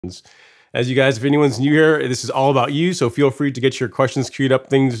As you guys, if anyone's new here, this is all about you, so feel free to get your questions queued up,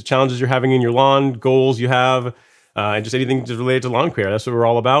 things, challenges you're having in your lawn, goals you have, and just anything related to lawn care. That's what we're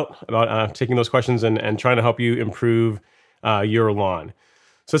all about taking those questions and trying to help you improve your lawn.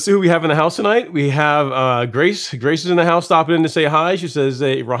 So let's see who we have in the house tonight. We have Grace. Grace is in the house, stopping in to say hi. She says,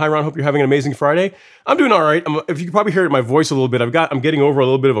 hey, hi, Ron, hope you're having an amazing Friday. I'm doing all right. If you can probably hear it in my voice a little bit, I'm getting over a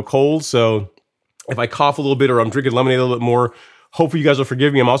little bit of a cold, so if I cough a little bit or I'm drinking lemonade a little bit more, hopefully you guys will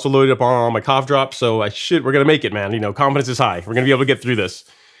forgive me. I'm also loaded up on my cough drops, so we're going to make it, man. You know, confidence is high. We're going to be able to get through this.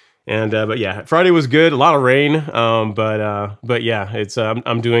 And, but yeah, Friday was good. A lot of rain. But yeah, it's,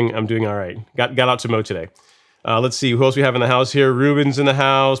 I'm doing all right. Got out to mow today. Let's see who else we have in the house here. Ruben's in the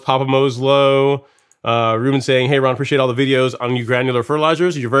house. Papa Mo's low. Ruben saying, hey, Ron, appreciate all the videos on new granular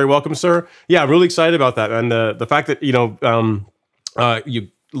fertilizers. You're very welcome, sir. Yeah, I'm really excited about that. And the fact that, you know,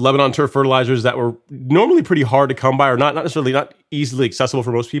 Lebanon turf fertilizers that were normally pretty hard to come by, or not easily accessible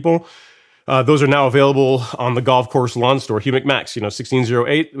for most people. Those are now available on the golf course lawn store, Humic Max, you know,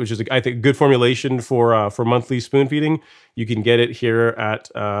 1608, which is, I think, a good formulation for monthly spoon feeding. You can get it here at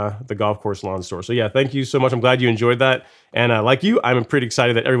the golf course lawn store. So yeah, thank you so much. I'm glad you enjoyed that. And like you, I'm pretty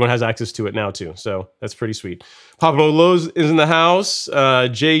excited that everyone has access to it now too. So that's pretty sweet. Papa Molo's is in the house.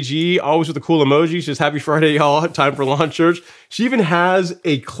 JG, always with a cool emoji. She says, happy Friday, y'all. Time for lawn church. She even has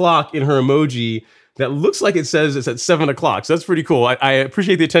a clock in her emoji that looks like it says it's at 7 o'clock. So that's pretty cool. I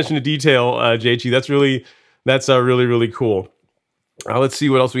appreciate the attention to detail, JG. That's really cool. Let's see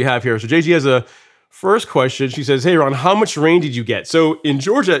what else we have here. So JG has a first question. She says, hey, Ron, how much rain did you get? So in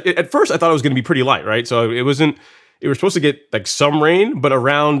Georgia, at first I thought it was going to be pretty light, right? So it were supposed to get like some rain, but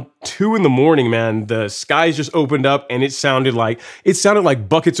around 2 in the morning, man, the skies just opened up and it sounded like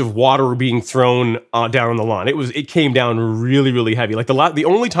buckets of water were being thrown down on the lawn. It came down really heavy. Like the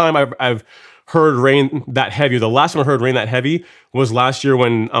only time I've heard rain that heavy, the last time I heard rain that heavy was last year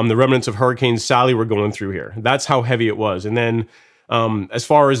when the remnants of Hurricane Sally were going through here. That's how heavy it was. And then as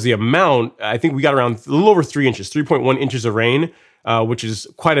far as the amount, I think we got around a little over 3 inches, 3.1 inches of rain, which is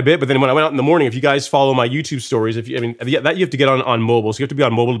quite a bit. But then when I went out in the morning, if you guys follow my YouTube stories, that you have to get on mobile. So you have to be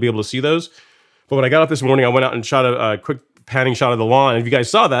on mobile to be able to see those. But when I got up this morning, I went out and shot a quick panning shot of the lawn. And if you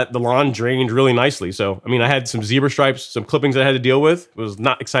guys saw that, the lawn drained really nicely. So, I mean, I had some zebra stripes, some clippings that I had to deal with. Was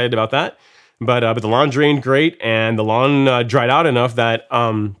not excited about that. But the lawn drained great, and the lawn dried out enough that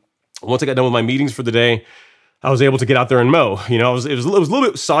once I got done with my meetings for the day, I was able to get out there and mow. You know, it was a little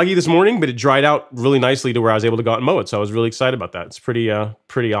bit soggy this morning, but it dried out really nicely to where I was able to go out and mow it. So I was really excited about that. It's pretty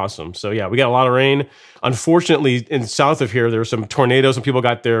awesome. So yeah, we got a lot of rain. Unfortunately, in south of here, there were some tornadoes. Some people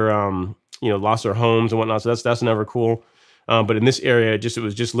got their lost their homes and whatnot. So that's never cool. But in this area, it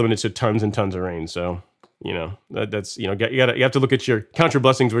was just limited to tons and tons of rain. So you know, that's, you know, you have to look at count your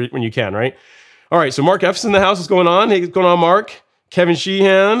blessings when you can, right? All right, so Mark F's in the house. What's going on? Hey, what's going on, Mark? Kevin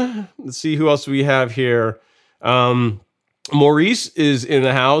Sheehan. Let's see who else we have here. Maurice is in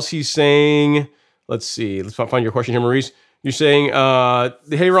the house. He's saying, let's see, let's find your question here, Maurice. You're saying,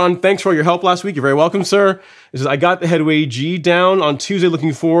 hey, Ron, thanks for all your help last week. You're very welcome, sir. It says, I got the Headway G down on Tuesday.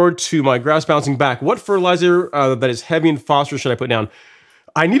 Looking forward to my grass bouncing back. What fertilizer that is heavy in phosphorus should I put down?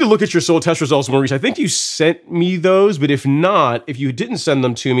 I need to look at your soil test results, Maurice. I think you sent me those, but if not, if you didn't send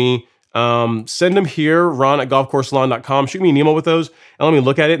them to me, send them here, ron@golfcourselawn.com. Shoot me an email with those, and let me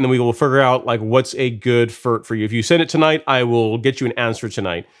look at it, and then we will figure out like what's a good fert for you. If you send it tonight, I will get you an answer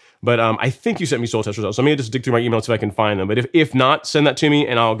tonight. But I think you sent me soil test results, so I'm gonna just dig through my email and see if I can find them. But if not, send that to me,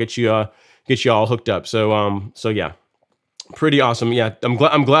 and I'll get you all hooked up. So yeah, pretty awesome. Yeah, I'm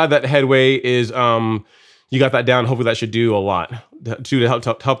glad that Headway is you got that down. Hopefully that should do a lot to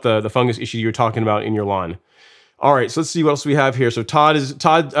help the fungus issue you're talking about in your lawn. All right, so let's see what else we have here. So Todd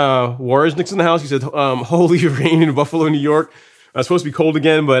Waresnick's in the house. He said, holy rain in Buffalo, New York. It's supposed to be cold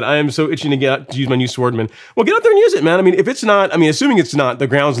again, but I am so itching to get out to use my new Swordman. Well, get out there and use it, man. I mean, if it's not, I mean, assuming it's not, the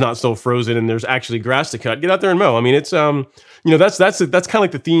ground's not still frozen and there's actually grass to cut, get out there and mow. I mean, it's, you know, that's kind of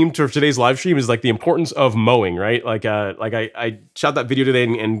like the theme to today's live stream is like the importance of mowing, right? Like I shot that video today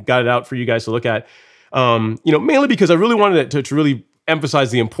and got it out for you guys to look at. You know, mainly because I really wanted to really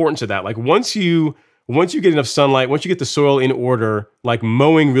emphasize the importance of that. Like once you get enough sunlight, once you get the soil in order, like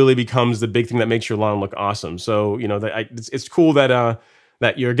mowing really becomes the big thing that makes your lawn look awesome. So, you know, it's cool that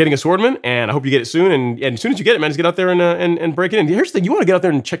you're getting a Swordman, and I hope you get it soon. And as soon as you get it, man, just get out there and break it in. Here's the thing: you want to get out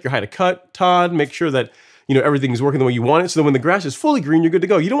there and check your height of cut, Todd. Make sure that, you know, everything's working the way you want it. So that when the grass is fully green, you're good to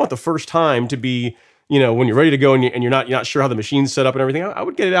go. You don't want the first time to be, you know, when you're ready to go and you're not sure how the machine's set up and everything. I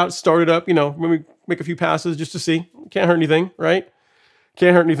would get it out, start it up, you know, maybe make a few passes just to see. Can't hurt anything, right?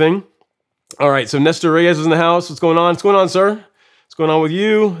 Can't hurt anything. All right, so Nestor Reyes is in the house. What's going on? What's going on, sir? What's going on with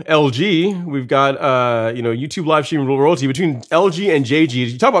you? LG. We've got, YouTube live stream royalty between LG and JG.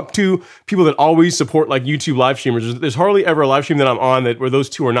 You talk about two people that always support like YouTube live streamers. There's hardly ever a live stream that I'm on where those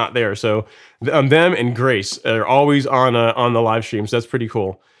two are not there. So them and Grace are always on the live stream. So that's pretty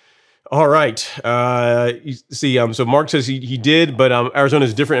cool. All right. You see, so Mark says he did, but Arizona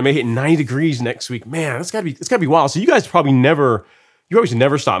is different. It may hit 90 degrees next week. Man, it's gotta be wild. So you guys probably never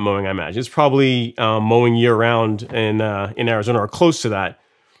stop mowing, I imagine. It's probably mowing year round in Arizona or close to that.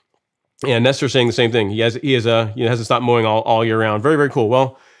 And Nestor's saying the same thing. He hasn't stopped mowing all year round. Very, very cool.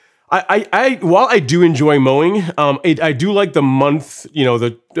 Well, while I do enjoy mowing, I do like the month,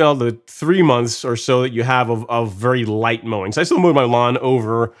 the 3 months or so that you have of very light mowing. So I still mow my lawn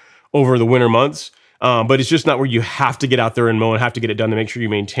over the winter months, but it's just not where you have to get out there and mow and have to get it done to make sure you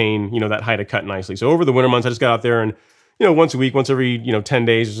maintain, that height of cut nicely. So over the winter months, I just got out there and, once a week, once every, 10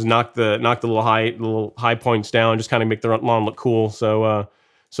 days, just knock the little high points down, just kind of make the lawn look cool. So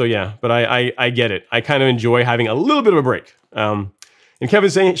yeah, but I get it. I kind of enjoy having a little bit of a break. And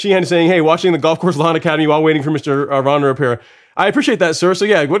Sheehan is saying, hey, watching the Golf Course Lawn Academy while waiting for Mr. Ron to repair. I appreciate that, sir. So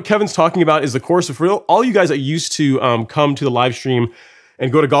yeah, what Kevin's talking about is the course. For all you guys that used to come to the live stream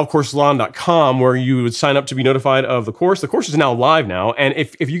and go to golfcourselawn.com where you would sign up to be notified of the course. The course is now live now. And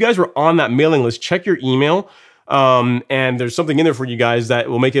if you guys were on that mailing list, check your email. And there's something in there for you guys that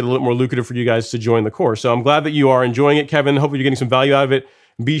will make it a little more lucrative for you guys to join the course. So I'm glad that you are enjoying it, Kevin. Hopefully you're getting some value out of it.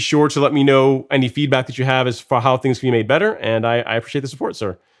 Be sure to let me know any feedback that you have as for how things can be made better. And I appreciate the support,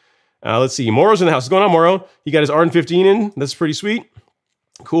 sir. Let's see. Moro's in the house. What's going on, Moro? He got his Arden 15 in. That's pretty sweet.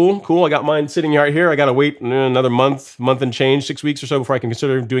 Cool. I got mine sitting right here. I got to wait another month and change, 6 weeks or so before I can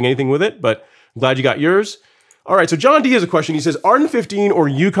consider doing anything with it. But I'm glad you got yours. All right, so John D has a question. He says, Arden 15 or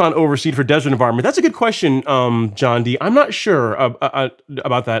Yukon overseed for desert environment? That's a good question, John D. I'm not sure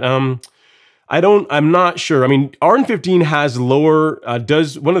about that. I'm not sure. I mean, Arden 15 has lower,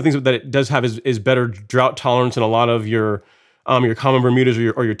 one of the things that it does have is better drought tolerance than a lot of your common Bermudas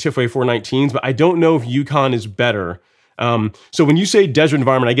or your Headway 419s, but I don't know if Yukon is better. So when you say desert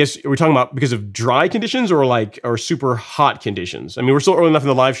environment, I guess we're talking about because of dry conditions or super hot conditions. I mean, we're still early enough in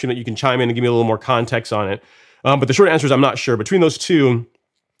the live stream that you can chime in and give me a little more context on it. But the short answer is I'm not sure. Between those two,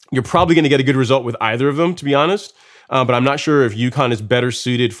 you're probably going to get a good result with either of them, to be honest. But I'm not sure if Yukon is better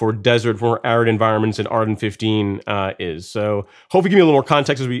suited for desert, more arid environments than Arden 15 is. So hopefully give me a little more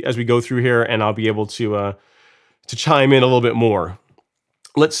context as we go through here, and I'll be able to chime in a little bit more.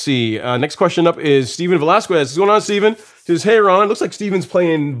 Let's see. Next question up is Steven Velasquez. What's going on, Steven? He says, hey, Ron, looks like Steven's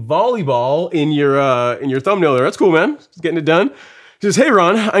playing volleyball in your thumbnail there. That's cool, man. He's getting it done. He says, hey,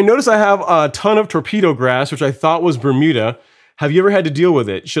 Ron, I noticed I have a ton of torpedo grass, which I thought was Bermuda. Have you ever had to deal with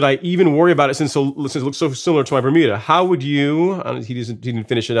it? Should I even worry about it since it looks so similar to my Bermuda? How would you, he didn't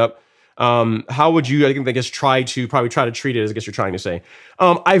finish it up. How would you, I guess, try to treat it, as I guess you're trying to say.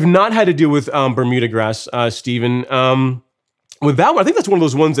 I've not had to deal with Bermuda grass, Steven. With that one, I think that's one of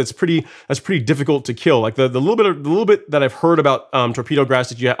those ones that's pretty difficult to kill. Like the little bit that I've heard about torpedo grass,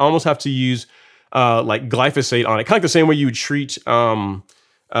 that you almost have to use like glyphosate on it, kind of like the same way you would treat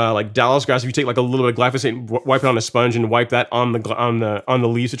like Dallas grass. If you take like a little bit of glyphosate and wipe it on a sponge and wipe that on the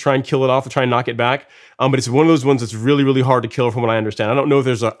leaves to try and kill it off, to try and knock it back. But it's one of those ones that's really, really hard to kill, from what I understand. I don't know if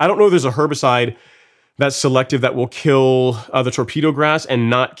there's a herbicide that's selective that will kill the torpedo grass and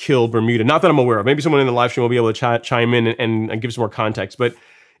not kill Bermuda. Not that I'm aware of. Maybe someone in the live stream will be able to chime in and give some more context. But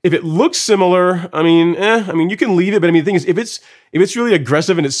if it looks similar, I mean, you can leave it. But I mean, the thing is, if it's really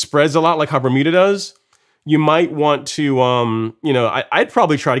aggressive and it spreads a lot like how Bermuda does, you might want to, I'd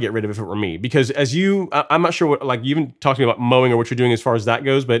probably try to get rid of it if it were me. Because I'm not sure what, like, you even talked to me about mowing or what you're doing as far as that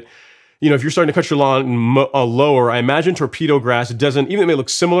goes. But, if you're starting to cut your lawn lower, I imagine torpedo grass doesn't, even if it may look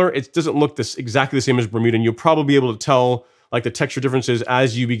similar, it doesn't look exactly the same as Bermuda. And you'll probably be able to tell like the texture differences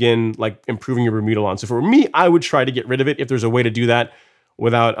as you begin like improving your Bermuda lawn. So for me, I would try to get rid of it if there's a way to do that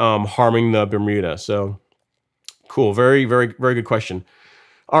without harming the Bermuda. So cool. Very, very, very good question.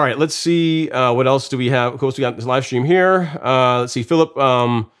 All right, let's see. What else do we have? Of course, we got this live stream here. Let's see. Philip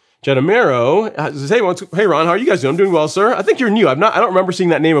Jedamero says, hey, Ron, how are you guys doing? I'm doing well, sir. I think you're new. I don't remember seeing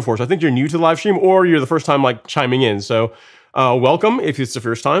that name before, so I think you're new to the live stream, or you're the first time like chiming in. So welcome if it's the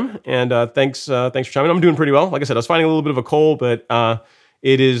first time, and thanks for chiming in. I'm doing pretty well. Like I said, I was fighting a little bit of a cold, but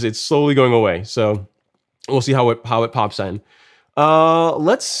it's slowly going away. So we'll see how it pops in.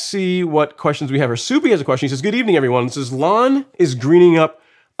 Let's see what questions we have here. Soupy has a question. He says, good evening, everyone. It says, lawn is greening up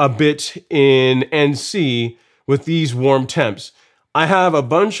a bit in NC with these warm temps. I have a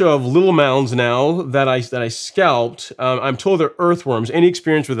bunch of little mounds now that I scalped. I'm told they're earthworms. Any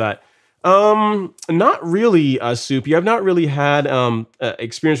experience with that? Not really, Soupy. I've not really had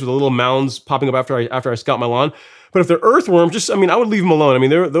experience with the little mounds popping up after I scalp my lawn. But if they're earthworms, just, I mean, I would leave them alone. I mean,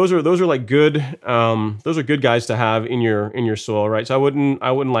 those are like good, those are good guys to have in your soil, right? So I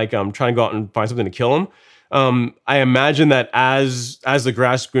wouldn't like try to go out and find something to kill them. I imagine that as the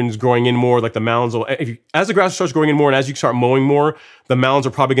grass is growing in more, like the mounds will, as the grass starts growing in more and as you start mowing more, the mounds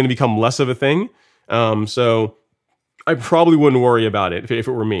are probably going to become less of a thing. So I probably wouldn't worry about it if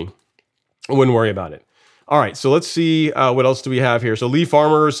it were me. I wouldn't worry about it. All right, so let's see what else do we have here. So Lee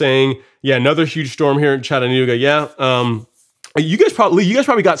Farmer is saying, yeah, another huge storm here in Chattanooga. Yeah, you guys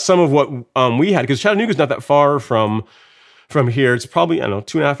probably got some of what we had, because Chattanooga's not that far from here. It's probably, I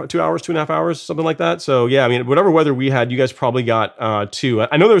don't know, 2.5 hours, something like that. So yeah, I mean, whatever weather we had, you guys probably got too.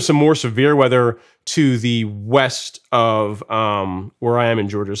 I know there's some more severe weather to the west of where I am in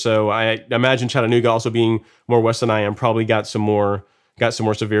Georgia. So I imagine Chattanooga also being more west than I am probably got some more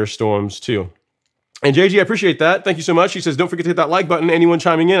severe storms too. And JG, I appreciate that. Thank you so much. He says, don't forget to hit that like button. Anyone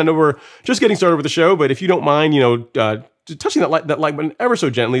chiming in, I know we're just getting started with the show, but if you don't mind, touching that like button ever so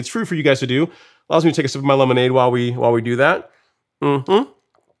gently, it's free for you guys to do. Allows me to take a sip of my lemonade while we do that. All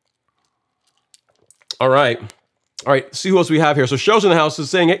right. See who else we have here. So Cheryl's in the house is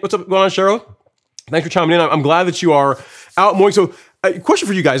saying, hey, what's up going on, Cheryl? Thanks for chiming in. I'm glad that you are out mowing. So question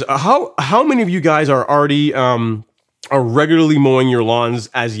for you guys. How many of you guys are already are regularly mowing your lawns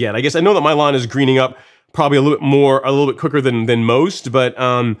as yet? I guess I know that my lawn is greening up probably a little bit quicker than most, but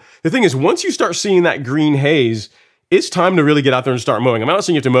the thing is, once you start seeing that green haze, it's time to really get out there and start mowing. I'm not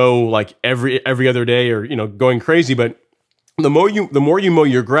saying you have to mow like every other day or going crazy, but the more you mow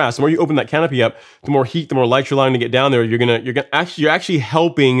your grass, the more you open that canopy up, the more heat, the more light you're allowing to get down there. You're actually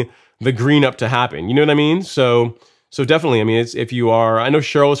helping the green up to happen. You know what I mean? So definitely, I mean, it's, if you are, I know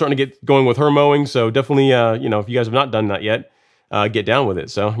Cheryl is starting to get going with her mowing, so definitely, if you guys have not done that yet, get down with it.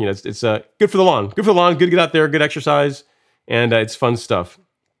 So, it's good for the lawn. Good for the lawn, good to get out there, good exercise, and it's fun stuff.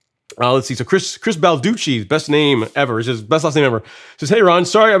 Let's see, so Chris Balducci, best name ever, is his best last name ever, says, hey Ron,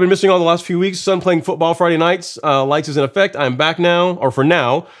 sorry I've been missing all the last few weeks, son playing football Friday nights, lights is in effect, I'm back now, or for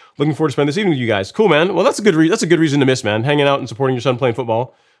now, looking forward to spending this evening with you guys. Cool, man. Well, that's a good reason to miss, man, hanging out and supporting your son playing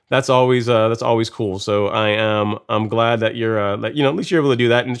football. That's always cool. So I'm glad that you're at least you're able to do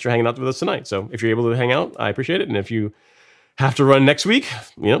that and that you're hanging out with us tonight. So if you're able to hang out, I appreciate it. And if you have to run next week,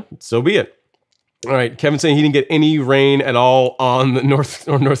 so be it. All right, Kevin saying he didn't get any rain at all on the North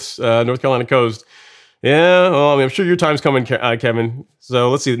Carolina coast. Yeah, well, I mean, I'm sure your time's coming, Kevin. So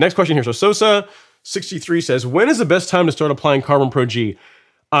let's see the next question here. So Sosa 63 says, when is the best time to start applying CarbonPro-G?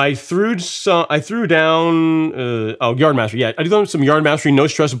 I threw down Yard Mastery. Yeah, I did some Yard Mastery No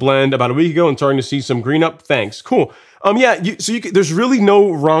Stress blend about a week ago and starting to see some green up. Thanks. Cool. Yeah, there's really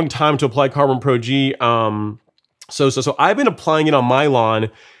no wrong time to apply CarbonPro-G. So I've been applying it on my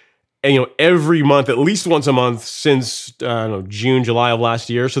lawn, and every month, at least once a month since June, July of last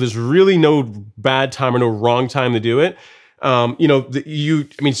year. So there's really no bad time or no wrong time to do it.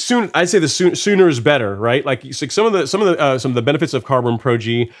 Soon, I'd say sooner is better, right? Like some of the benefits of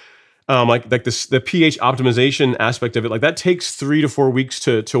CarbonPro-G, like the pH optimization aspect of it, like that takes 3 to 4 weeks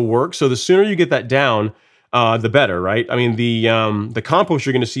to work. So the sooner you get that down, the better, right? I mean, the compost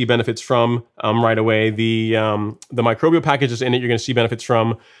you're going to see benefits from right away. The microbial packages in it, you're going to see benefits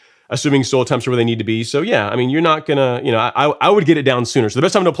from, assuming soil temps are where they need to be. So yeah, I mean, you're not gonna, I would get it down sooner. So the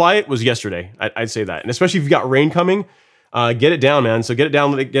best time to apply it was yesterday. I'd say that, and especially if you've got rain coming. Get it down, man. So get it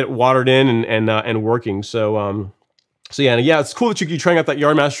down, get it watered in and working. So yeah, it's cool that you're trying out that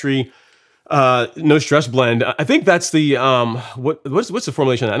Yard Mastery No Stress blend. I think that's the what's the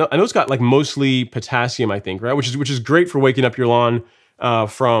formulation of that? I know it's got like mostly potassium, I think, right? Which is great for waking up your lawn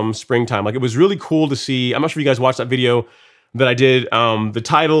from springtime. Like it was really cool to see. I'm not sure if you guys watched that video that I did. The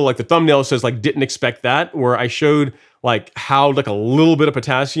title, like the thumbnail says like didn't expect that, where I showed like how like a little bit of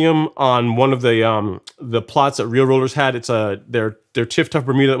potassium on one of the plots that Real Rollers had. It's their Tiff Tough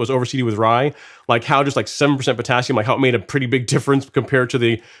Bermuda that was overseeded with rye. Like how just like 7% potassium, like how it made a pretty big difference compared to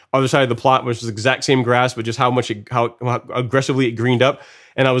the other side of the plot, which is the exact same grass, but just how aggressively it greened up.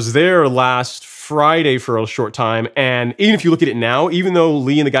 And I was there last Friday for a short time, and even if you look at it now, even though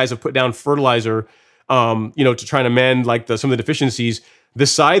Lee and the guys have put down fertilizer, to try to mend like some of the deficiencies, the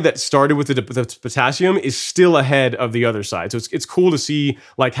side that started with the potassium is still ahead of the other side. So it's cool to see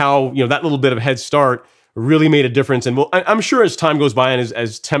like how, that little bit of head start really made a difference. And I'm sure as time goes by and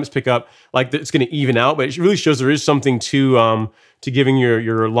as temps pick up, like it's going to even out, but it really shows there is something to giving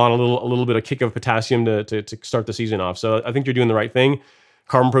your lawn a little bit of kick of potassium to start the season off. So I think you're doing the right thing.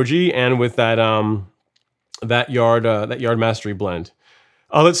 CarbonPro-G and with that Yard Mastery blend.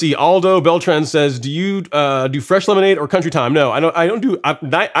 Let's see. Aldo Beltran says, "Do you do fresh lemonade or country time?" No, I don't. I don't do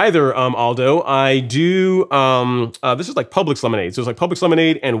not either. Aldo, I do. This is like Publix lemonade. So it's like Publix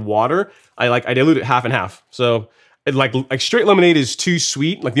lemonade and water. I dilute it half and half. So it, like straight lemonade is too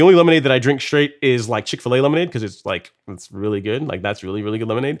sweet. Like the only lemonade that I drink straight is like Chick-fil-A lemonade because it's really good. Like that's really good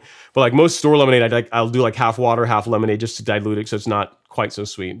lemonade. But like most store lemonade, I'll do like half water, half lemonade just to dilute it so it's not quite so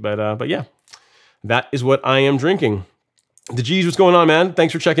sweet. But yeah, that is what I am drinking. The G's, what's going on, man?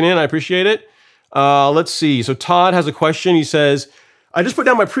 Thanks for checking in. I appreciate it. Let's see. So Todd has a question. He says, I just put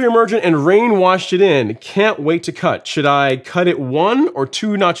down my pre-emergent and rain washed it in. Can't wait to cut. Should I cut it 1 or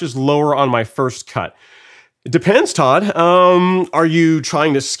 2 notches lower on my first cut? It depends, Todd. Are you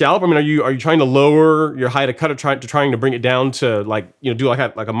trying to scalp? I mean, are you trying to lower your height of cut or trying to bring it down to like, you know, do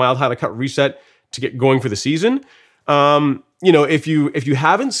like a mild height of cut reset to get going for the season? You know, if you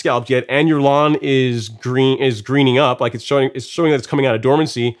haven't scalped yet and your lawn is greening up, like it's showing that it's coming out of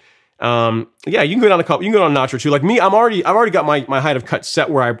dormancy, yeah, you can go down a couple, you can go down a notch or 2. Like me, I've already got my height of cut set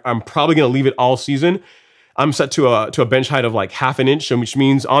where I'm probably gonna leave it all season. I'm set to a bench height of like 1/2 inch, which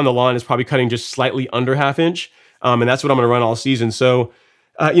means on the lawn it's probably cutting just slightly under 1/2 inch, and that's what I'm gonna run all season. So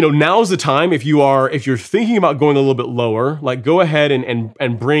you know, now's the time if you're thinking about going a little bit lower, like go ahead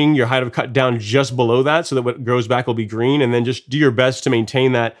and bring your height of cut down just below that so that what grows back will be green, and then just do your best to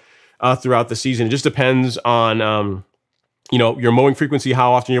maintain that throughout the season. It just depends on you know, your mowing frequency,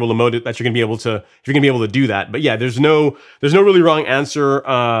 how often you're able to mow it, that you're gonna be able to do that. But yeah, there's no really wrong answer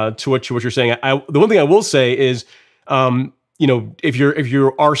to what you're saying. The one thing I will say is you know, if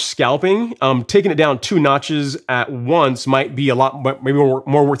you are scalping, taking it down 2 notches at once might be a lot, maybe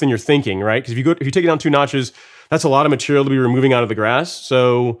more work than you're thinking, right? Because if you take it down 2 notches, that's a lot of material to be removing out of the grass.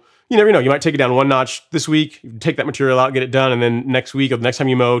 So you never know. You might take it down 1 notch this week, take that material out, get it done, and then next week or the next time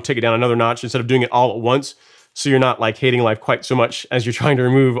you mow, take it down another notch instead of doing it all at once. So you're not like hating life quite so much as you're trying to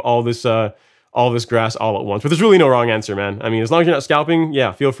remove all this grass all at once. But there's really no wrong answer, man. I mean, as long as you're not scalping,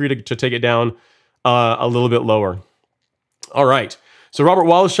 yeah, feel free to take it down a little bit lower. All right. So Robert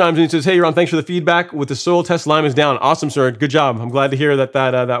Wallace chimes in and says, "Hey, Ron, thanks for the feedback. With the soil test, lime is down. Awesome, sir. Good job. I'm glad to hear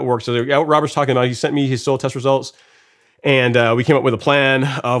that works." So yeah, what Robert's talking about, he sent me his soil test results, and we came up with a plan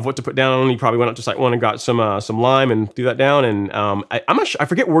of what to put down. He probably went up to site 1 and got some lime and threw that down. And I'm not sure, I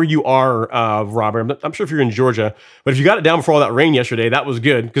forget where you are, Robert. I'm sure if you're in Georgia, but if you got it down before all that rain yesterday, that was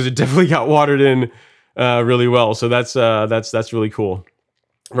good because it definitely got watered in really well. So that's really cool.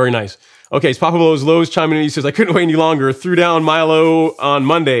 Very nice. Okay, so Papa Lowe's chiming in. He says, "I couldn't wait any longer. Threw down Milo on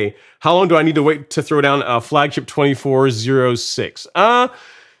Monday. How long do I need to wait to throw down a Flagship 2406?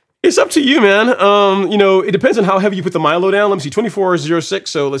 It's up to you, man. You know, it depends on how heavy you put the Milo down. Let me see,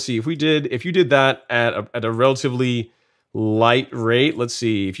 2406. So let's see if you did that at a relatively light rate. Let's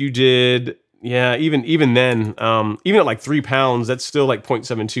see if you did, yeah, even then, even at like 3 pounds, that's still like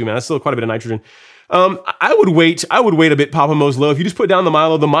 0.72, man. That's still quite a bit of nitrogen. I would wait a bit, Papa Mo's Low. If you just put down the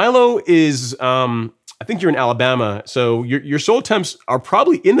Milo is, I think you're in Alabama, so your soil temps are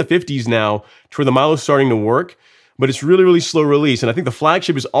probably in the 50s now to where the Milo's starting to work, but it's really slow release. And I think the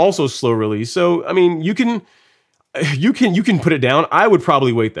Flagship is also slow release. So, I mean, you can put it down. I would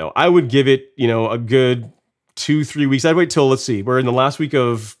probably wait though. I would give it, you know, a good 2-3 weeks. I'd wait till, let's see, we're in the last week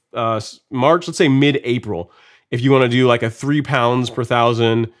of March, let's say mid-April. If you want to do like a 3 pounds per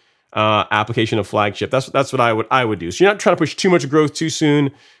thousand application of Flagship, that's what I would do. So you're not trying to push too much growth too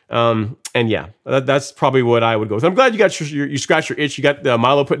soon, and yeah, that's probably what I would go with. I'm glad you got you scratched your itch. You got the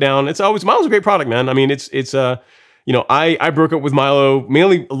Milo put down. Milo's a great product, man. I mean, it's you know, I broke up with Milo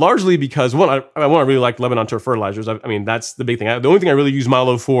largely because one, I really like Lebanon turf fertilizers. I mean, that's the big thing. The only thing I really used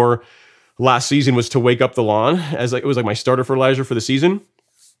Milo for last season was to wake up the lawn, as like it was like my starter fertilizer for the season.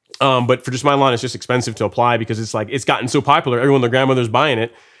 But for just my lawn, it's just expensive to apply because it's gotten so popular. Everyone, their grandmother's buying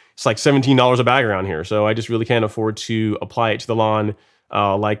it. It's like $17 a bag around here. So I just really can't afford to apply it to the lawn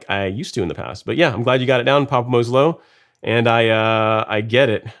like I used to in the past. But yeah, I'm glad you got it down, Papa Mo's Low. And I get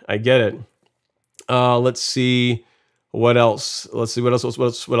it. Let's see what else.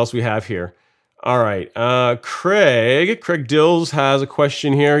 What else we have here. All right. Craig Dills has a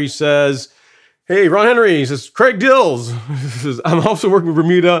question here. He says, "Hey, Ron Henry," he says, "Craig Dills." "I'm also working with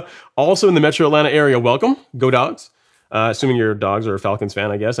Bermuda, also in the Metro Atlanta area. Welcome. Go Dogs." Assuming your dogs are a Falcons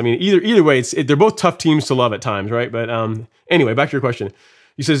fan, I guess. I mean, either way, they're both tough teams to love at times, right? But anyway, back to your question.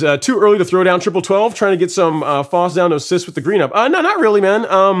 He says, "Too early to throw down 12-12, trying to get some FOS down to assist with the green up." No, not really, man.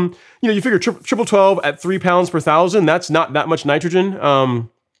 You know, you figure 12-12 at 3 pounds per thousand, that's not that much nitrogen.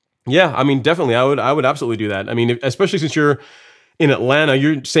 Yeah, I mean, definitely, I would absolutely do that. I mean, especially since you're in Atlanta,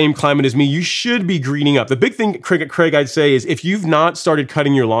 you're same climate as me, you should be greening up. The big thing, Craig, I'd say is if you've not started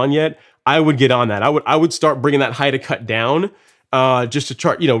cutting your lawn yet, I would get on that. I would start bringing that height of cut down just to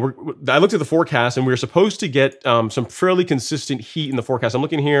chart, you know, I looked at the forecast and we were supposed to get some fairly consistent heat in the forecast. I'm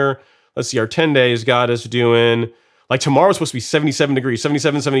looking here. Let's see, our 10 days got us doing, like tomorrow's supposed to be 77 degrees,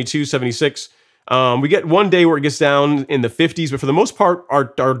 77, 72, 76. We get one day where it gets down in the 50s, but for the most part,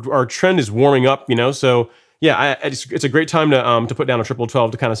 our trend is warming up, you know? So yeah, it's a great time to put down a triple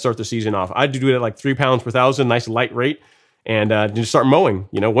 12 to kind of start the season off. I do it at like 3 pounds per thousand, nice light rate, and just start mowing.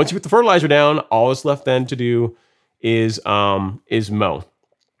 You know, once you put the fertilizer down, all that's left then to do is mow.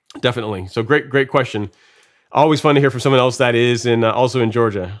 Definitely. So great question. Always fun to hear from someone else that is also in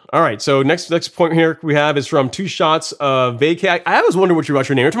Georgia. All right, so next point here we have is from 2 shots of vacay. I always wonder what you wrote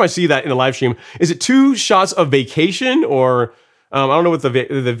your name. Every time I see that in the live stream, is it 2 shots of vacation or I don't know what the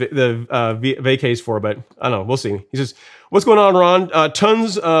vacay is for, but I don't know. We'll see. He says, "What's going on, Ron?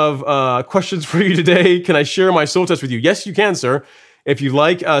 Tons of questions for you today. Can I share my soil test with you?" Yes, you can, sir. If you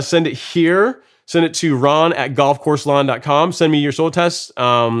like, send it here. Send it to ron@golfcourselawn.com. Send me your soil tests,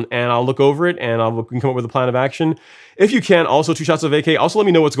 and I'll look over it, and we can come up with a plan of action. If you can, also 2 shots of vacay. Also, let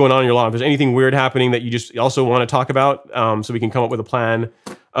me know what's going on in your lawn. If there's anything weird happening that you just also want to talk about, so we can come up with a plan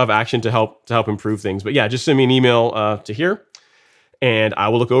of action to help improve things. But yeah, just send me an email to here, and I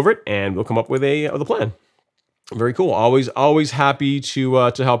will look over it, and we'll come up with a plan. Very cool. Always happy to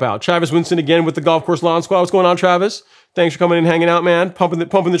help out. Travis Winston again with the Golf Course Lawn Squad. What's going on, Travis? Thanks for coming in and hanging out, man. Pumping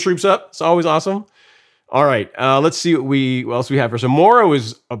the troops up. It's always awesome. All right, let's see what else we have here. So Moro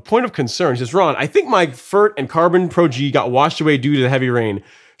is a point of concern. He says, "Ron, I think my Fert and CarbonPro-G got washed away due to the heavy rain.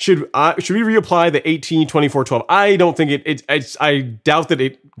 Should we reapply the 18, 24, 12? I don't think I doubt that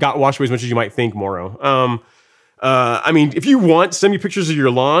it got washed away as much as you might think, Moro. I mean, if you want, send me pictures of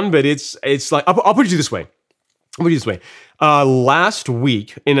your lawn, but it's like, I'll put it this way. Last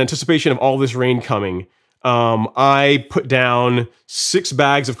week, in anticipation of all this rain coming, I put down 6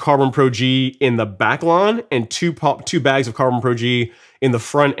 bags of CarbonPro-G in the back lawn and 2 bags of CarbonPro-G in the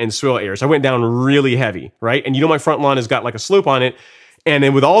front and soil areas. I went down really heavy, right? And you know my front lawn has got like a slope on it. And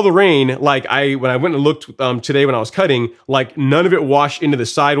then with all the rain, like when I went and looked today when I was cutting, like none of it washed into the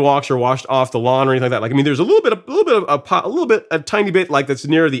sidewalks or washed off the lawn or anything like that. Like, I mean, there's a tiny bit like that's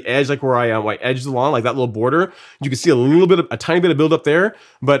near the edge, like where I edge the lawn, like that little border. You can see a tiny bit of buildup there.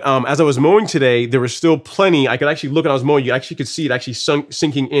 But as I was mowing today, there was still plenty. I could actually look when I was mowing. You actually could see it actually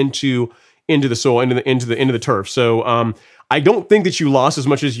sinking into the soil, into the turf. So I don't think that you lost as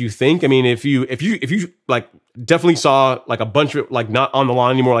much as you think. I mean, if you like definitely saw like a bunch of it, like not on the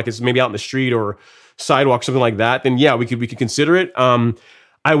lawn anymore, like it's maybe out in the street or sidewalk, something like that, then yeah, we could consider it.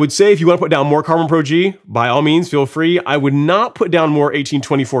 I would say if you want to put down more CarbonPro-G, by all means, feel free. I would not put down more 18,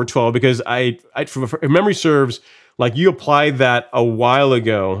 24, 12 because if memory serves, like you applied that a while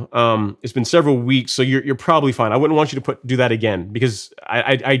ago. It's been several weeks, so you're probably fine. I wouldn't want you to do that again because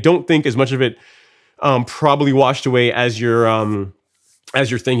I don't think as much of it probably washed away as you're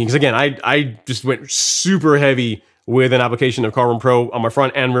thinking. Because again, I just went super heavy with an application of CarbonPro on my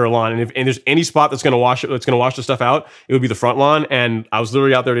front and rear lawn. And if there's any spot that's going to wash the stuff out, it would be the front lawn. And I was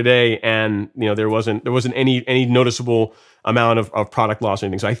literally out there today, and you know there wasn't any noticeable amount of product loss or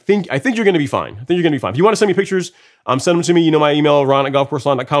anything. So I think you're going to be fine. I think you're going to be fine. If you want to send me pictures, send them to me. You know my email,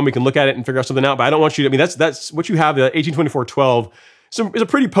 ron@golfcourselawn.com. We can look at it and figure out something out. But I don't want you to. I mean, that's what you have. The 18, 24, 12. So it's a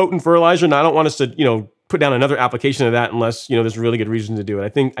pretty potent fertilizer, and I don't want us to put down another application of that unless there's a really good reason to do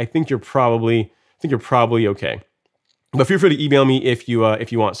it. I think you're probably okay. But feel free to email me if you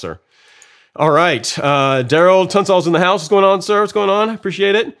want, sir. All right, Daryl Tunsal's in the house. What's going on, sir? What's going on?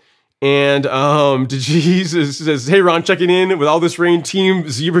 Appreciate it. And Jesus says, "Hey Ron, checking in with all this rain, Team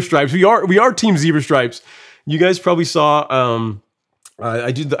Zebra Stripes. We are Team Zebra Stripes. You guys probably saw.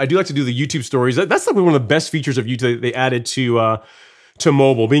 I do like to do the YouTube stories. That's like one of the best features of YouTube they added to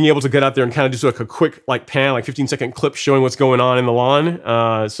mobile, being able to get out there and kind of just like a quick like pan, like 15-second clip showing what's going on in the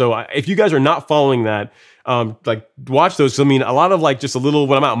lawn. So if you guys are not following that, like watch those. I mean, a lot of like just a little,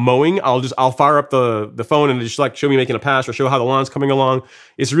 when I'm out mowing, I'll fire up the phone and just like show me making a pass or show how the lawn's coming along.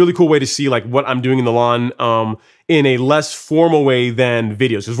 It's a really cool way to see like what I'm doing in the lawn in a less formal way than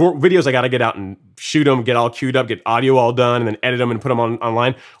videos. Because videos, I got to get out and shoot them, get all queued up, get audio all done, and then edit them and put them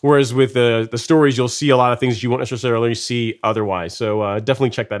online. Whereas with the stories, you'll see a lot of things you won't necessarily see otherwise. So definitely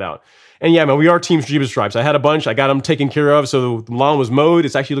check that out. And yeah, man, we are Team Zebra Stripes. I had a bunch. I got them taken care of. So the lawn was mowed.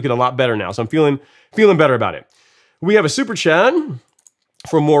 It's actually looking a lot better now. So I'm feeling better about it. We have a super chat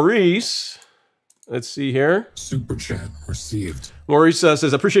from Maurice. Let's see here. Super chat received. Maurice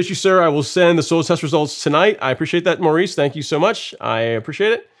says, "Appreciate you, sir. I will send the soil test results tonight." I appreciate that, Maurice. Thank you so much. I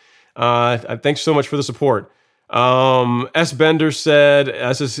appreciate it. Thanks so much for the support. S. Bender said,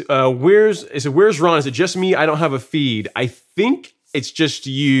 "Where's Ron? Is it just me? I don't have a feed. I think it's just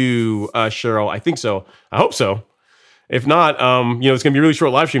you, Cheryl. I think so. I hope so. If not, you know, it's gonna be a really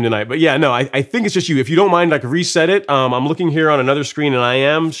short live stream tonight. But yeah, no, I think it's just you. If you don't mind, like reset it. I'm looking here on another screen, and I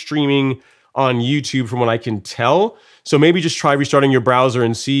am streaming on YouTube from what I can tell. So maybe just try restarting your browser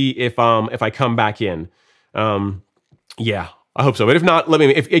and see if I come back in. Yeah, I hope so. But if not, let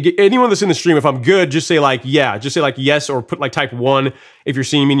me. If anyone that's in the stream, if I'm good, just say like yeah, just say like yes, or put like type 1 if you're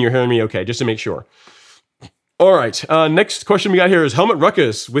seeing me and you're hearing me okay, just to make sure. All right, next question we got here is Helmet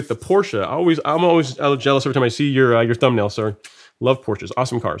Ruckus with the Porsche. I'm always jealous every time I see your thumbnail, sir. Love Porsches,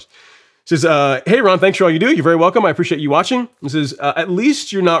 awesome cars. It says, hey Ron, thanks for all you do. You're very welcome. I appreciate you watching. It says, at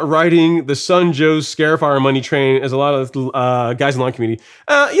least you're not riding the Sun Joe's Scarifire money train as a lot of guys in the lawn community.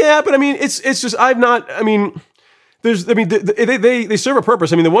 Yeah, but I mean, it's just I've not. I mean, they serve a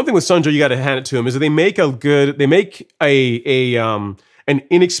purpose. I mean, the one thing with Sun Joe you got to hand it to them is that they make an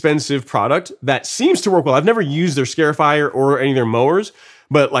inexpensive product that seems to work well. I've never used their Scarifier or any of their mowers,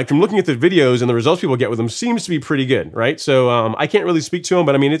 but like from looking at the videos and the results people get with them seems to be pretty good, right? So I can't really speak to them,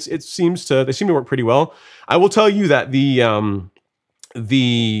 but I mean, they seem to work pretty well. I will tell you that the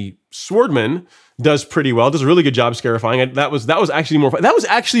Swordman does pretty well. Does a really good job scarifying it. That was actually more fun. That was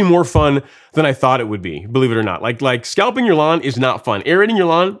actually more fun than I thought it would be, believe it or not. Like scalping your lawn is not fun. Aerating your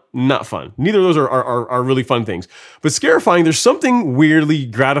lawn, not fun. Neither of those are really fun things. But scarifying, there's something weirdly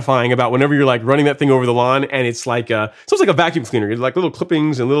gratifying about whenever you're like running that thing over the lawn and it's like it's like a vacuum cleaner. It's like little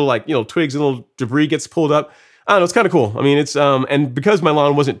clippings and little like, you know, twigs and little debris gets pulled up. I don't know, it's kind of cool. I mean, it's and because my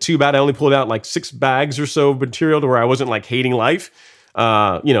lawn wasn't too bad, I only pulled out like 6 bags or so of material to where I wasn't like hating life.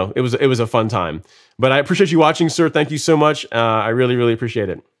 You know, it was a fun time. But I appreciate you watching, sir. Thank you so much. I really, really appreciate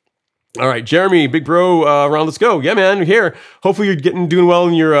it. All right, Jeremy, big bro, Ron, let's go. Yeah, man, you're here. Hopefully you're doing well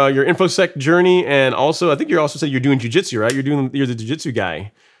in your InfoSec journey, and also I think you're also said you're doing jiu-jitsu, right? You're the jiu-jitsu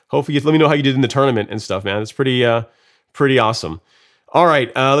guy. Hopefully, let me know how you did in the tournament and stuff, man. It's pretty awesome. All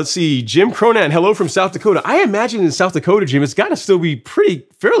right, let's see. Jim Cronan, hello from South Dakota. I imagine in South Dakota, Jim, it's got to still be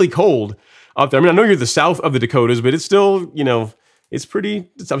fairly cold out there. I mean, I know you're the south of the Dakotas, but it's still, you know, I'm sure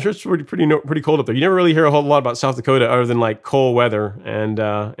it's pretty cold up there. You never really hear a whole lot about South Dakota other than like cold weather and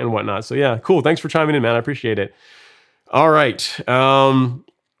whatnot. So yeah, cool. Thanks for chiming in, man. I appreciate it. All right.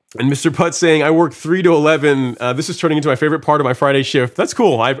 And Mr. Putt saying, I work 3 to 11. This is turning into my favorite part of my Friday shift. That's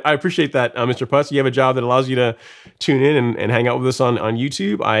cool. I appreciate that, Mr. Putt. You have a job that allows you to tune in and hang out with us on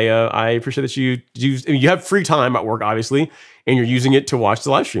YouTube. I appreciate that you have free time at work, obviously, and you're using it to watch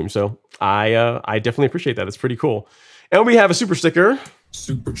the live stream. So I definitely appreciate that. It's pretty cool. And we have a super sticker.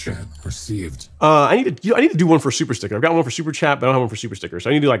 Super chat received. I need to do one for super sticker. I've got one for super chat, but I don't have one for super sticker. So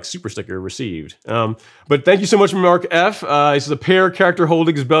I need to do like super sticker received. But thank you so much, Mark F. This is a pair character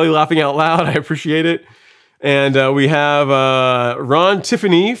holding his belly laughing out loud. I appreciate it. And we have Ron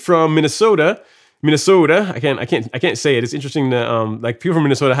Tiffany from Minnesota. I can't say it. It's interesting to like people from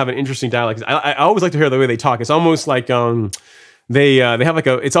Minnesota have an interesting dialect. I always like to hear the way they talk. It's almost like they have like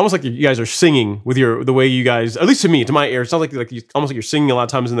it's almost like you guys are singing with the way you guys, at least to me, to my ear, it sounds like almost like you're singing a lot of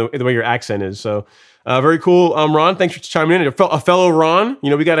times in the way your accent is. So very cool. Ron, thanks for chiming in. A fellow Ron, you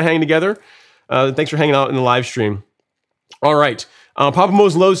know, we got to hang together. Thanks for hanging out in the live stream. All right. Papa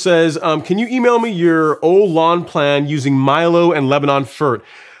Mo's Low says, can you email me your old lawn plan using Milo and Lebanon Fert?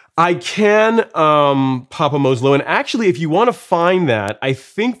 I can, Papa Mo's Low. And actually, if you want to find that, I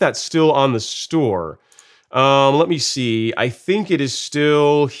think that's still on the store. Let me see. I think it is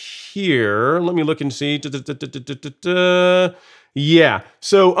still here. Let me look and see. Yeah.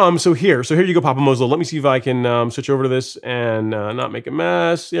 So here you go, Papa Mo's Low. Let me see if I can switch over to this and not make a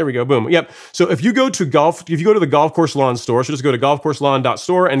mess. There we go. Boom. Yep. So if you go to the Golf Course Lawn store, so just go to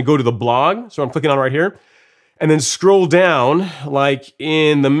golfcourselawns.store and go to the blog. So I'm clicking on it right here. And then scroll down, like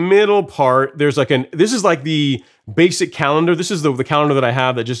in the middle part, there's like this is like the basic calendar. This is the calendar that I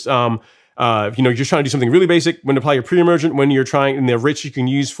have that just if you know, you're just trying to do something really basic, when to apply your pre-emergent, when you're trying, and the rich you can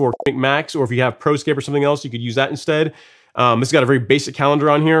use for max, or if you have ProScape or something else, you could use that instead. This has got a very basic calendar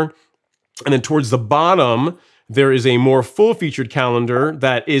on here. And then towards the bottom, there is a more full-featured calendar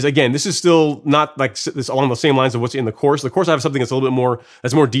that is, again, this is still not like this along the same lines of what's in the course. The course, I have something that's a little bit more,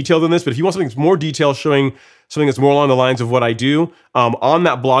 that's more detailed than this, but if you want something that's more detailed, showing something that's more along the lines of what I do, on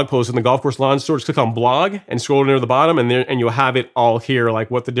that blog post in the Golf Course Lawn store, just click on blog and scroll near the bottom, and you'll have it all here, like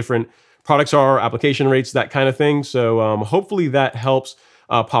what the different products are, application rates, that kind of thing. So hopefully that helps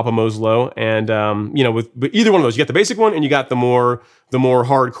Papa Mo's Low. And you know, with either one of those, you got the basic one and you got the more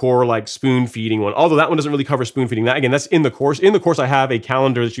hardcore like spoon feeding one. Although that one doesn't really cover spoon feeding. That, again, that's in the course. In the course, I have a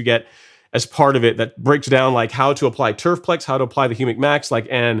calendar that you get as part of it that breaks down like how to apply Turfplex, how to apply the Humic Max, like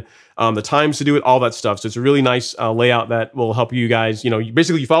and the times to do it, all that stuff. So it's a really nice layout that will help you guys. You know,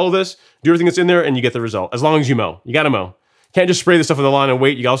 basically you follow this, do everything that's in there, and you get the result. As long as you mow, you got to mow. Can't just spray the stuff on the lawn and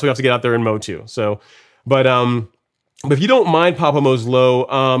wait. You also have to get out there and mow too. So, but But if you don't mind Papa Mo's low,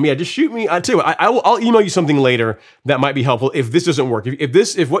 yeah, just shoot me. I tell you what, I'll email you something later that might be helpful if this doesn't work.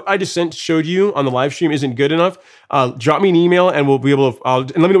 If what I just showed you on the live stream isn't good enough, drop me an email and we'll be able to. And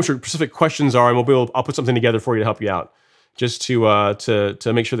let me know what your specific questions are, and I'll put something together for you to help you out, just to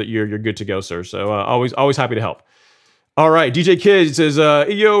make sure that you're good to go, sir. So always happy to help. All right, DJ Kid says,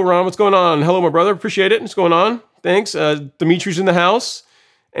 hey, yo, Ron, what's going on? Hello, my brother. Appreciate it. What's going on? Thanks. Dimitri's in the house.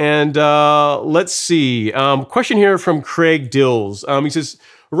 And let's see. Question here from Craig Dills. He says,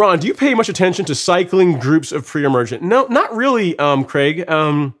 Ron, do you pay much attention to cycling groups of pre-emergent? No, not really, Craig.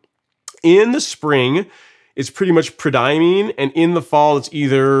 In the spring, it's pretty much prodiamine, and in the fall, it's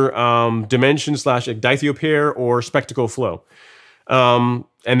either dimension / dithiopare or spectacle flow. And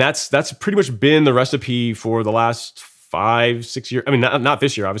that's pretty much been the recipe for the last 5-6 years. I mean, not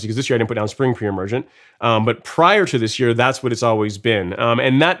this year, obviously, because this year I didn't put down spring pre-emergent. But prior to this year, that's what it's always been.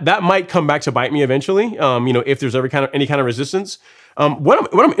 And that might come back to bite me eventually, if there's any kind of resistance. What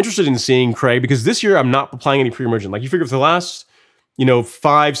I'm interested in seeing, Craig, because this year I'm not applying any pre-emergent. Like you figure for the last,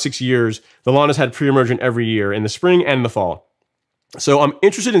 5-6 years, the lawn has had pre-emergent every year in the spring and the fall. So I'm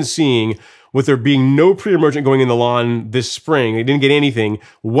interested in seeing, with there being no pre-emergent going in the lawn this spring, they didn't get anything,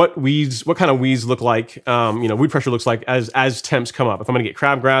 what kind of weeds look like, weed pressure looks like as temps come up. If I'm gonna get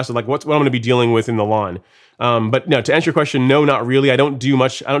crabgrass, or like what I'm gonna be dealing with in the lawn. But no, to answer your question, no, not really. I don't do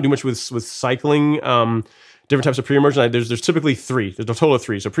much with cycling, different types of pre-emergent. There's typically 3. There's a total of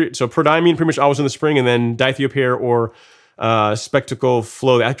 3. So prodiamine pretty much always in the spring, and then dithiopare or spectacle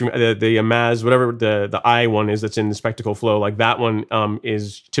flow, the Amaz, whatever the I one is that's in the spectacle flow, like that one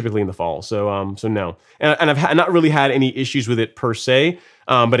is typically in the fall. So no, and I've not really had any issues with it per se.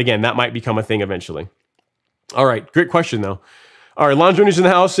 But again, that might become a thing eventually. All right, great question though. All right, Lawn Journey's in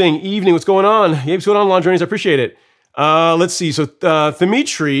the house saying, evening, what's going on? Hey, what's going on, Lawn Journeys? I appreciate it. Let's see. So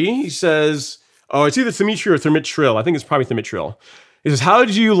Dimitri, he says, oh, it's either Dimitri or Thermitril. I think it's probably Thermitril. He says, how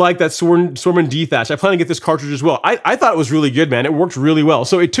did you like that Swarman dethatch? I plan to get this cartridge as well. I thought it was really good, man. It worked really well.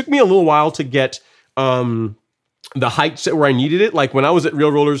 So it took me a little while to get the height set where I needed it. Like when I was at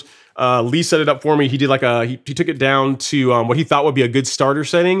Real Rollers, Lee set it up for me. He did he took it down to what he thought would be a good starter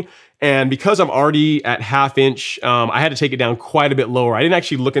setting. And because I'm already at 1/2 inch, I had to take it down quite a bit lower. I didn't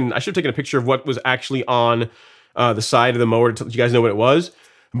actually look I should have taken a picture of what was actually on the side of the mower to let you guys know what it was.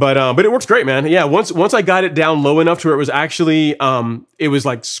 But it works great, man. Yeah, once I got it down low enough to where it was actually it was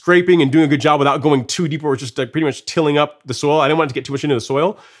like scraping and doing a good job without going too deep, where it's just like pretty much tilling up the soil. I didn't want it to get too much into the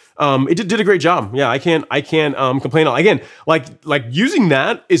soil. It did a great job. Yeah, I can't complain. Again, like using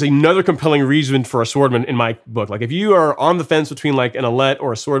that is another compelling reason for a swordman in my book. Like if you are on the fence between like an Alette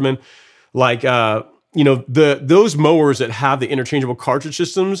or a swordman, like those mowers that have the interchangeable cartridge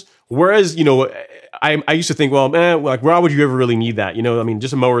systems, whereas I used to think, well, like why would you ever really need that? I mean,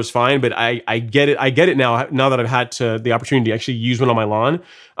 just a mower is fine, but I get it now that I've had the opportunity to actually use one on my lawn.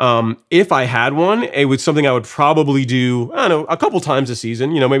 If I had one, it was something I would probably do, I don't know, a couple times a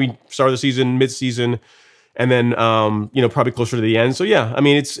season, maybe start of the season, mid-season, and then probably closer to the end. So yeah, I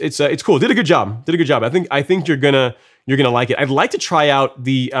mean, it's cool. Did a good job. I think you're gonna like it. I'd like to try out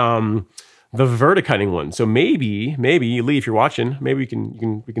the verticutting one. So maybe Lee, if you're watching, maybe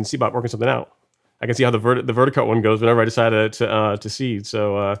we can see about working something out. I can see how the verticut one goes whenever I decide to seed.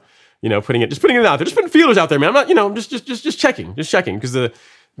 So putting it out there, just putting feelers out there, man. I'm not just checking because the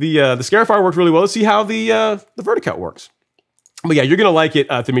Scarifier worked really well. Let's see how the verticut works. But yeah, you're gonna like it,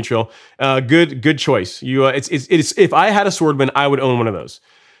 Themitril. Good choice. It's if I had a swordman, I would own one of those.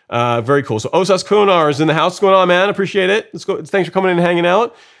 Very cool. So Osas Konar is in the house. What's going on, man? Appreciate it. Let's go. Thanks for coming in and hanging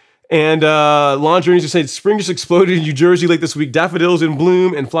out. And Lawn Journeys just said, spring just exploded in New Jersey late this week. Daffodils in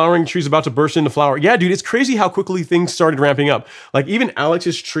bloom and flowering trees about to burst into flower. Yeah, dude, it's crazy how quickly things started ramping up. Like even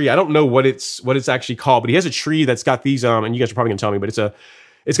Alex's tree, I don't know what it's actually called, but he has a tree that's got these, and you guys are probably gonna tell me, but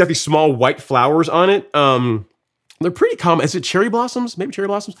it's got these small white flowers on it. They're pretty common. Is it cherry blossoms? Maybe cherry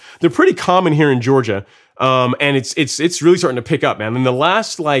blossoms? They're pretty common here in Georgia. And it's really starting to pick up, man. In the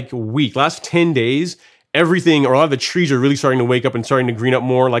last last 10 days, everything, or a lot of the trees are really starting to wake up and starting to green up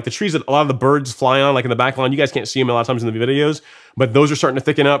more. Like the trees that a lot of the birds fly on, like in the back lawn, you guys can't see them a lot of times in the videos, but those are starting to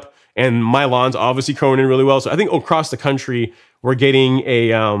thicken up. And my lawn's obviously growing in really well. So I think across the country, we're getting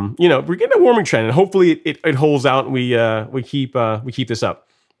a, we're getting a warming trend, and hopefully it holds out and we keep this up.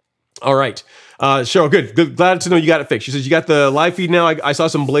 All right. Cheryl, good. Glad to know you got it fixed. She says, you got the live feed now. I saw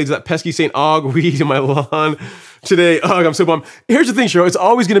some blades of that pesky St. Aug weed in my lawn today. Oh, I'm so bummed. Here's the thing, Cheryl. It's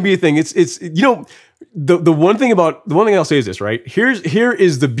always going to be a thing. The one thing I'll say is this, right? Here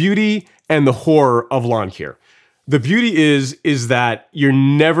is the beauty and the horror of lawn care. The beauty is that you're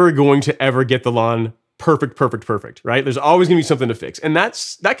never going to ever get the lawn perfect, perfect, perfect, right? There's always gonna be something to fix. And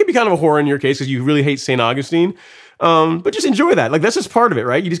that could be kind of a horror in your case because you really hate St. Augustine. But just enjoy that. Like that's just part of it,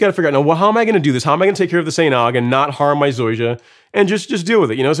 right? You just got to figure out, now, well, how am I going to do this? How am I going to take care of the St. Aug and not harm my zoysia and just deal with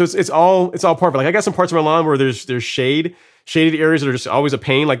it, you know? So it's all part of it. Like I got some parts of my lawn where there's shaded areas that are just always a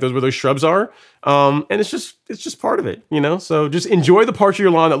pain, like those where those shrubs are. And it's just part of it, you know? So just enjoy the parts of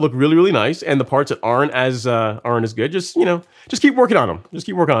your lawn that look really, really nice and the parts that aren't as good. Just, you know, just keep working on them. Just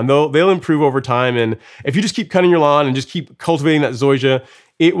keep working on them. They'll improve over time. And if you just keep cutting your lawn and just keep cultivating that zoysia,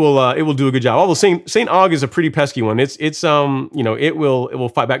 it will do a good job. Although St. Aug is a pretty pesky one. It's you know, it will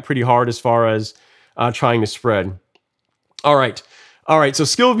fight back pretty hard as far as trying to spread. All right. So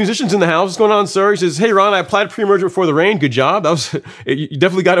skilled musicians in the house. What's going on, sir? He says, hey, Ron, I applied pre-emergent before the rain. Good job. That was you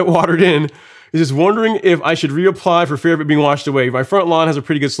definitely got it watered in. He's just wondering if I should reapply for fear of it being washed away. My front lawn has a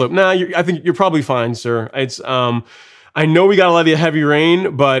pretty good slope. Nah, I think you're probably fine, sir. It's I know we got a lot of heavy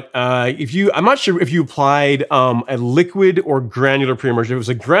rain, but I'm not sure if you applied a liquid or granular pre-emergent. If it was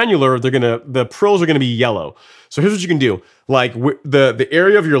a granular, the prills are gonna be yellow. So here's what you can do. Like the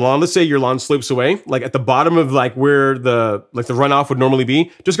area of your lawn, let's say your lawn slopes away, like at the bottom of like where the runoff would normally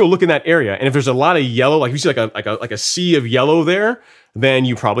be, just go look in that area. And if there's a lot of yellow, like if you see like a sea of yellow there, then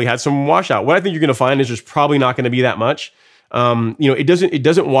you probably had some washout. What I think you're gonna find is there's probably not gonna be that much. You know,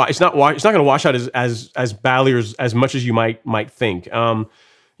 it's not going to wash out as badly or as much as you might think.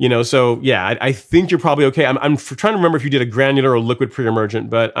 You know, so yeah, I think you're probably okay. I'm trying to remember if you did a granular or liquid pre-emergent,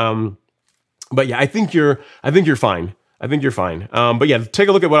 but yeah, I think you're fine. I think you're fine. But yeah, take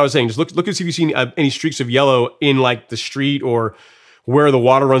a look at what I was saying. Just look and see if you've seen any streaks of yellow in like the street or where the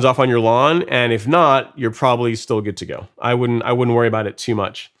water runs off on your lawn. And if not, you're probably still good to go. I wouldn't worry about it too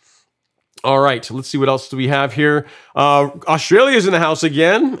much. All right, let's see what else do we have here. Australia's in the house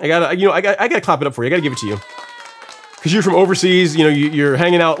again. I gotta clap it up for you. I gotta give it to you because you're from overseas. You know, you're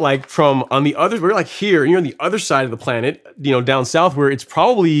hanging out like from on the other. We're like here, and you're on the other side of the planet. You know, down south where it's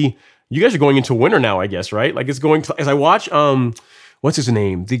probably you guys are going into winter now. I guess, right? Like it's going to. As I watch, what's his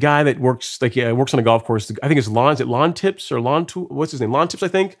name? The guy that works works on a golf course. I think it's Lawn Tips or what's his name? Lawn Tips, I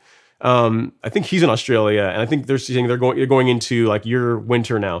think. I think he's in Australia, and I think they're saying they're going into like your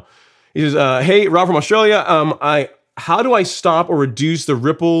winter now. He says, hey, Rob from Australia, how do I stop or reduce the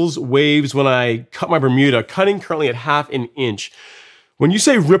ripples, waves when I cut my Bermuda? Cutting currently at 1/2 an inch. When you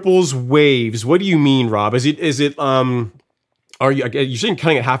say ripples, waves, what do you mean, Rob? Are you saying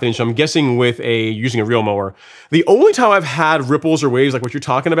cutting at 1/2 an inch? I'm guessing using a reel mower. The only time I've had ripples or waves like what you're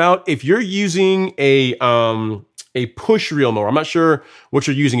talking about, if you're using a push reel mower, I'm not sure what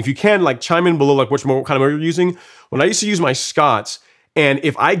you're using. If you can, like chime in below, like what kind of mower you're using. When I used to use my Scotts, and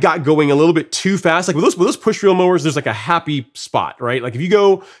if I got going a little bit too fast, like with those push reel mowers, there's like a happy spot, right? Like if you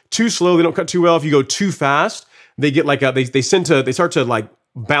go too slow, they don't cut too well. If you go too fast, they get like they start to like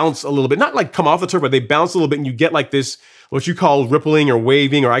bounce a little bit, not like come off the turf, but they bounce a little bit, and you get like this what you call rippling or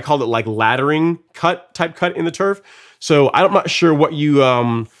waving, or I call it like laddering type cut in the turf. So I'm not sure what you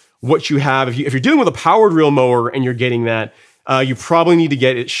have if you're dealing with a powered reel mower and you're getting that. You probably need to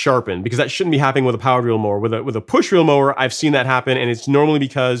get it sharpened because that shouldn't be happening with a powered reel mower. With a push reel mower, I've seen that happen, and it's normally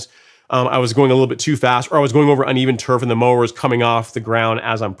because I was going a little bit too fast, or I was going over uneven turf, and the mower is coming off the ground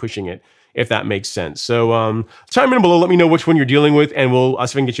as I'm pushing it, if that makes sense. So chime in below, let me know which one you're dealing with, and I'll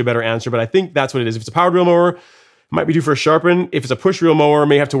see if I can get you a better answer. But I think that's what it is. If it's a powered reel mower, it might be due for a sharpen. If it's a push reel mower,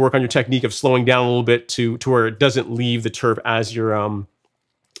 may have to work on your technique of slowing down a little bit to where it doesn't leave the turf as you're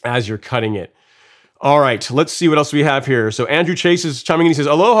cutting it. All right, let's see what else we have here. So Andrew Chase is chiming in. He says,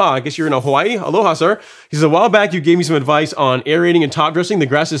 aloha, I guess you're in Hawaii. Aloha, sir. He says, a while back, you gave me some advice on aerating and top dressing. The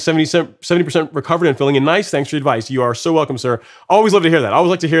grass is 70% recovered and filling in nice. Thanks for your advice. You are so welcome, sir. Always love to hear that. I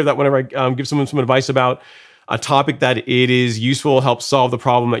always like to hear that whenever I give someone some advice about a topic that it is useful, helps solve the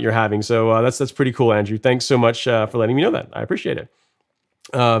problem that you're having. So that's pretty cool, Andrew. Thanks so much for letting me know that. I appreciate it.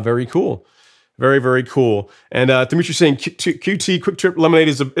 Very cool. Very, very cool. And Dimitri's saying QT Quick Trip Lemonade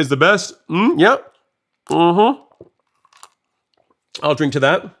is the best. Yep. I'll drink to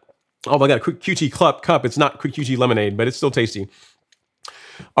that. Oh, I got a quick QT cup. It's not quick QT lemonade, but it's still tasty.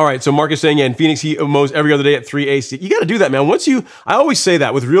 All right, so Mark is saying, yeah, in Phoenix, he mows every other day at 3 AC. You got to do that, man. I always say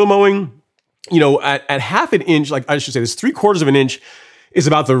that with reel mowing, you know, at 1/2 an inch, like I should say this, 3/4 of an inch is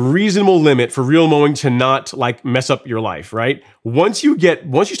about the reasonable limit for reel mowing to not like mess up your life, right? Once you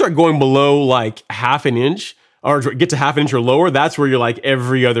start going below like 1/2 an inch, or get to 1/2 an inch or lower, that's where you're like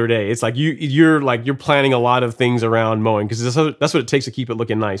every other day. It's like you're planning a lot of things around mowing because that's what it takes to keep it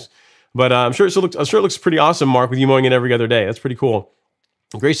looking nice. But I'm sure it looks pretty awesome, Mark, with you mowing it every other day. That's pretty cool.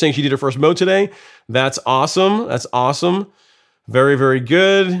 Grace saying she did her first mow today. That's awesome. That's awesome. Very, very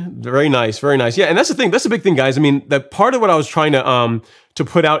good. Very nice. Very nice. Yeah, and that's the thing. That's the big thing, guys. I mean, that part of what I was trying to to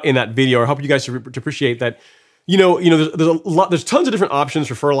put out in that video, or help you guys to appreciate that. There's tons of different options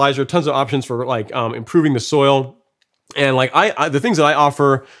for fertilizer, tons of options for like improving the soil. And like the things that I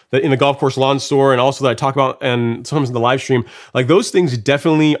offer that in the golf course lawn store, and also that I talk about and sometimes in the live stream, like those things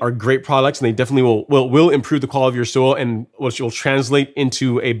definitely are great products, and they definitely will improve the quality of your soil, and which will translate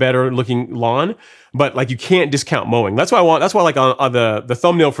into a better looking lawn. But like you can't discount mowing. That's why like on the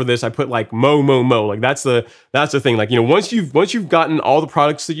thumbnail for this, I put like mow. Like that's the thing. Like, once you've gotten all the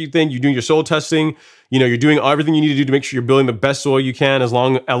products that you think, you're doing your soil testing, you're doing everything you need to do to make sure you're building the best soil you can,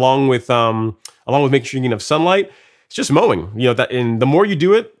 along with making sure you get enough sunlight. It's just mowing, and the more you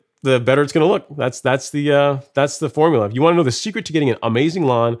do it, the better it's going to look. That's the formula. If you want to know the secret to getting an amazing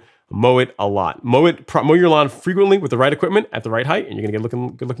lawn, mow it a lot. Mow your lawn frequently with the right equipment at the right height, and you're going to get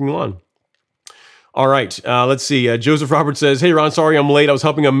a good looking lawn. All right, let's see. Joseph Roberts says, "Hey Ron, sorry I'm late. I was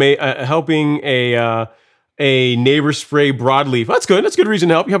helping a neighbor spray broadleaf." That's good. That's a good reason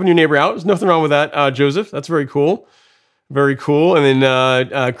to help. You're helping your neighbor out. There's nothing wrong with that, Joseph. That's very cool. Very cool. And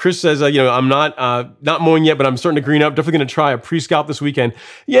then Chris says, I'm not mowing yet, but I'm starting to green up. Definitely going to try a pre-scalp this weekend.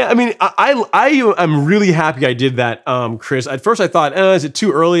 Yeah, I mean, I'm really happy I did that, Chris. At first I thought, is it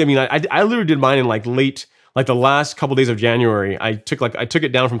too early? I mean, I literally did mine in like late, like the last couple days of January. I took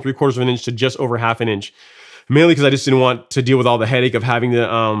it down from 3/4 of an inch to just over 1/2 an inch. Mainly because I just didn't want to deal with all the headache of having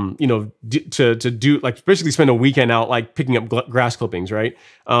to do like basically spend a weekend out like picking up grass clippings, right?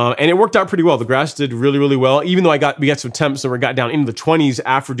 And it worked out pretty well. The grass did really, really well. Even though we got some temps that got down into the 20s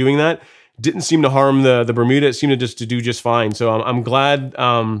after doing that, didn't seem to harm the Bermuda. It seemed to do just fine. So I'm glad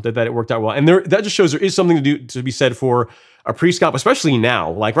that it worked out well. And that just shows there is something to be said for a pre-scalp, especially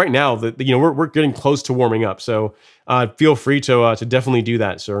now. Like right now, we're getting close to warming up. So feel free to definitely do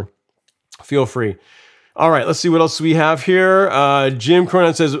that, sir. Feel free. All right, let's see what else we have here. Jim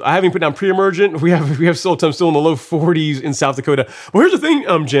Cronin says, I haven't put down pre-emergent. We have still in the low 40s in South Dakota. Well, here's the thing,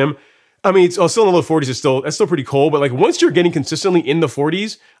 Jim. I mean, it's still in the low 40s. That's still pretty cold. But like once you're getting consistently in the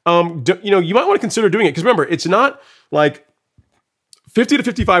 40s, you might want to consider doing it, because remember, it's not like 50 to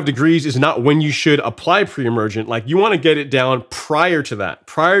 55 degrees is not when you should apply pre-emergent. Like you want to get it down prior to that,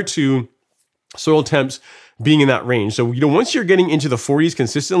 prior to soil temps being in that range. So once you're getting into the 40s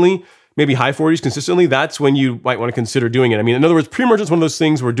consistently, maybe high 40s consistently, that's when you might want to consider doing it. I mean, in other words, pre-emergent is one of those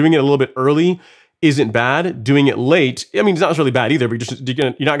things where doing it a little bit early isn't bad. Doing it late, I mean, it's not really bad either, but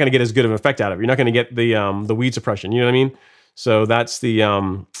you're not going to get as good of an effect out of it. You're not going to get the weed suppression. You know what I mean? So that's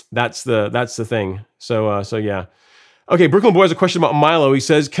the thing. So yeah. Okay, Brooklyn Boy has a question about Milo. He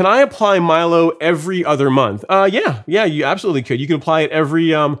says, "Can I apply Milo every other month?" Yeah, you absolutely could. You can apply it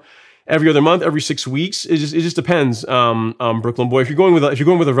every other month, every 6 weeks. It just depends, Brooklyn Boy. If you're going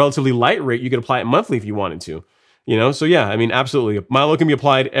with a relatively light rate, you could apply it monthly if you wanted to. So yeah, I mean, absolutely. Milo can be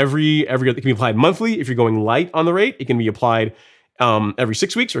applied it can be applied monthly. If you're going light on the rate, it can be applied every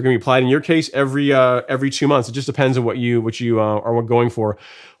 6 weeks, or it can be applied in your case every 2 months. It just depends on what you are going for.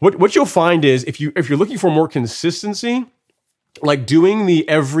 What you'll find is if you're looking for more consistency, like doing the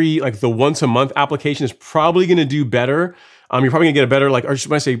once a month application is probably going to do better. You're probably gonna get a better, you're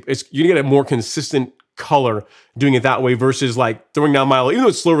gonna get a more consistent color doing it that way versus like throwing down Milo. Even though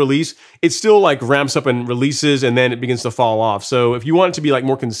it's slow release, it still like ramps up and releases, and then it begins to fall off. So if you want it to be like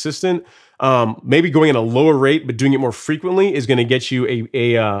more consistent, maybe going at a lower rate but doing it more frequently is going to get you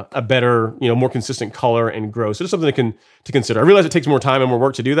a better, more consistent color and growth. So it's something to consider. I realize it takes more time and more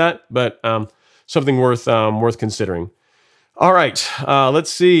work to do that, but something worth considering. All right,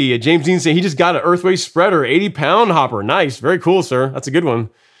 let's see. James Dean saying he just got an Earthway spreader, 80-pound hopper. Nice, very cool, sir. That's a good one.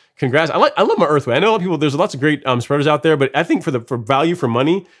 Congrats. I love my Earthway. I know a lot of people. There's lots of great spreaders out there, but I think for value for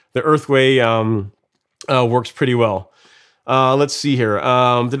money, the Earthway works pretty well. Let's see here.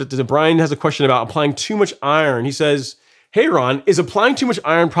 Brian has a question about applying too much iron. He says, "Hey Ron, is applying too much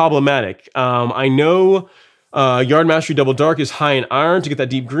iron problematic? I know." Yard Mastery Double Dark is high in iron to get that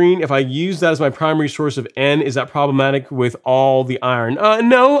deep green. If I use that as my primary source of N, is that problematic with all the iron?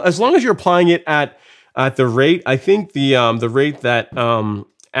 No, as long as you're applying it at the rate. I think the rate that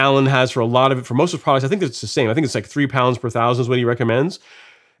Alan has for a lot of it, for most of the products, I think it's the same. I think it's like 3 pounds per thousand is what he recommends.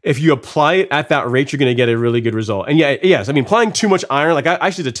 If you apply it at that rate, you're going to get a really good result. And yes, I mean, applying too much iron, like I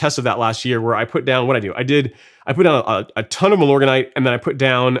actually did a test of that last year where I put down what I do. I put down a ton of Milorganite, and then I put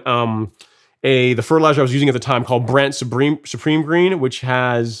down the fertilizer I was using at the time called Brent Supreme Green, which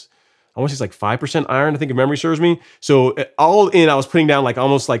has, I want to say it's like 5% iron, I think, if memory serves me. So all in, I was putting down like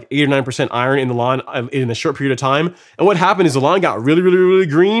almost like 8 or 9% iron in the lawn in a short period of time. And what happened is the lawn got really, really, really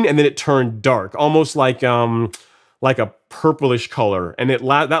green, and then it turned dark, almost like like a purplish color, and that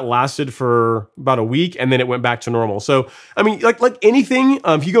lasted for about a week, and then it went back to normal. So I mean, like anything,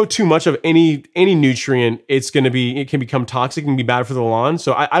 if you go too much of any nutrient, it can become toxic and be bad for the lawn.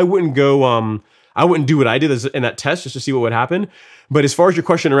 So I wouldn't go I wouldn't do what I did in that test just to see what would happen. But as far as your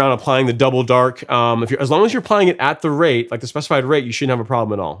question around applying the double dark, as long as you're applying it at the rate, like the specified rate, you shouldn't have a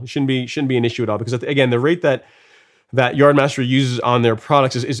problem at all. It shouldn't be an issue at all, because again, the rate that Yardmaster uses on their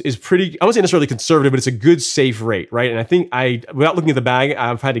products is pretty, I won't say necessarily conservative, but it's a good, safe rate, right? And I think without looking at the bag,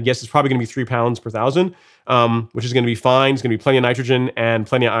 I've had to guess it's probably going to be 3 pounds per thousand, which is going to be fine. It's going to be plenty of nitrogen and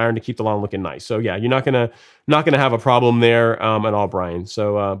plenty of iron to keep the lawn looking nice. So yeah, you're not gonna have a problem there at all, Brian.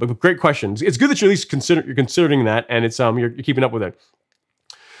 So, but great questions. It's good that you're at least considering that, and it's you're keeping up with it.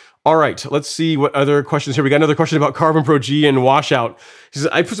 All right, let's see what other questions here. We got another question about CarbonPro-G and washout. He says,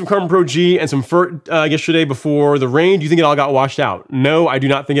 I put some CarbonPro-G and some Fert yesterday before the rain. Do you think it all got washed out? No, I do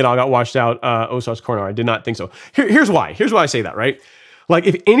not think it all got washed out. Osar's Corner, I did not think so. Here's why. Here's why I say that, right? Like,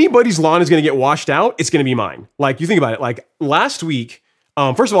 if anybody's lawn is going to get washed out, it's going to be mine. Like, you think about it. Like, last week,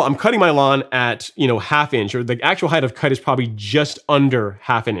 first of all, I'm cutting my lawn at, 1/2 inch, or the actual height of cut is probably just under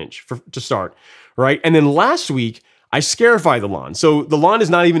 1/2 inch to start, right? And then last week, I scarified the lawn. So the lawn is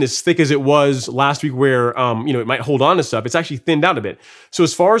not even as thick as it was last week, where it might hold on to stuff. It's actually thinned out a bit. So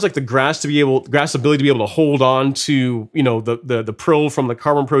as far as like the grass ability to be able to hold on to, the prill from the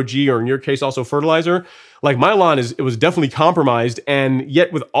CarbonPro-G, or in your case also fertilizer, like my lawn it was definitely compromised. And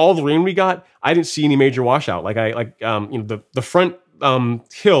yet with all the rain we got, I didn't see any major washout. Like the front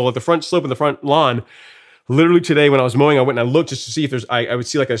hill, like the front slope of the front lawn, literally today when I was mowing, I went and I looked just to see if I would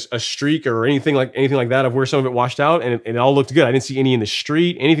see like a streak or anything like that of where some of it washed out, and it all looked good. I didn't see any in the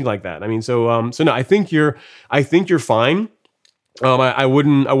street, anything like that. I mean, so no, I think you're fine. I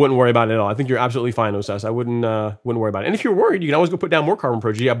wouldn't worry about it at all. I think you're absolutely fine, Osas. I wouldn't worry about it. And if you're worried, you can always go put down more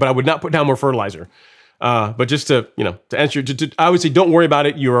CarbonPro-G, but I would not put down more fertilizer. But just to answer, I would say don't worry about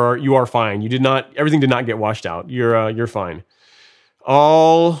it. You are fine. Everything did not get washed out. You're fine.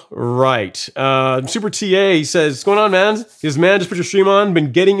 All right. Super TA says, what's going on, man? His man just put your stream on.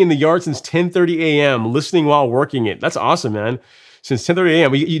 Been getting in the yard since 10:30 a.m. listening while working it. That's awesome, man. Since 10:30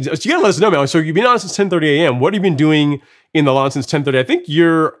 a.m. You gotta let us know, man. So you've been on since 10:30 a.m. What have you been doing in the lawn since 10:30?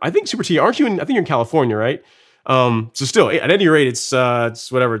 I think Super TA, aren't you I think you're in California, right? So still, at any rate, it's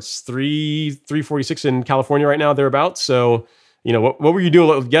whatever. It's 3:46 in California right now, thereabouts. So, what were you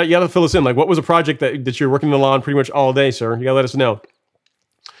doing? You gotta fill us in. Like, what was a project that you're working in the lawn pretty much all day, sir? You gotta let us know.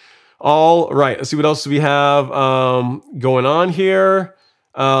 All right, let's see what else we have going on here.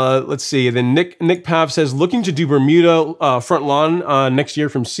 Let's see. Then Nick Pav says, looking to do Bermuda front lawn next year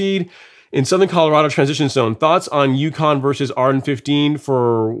from seed in Southern Colorado transition zone. Thoughts on Yukon versus Arden 15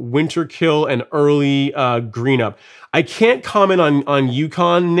 for winter kill and early green up. I can't comment on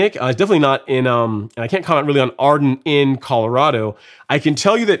Yukon, Nick. It's definitely not in, and I can't comment really on Arden in Colorado. I can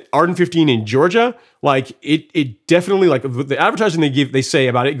tell you that Arden 15 in Georgia, like it definitely, like the advertising they say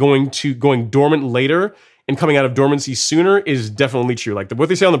about it going dormant later and coming out of dormancy sooner is definitely true. Like what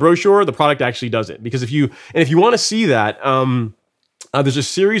they say on the brochure, the product actually does it. Because if you want to see that, there's a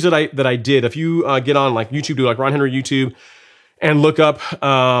series that I did. If you get on like YouTube, do like Ron Henry YouTube, and look up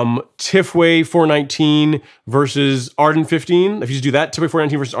Headway 419 versus Arden 15. If you just do that, Headway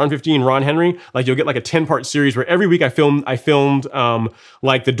 419 versus Arden 15, Ron Henry, like you'll get like a 10-part series where every week I filmed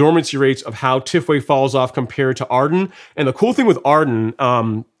like the dormancy rates of how Headway falls off compared to Arden. And the cool thing with Arden,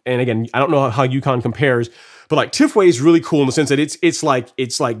 and again, I don't know how Yukon compares, but like Headway is really cool in the sense that it's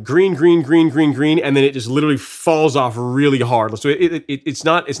like green, and then it just literally falls off really hard. So it's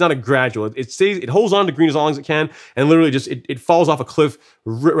not a gradual. It holds on to green as long as it can, and literally just it falls off a cliff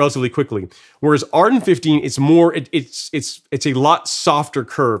relatively quickly. Whereas Arden 15, it's more it's a lot softer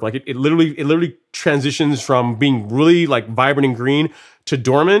curve. Like it literally transitions from being really like vibrant and green to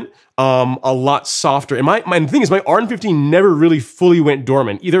dormant. A lot softer. And my thing is, my Arden 15 never really fully went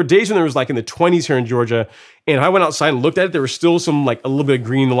dormant. There were days when there was like in the 20s here in Georgia, and if I went outside and looked at it, there was still some like a little bit of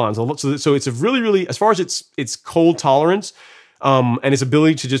green in the lawns. So it's a really, as far as its cold tolerance, and its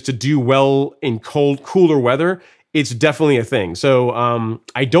ability to do well in cooler weather, it's definitely a thing. So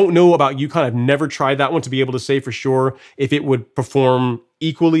I don't know about Yukon. I've never tried that one to be able to say for sure if it would perform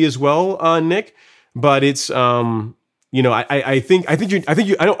equally as well, Nick. But it's I think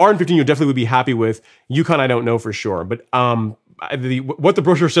I know Arden 15 you definitely would be happy with. Yukon I don't know for sure, but what the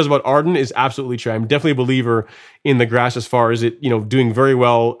brochure says about Arden is absolutely true. I'm definitely a believer in the grass as far as it doing very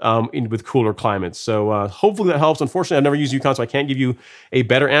well with cooler climates. So hopefully that helps. Unfortunately, I've never used Yukon, so I can't give you a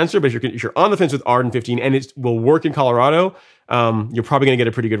better answer. But if you're on the fence with Arden 15 and it will work in Colorado, you're probably going to get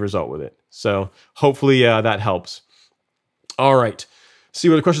a pretty good result with it. So hopefully that helps. All right. See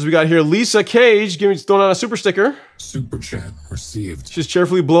what the questions we got here. Lisa Cage, throwing out a super sticker. Super chat received. She's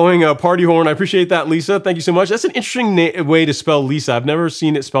cheerfully blowing a party horn. I appreciate that, Lisa. Thank you so much. That's an interesting way to spell Lisa. I've never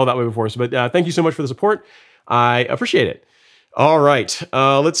seen it spelled that way before. So, but thank you so much for the support. I appreciate it. All right.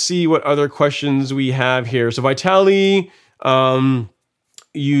 Let's see what other questions we have here. So Vitaly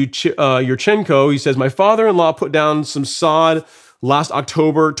Yurchenko, he says, my father-in-law put down some sod last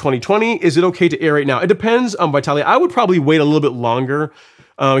October 2020. Is it okay to aerate now? It depends on Vitaly. I would probably wait a little bit longer.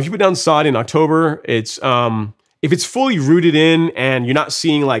 If you put down sod in October, it's if it's fully rooted in and you're not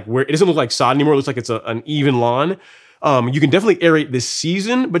seeing like where it doesn't look like sod anymore, it looks like it's an even lawn. You can definitely aerate this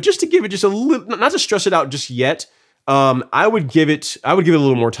season, but just to give it just a little, not to stress it out just yet. I would give it a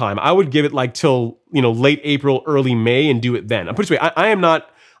little more time. I would give it like till, late April, early May and do it then. I'm pretty sure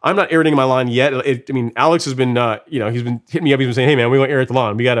I'm not aerating my lawn yet. I mean, Alex has been, he's been hitting me up. He's been saying, "Hey man, we want to aerate the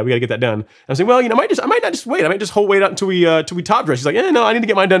lawn. We gotta get that done." And I'm saying, "Well, I might not just wait. I might just wait out until we top dress." He's like, "No, I need to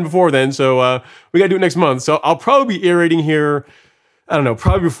get mine done before then. So we gotta do it next month." So I'll probably be aerating here. I don't know,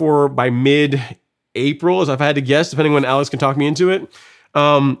 probably by mid-April, as if I had to guess, depending when Alex can talk me into it.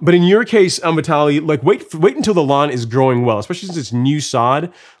 But in your case, Vitaly, like wait until the lawn is growing well, especially since it's new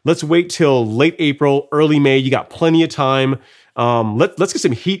sod. Let's wait till late April, early May. You got plenty of time. Let's get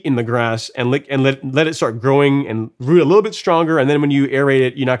some heat in the grass and let it start growing and root a little bit stronger. And then when you aerate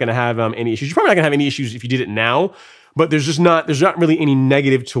it, you're not going to have any issues. You're probably not going to have any issues if you did it now, but there's not really any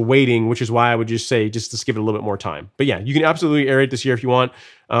negative to waiting, which is why I would just say, just give it a little bit more time. But yeah, you can absolutely aerate this year if you want.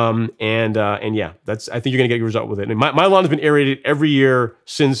 And yeah, I think you're going to get a result with it. And my lawn has been aerated every year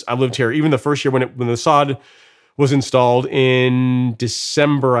since I lived here. Even the first year when the sod was installed in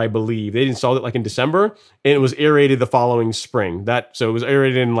December, I believe. They installed it like in December, and it was aerated the following spring. So it was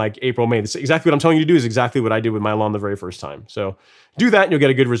aerated in like April, May. That's exactly what I'm telling you to do is exactly what I did with my lawn the very first time. So do that and you'll get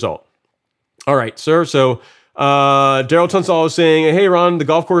a good result. All right, sir. So Daryl Tunstall is saying, "Hey Ron, the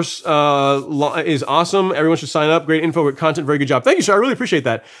golf course is awesome. Everyone should sign up. Great info, great content, very good job." Thank you, sir. I really appreciate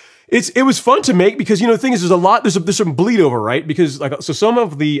that. It was fun to make because the thing is there's some bleed over, right? Because so some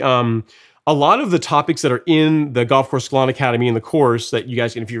of the a lot of the topics that are in the Golf Course Salon Academy in the course that you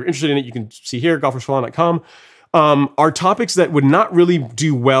guys, if you're interested in it, you can see here, golfcoursesalon.com, are topics that would not really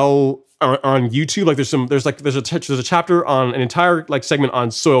do well on YouTube. Like there's a chapter on an entire segment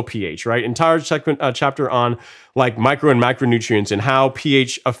on soil pH, right? Entire chapter on like micro and macronutrients and how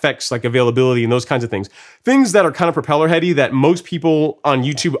pH affects availability and those kinds of things. Things that are kind of propeller heady that most people on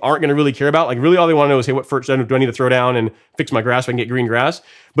YouTube aren't going to really care about. Like really all they want to know is, hey, what fertilizer do I need to throw down and fix my grass so I can get green grass?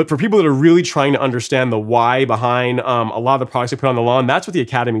 But for people that are really trying to understand the why behind a lot of the products they put on the lawn, that's what the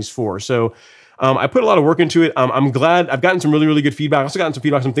Academy's for. So I put a lot of work into it. I'm glad I've gotten some really, really good feedback. I've also gotten some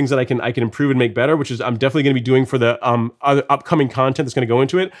feedback on some things that I can improve and make better, which is I'm definitely going to be doing for the other upcoming content that's going to go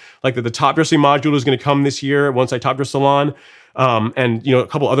into it. Like the top dressing module is going to come this year once I top dress the lawn, and a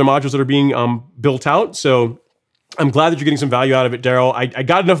couple other modules that are being built out. So I'm glad that you're getting some value out of it, Daryl. I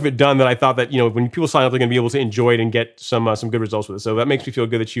got enough of it done that I thought that when people sign up, they're going to be able to enjoy it and get some good results with it. So that makes me feel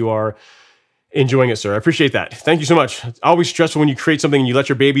good that you are enjoying it, sir. I appreciate that. Thank you so much. It's always stressful when you create something and you let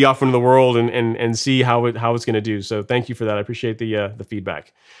your baby off into the world and see how it's going to do. So thank you for that. I appreciate the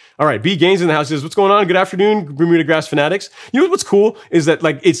feedback. All right, B Gaines in the house says, "What's going on? Good afternoon, Bermuda Grass fanatics." What's cool is that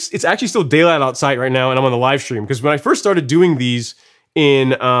it's actually still daylight outside right now, and I'm on the live stream because when I first started doing these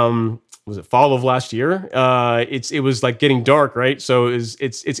in was it fall of last year? It was getting dark, right? So it's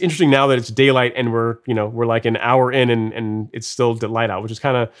interesting now that it's daylight and we're like an hour in and it's still light out, which is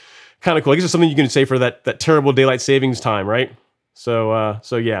kind of cool. I guess it's something you can say for that terrible daylight savings time, right? So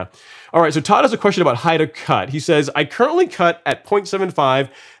yeah. All right, so Todd has a question about how to cut. He says, "I currently cut at 0.75.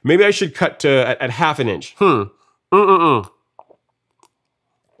 Maybe I should cut at half an inch."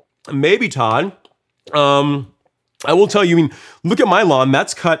 Maybe, Todd. I will tell you, look at my lawn.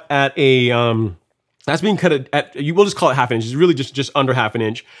 That's cut at that's being cut at we'll just call it half an inch. It's really just under half an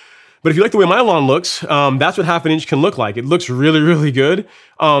inch. But if you like the way my lawn looks, that's what half an inch can look like. It looks really, really good.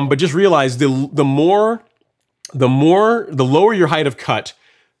 But just realize the lower your height of cut,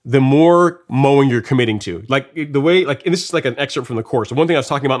 the more mowing you're committing to. And this is an excerpt from the course. The one thing I was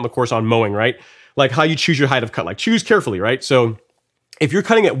talking about in the course on mowing, right? Like how you choose your height of cut. Choose carefully, right? So if you're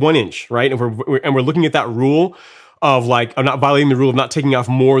cutting at 1 inch, right? And we're looking at that rule of not violating the rule of not taking off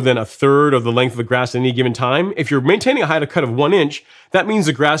more than a third of the length of the grass at any given time. If you're maintaining a height of cut of 1 inch, that means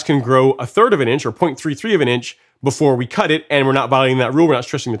the grass can grow a third of an inch or 0.33 of an inch before we cut it, and we're not violating that rule. We're not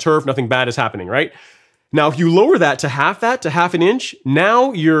stressing the turf. Nothing bad is happening, right? Now, if you lower that to half an inch,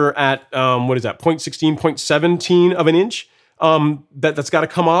 now you're at, 0.16, 0.17 of an inch. that's got to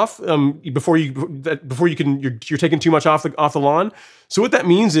come off before you can you're taking too much off the lawn. So what that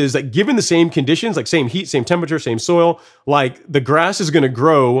means is that given the same conditions, like same heat, same temperature, same soil, like the grass is going to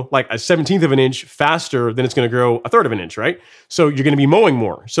grow like a 1/17 of an inch faster than it's going to grow a 1/3 of an inch, right? So you're going to be mowing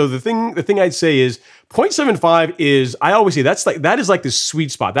more. So the thing I'd say is 0.75 is, I always say that is like the sweet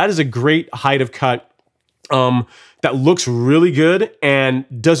spot. That is a great height of cut. That looks really good and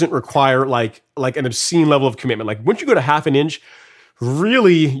doesn't require like an obscene level of commitment. Like once you go to 1/2 inch,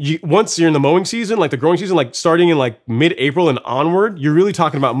 really, once you're in the mowing season, like the growing season, like starting in like mid-April and onward, you're really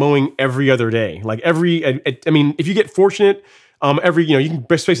talking about mowing every other day. Like I mean, if you get fortunate, you can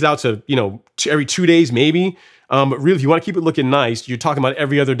best space it out to, every 2 days maybe. But really, if you want to keep it looking nice, you're talking about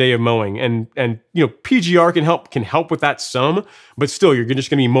every other day of mowing, and PGR can help with that some, but still, you're just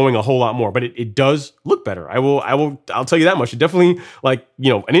going to be mowing a whole lot more. But it does look better. I'll tell you that much. It definitely, like,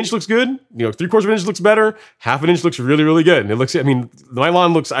 an inch looks good. 3/4 of an inch looks better. 1/2 inch looks really, really good. And it looks. I mean, my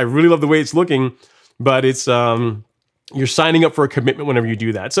lawn looks. I really love the way it's looking, but it's you're signing up for a commitment whenever you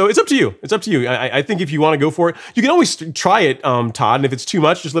do that. So it's up to you. It's up to you. I think if you want to go for it, you can always try it, Todd. And if it's too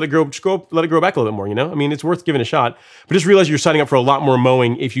much, just let it grow. Let it grow back a little bit more. I mean, it's worth giving a shot. But just realize you're signing up for a lot more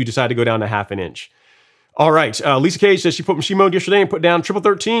mowing if you decide to go down to 1/2 inch. All right. Lisa Cage says she mowed yesterday and put down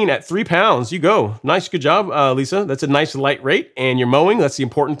 13 at 3 pounds. You go. Nice. Good job, Lisa. That's a nice light rate. And you're mowing. That's the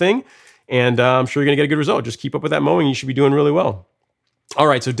important thing. And I'm sure you're going to get a good result. Just keep up with that mowing. You should be doing really well. All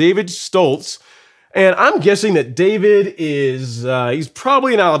right. So David Stoltz. And I'm guessing that David is, he's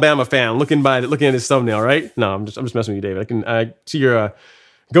probably an Alabama fan looking at his thumbnail, right? No, I'm just messing with you, David. I see your,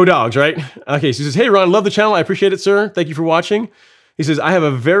 go Dogs, right? Okay, so he says, hey, Ron, love the channel. I appreciate it, sir. Thank you for watching. He says, I have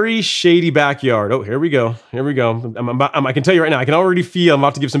a very shady backyard. Oh, here we go. Here we go. I can tell you right now, I can already feel I'm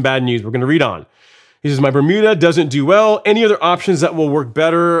about to give some bad news. We're going to read on. He says, my Bermuda doesn't do well. Any other options that will work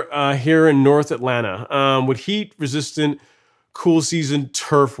better here in North Atlanta? Would heat-resistant cool season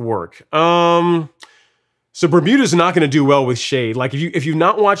turf work? So Bermuda's not going to do well with shade. Like if you've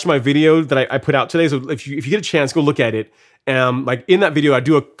not watched my video that I put out today, so if you get a chance, go look at it. Like in that video, I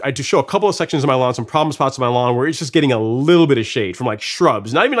do show a couple of sections of my lawn, some problem spots of my lawn where it's just getting a little bit of shade from like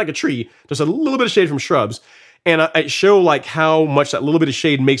shrubs, not even like a tree, just a little bit of shade from shrubs. And I show like how much that little bit of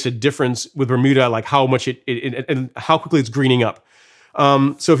shade makes a difference with Bermuda, like how much and how quickly it's greening up.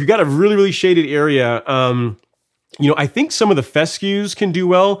 So if you've got a really, really shaded area, I think some of the fescues can do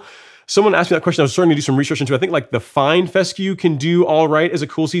well. Someone asked me that question. I was starting to do some research into it. I think like the fine fescue can do all right as a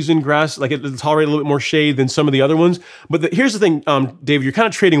cool season grass. Like it'll tolerate a little bit more shade than some of the other ones. But here's the thing, David, you're kind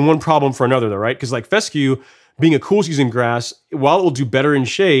of trading one problem for another though, right? Because like fescue, being a cool season grass, while it will do better in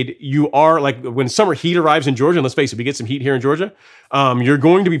shade, you are like when summer heat arrives in Georgia, and let's face it, we get some heat here in Georgia, you're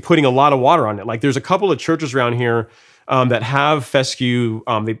going to be putting a lot of water on it. Like there's a couple of churches around here that have fescue.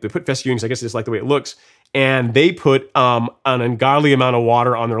 They put fescue in because I guess it's like the way it looks. And they put an ungodly amount of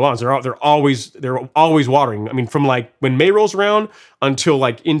water on their lawns. They're always watering. I mean, from like when May rolls around until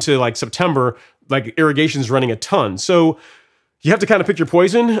like into like September, like irrigation's running a ton. So you have to kind of pick your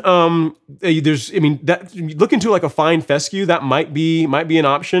poison. Look into like a fine fescue. That might be an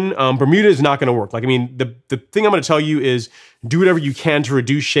option. Bermuda is not going to work. Like, I mean, the thing I'm going to tell you is do whatever you can to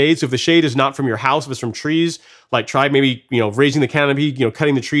reduce shade. So if the shade is not from your house, if it's from trees, like try maybe, raising the canopy,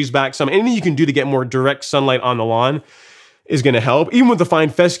 cutting the trees back some. Anything you can do to get more direct sunlight on the lawn is going to help. Even with the fine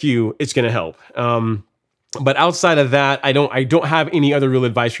fescue, it's going to help. But outside of that, I don't have any other real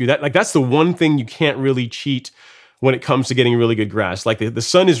advice for you. That's the one thing you can't really cheat when it comes to getting really good grass. Like the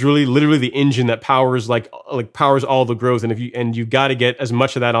sun is really literally the engine that powers powers all the growth. And you've got to get as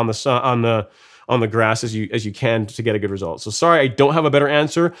much of that on the sun, on the grass as you can to get a good result. So sorry, I don't have a better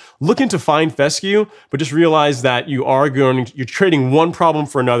answer. Look into fine fescue, but just realize that you're trading one problem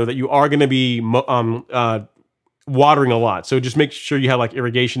for another, that you are going to be watering a lot. So just make sure you have like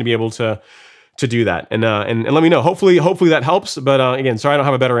irrigation to be able to do that. And let me know. Hopefully that helps. But again, sorry, I don't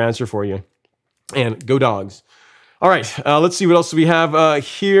have a better answer for you. And go Dogs. All right, let's see what else we have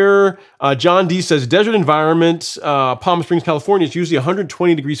here. John D says, desert environment, Palm Springs, California, is usually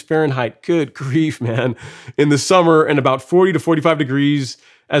 120 degrees Fahrenheit. Good grief, man. In the summer and about 40 to 45 degrees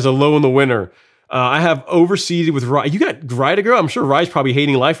as a low in the winter. I have overseeded with rye. You got rye to grow? I'm sure rye's probably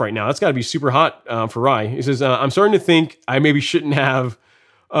hating life right now. That's got to be super hot for rye. He says, I'm starting to think I maybe shouldn't have,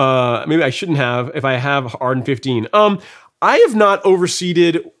 if I have Arden 15. I have not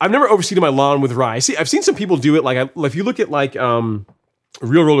overseeded. I've never overseeded my lawn with rye. See, I've seen some people do it. Like if you look at like Real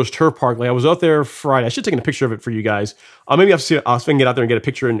Rollers Turf Park, like I was out there Friday. I should take a picture of it for you guys. Maybe I'll see if I can get out there and get a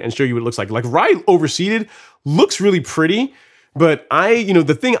picture and show you what it looks like. Like rye overseeded looks really pretty, But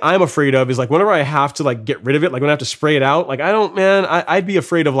the thing I'm afraid of is like whenever I have to like get rid of it, like when I have to spray it out, like I'd be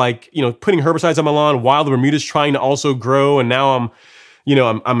afraid of like, putting herbicides on my lawn while the Bermuda's trying to also grow. And now I'm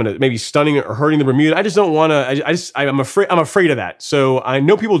gonna maybe stunning or hurting the Bermuda. I just don't want to. I'm afraid of that. So I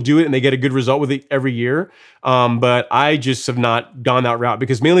know people do it and they get a good result with it every year. But I just have not gone that route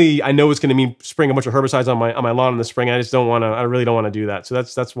because mainly I know it's going to mean spraying a bunch of herbicides on my lawn in the spring. I just don't want to. I really don't want to do that. So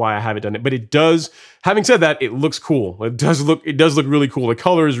that's why I haven't done it. But it does. Having said that, it looks cool. It does look really cool. The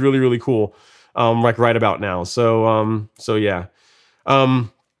color is really really cool. Like right about now. So yeah.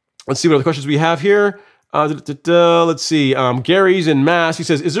 Let's see what other questions we have here. Let's see. Gary's in Mass. He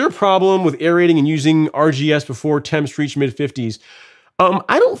says, "Is there a problem with aerating and using RGS before temps reach mid-50s?"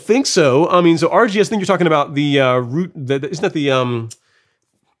 I don't think so. I mean, so RGS. I think you're talking about the root. Isn't that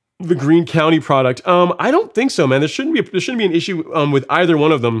the Green County product? I don't think so, man. There shouldn't be an issue with either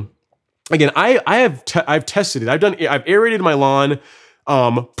one of them. Again, I've tested it. I've aerated my lawn.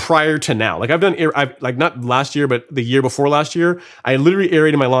 Prior to now, like I've like not last year, but the year before last year, I literally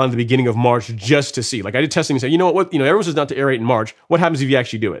aerated my lawn at the beginning of March just to see. Like I did testing and say, everyone says not to aerate in March. What happens if you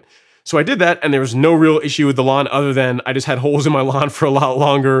actually do it? So I did that, and there was no real issue with the lawn other than I just had holes in my lawn for a lot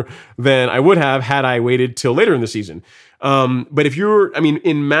longer than I would have had I waited till later in the season. But if you're,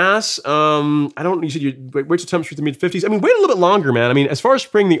 in Mass, you said you wait till temperature to the mid-50s. Wait a little bit longer, man. As far as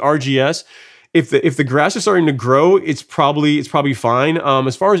spraying the RGS. If the grass is starting to grow, it's probably fine.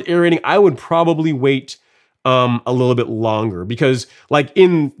 As far as aerating, I would probably wait a little bit longer because like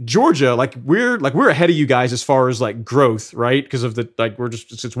in Georgia, like we're ahead of you guys as far as like growth, right? Because of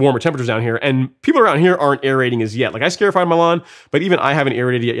it's warmer temperatures down here, and people around here aren't aerating as yet. Like I scarified my lawn, but even I haven't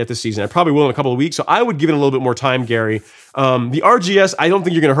aerated yet this season. I probably will in a couple of weeks, so I would give it a little bit more time, Gary. The RGS, I don't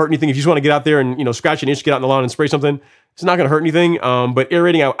think you're going to hurt anything if you just want to get out there and scratch an itch, get out in the lawn and spray something. It's not going to hurt anything, but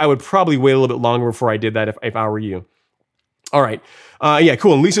aerating, I would probably wait a little bit longer before I did that if I were you. All right. Yeah,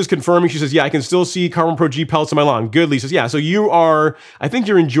 cool. And Lisa's confirming. She says, yeah, I can still see CarbonPro-G pellets in my lawn. Good, Lisa. Yeah, so I think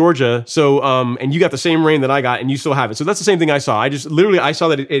you're in Georgia, so, and you got the same rain that I got, and you still have it. So that's the same thing I saw. I saw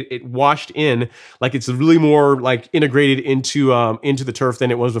that it washed in, like it's really more like integrated into the turf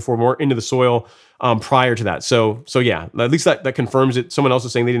than it was before, more into the soil prior to that. So yeah, at least that confirms it. Someone else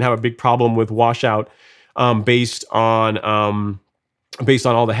is saying they didn't have a big problem with washout based on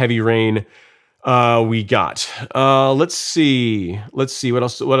all the heavy rain we got. Let's see what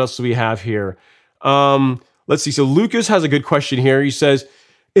else do we have here. Let's see. So Lucas has a good question here. He says,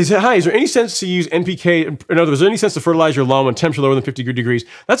 is there any sense to use NPK? In other words, is there any sense to fertilize your lawn when temperature lower than 50 degrees?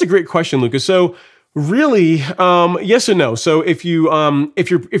 That's a great question, Lucas. So really, yes and no. So if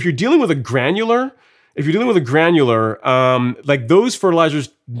you're dealing with a granular, like those fertilizers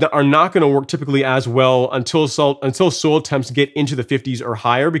are not going to work typically as well until soil temps get into the 50s or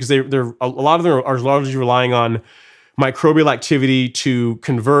higher, because they're a lot of them are largely relying on microbial activity to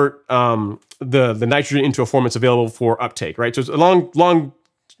convert the nitrogen into a form that's available for uptake, right? So it's a long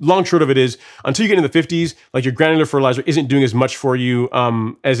short of it is until you get into the 50s, like your granular fertilizer isn't doing as much for you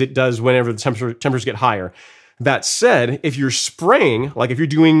as it does whenever the temperatures get higher. That said, if you're spraying, like if you're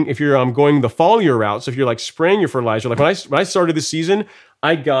going the foliar route, so if you're like spraying your fertilizer, like when I started this season,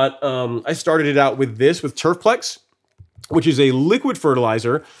 I started it out with Turfplex, which is a liquid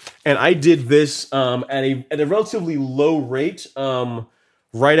fertilizer, and I did this at a relatively low rate,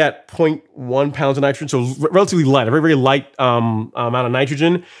 right at 0.1 pounds of nitrogen, so relatively light, a very very light amount of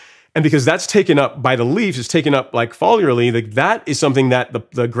nitrogen. And because that's taken up by the leaves, it's taken up like foliarly, that is something that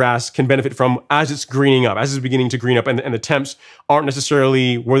the grass can benefit from as it's greening up, as it's beginning to green up, and the temps aren't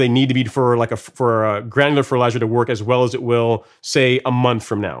necessarily where they need to be for a granular fertilizer to work as well as it will, say, a month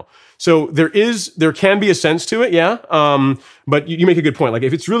from now. So there can be a sense to it, yeah. But you make a good point. Like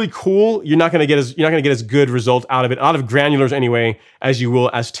if it's really cool, you're not gonna get as good result out of it, out of granulars anyway, as you will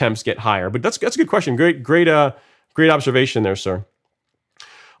as temps get higher. But that's a good question. Great observation there, sir.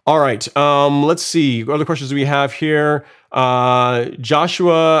 All right, let's see. What other questions do we have here?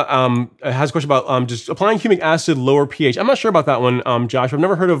 Joshua has a question about just applying humic acid, lower pH. I'm not sure about that one, Joshua. I've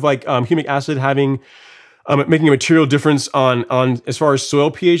never heard of like humic acid having making a material difference on as far as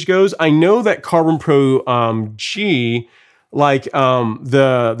soil pH goes. I know that CarbonPro-G, like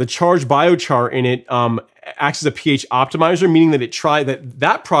the charged biochar in it, acts as a pH optimizer, meaning that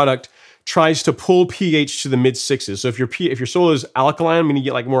that product tries to pull pH to the mid-6s. So if your soil is alkaline, meaning you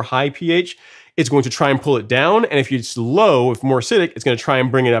get like more high pH, it's going to try and pull it down. And if it's low, if more acidic, it's going to try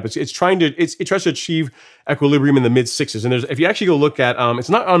and bring it up. It tries to achieve equilibrium in the mid-6s. And if you actually go look at, it's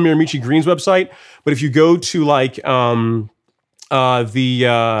not on Miramichi Green's website, but if you go to like the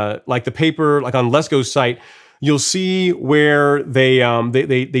paper, like on Lesko's site, you'll see where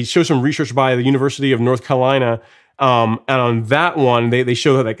they show some research by the University of North Carolina And on that one, they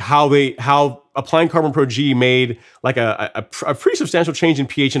show that like how applying CarbonPro-G made like a pretty substantial change in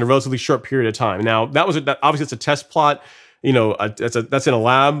pH in a relatively short period of time. Now obviously it's a test plot, you know, that's in a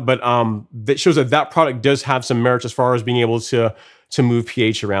lab, but that shows that product does have some merits as far as being able to move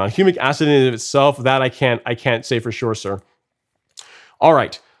pH around. Humic acid in and of itself, that I can't say for sure, sir. All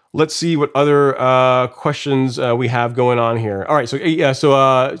right. Let's see what other questions we have going on here. All right, so yeah,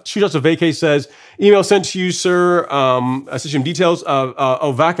 so Two Shots of Vacay says, email sent to you, sir. I sent you some details.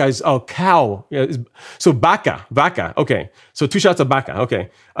 Vaca is, cow. Yeah, so vaca, okay. So 2 shots of vaca, okay.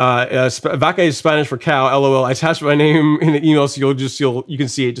 Vaca is Spanish for cow, LOL. I attached my name in the email, so you can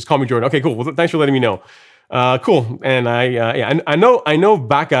see it. Just call me Jordan. Okay, cool. Well, thanks for letting me know. Cool. And I know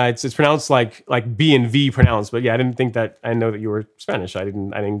vaca, it's pronounced like B and V pronounced, but yeah, I didn't think that, I know that you were Spanish. I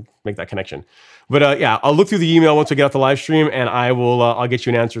didn't make that connection. But yeah, I'll look through the email once I get off the live stream, and I'll get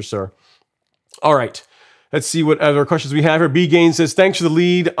you an answer, sir. All right. Let's see what other questions we have here. B Gain says, thanks for the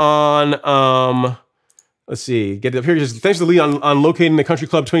lead on, let's see, get it up here. Thanks for the lead on locating the Country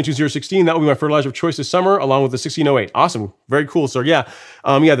Club 22016. That will be my fertilizer of choice this summer, along with the 1608. Awesome. Very cool, sir. Yeah.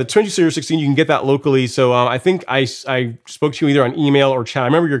 Yeah, the 22016, you can get that locally. So I think I spoke to you either on email or chat. I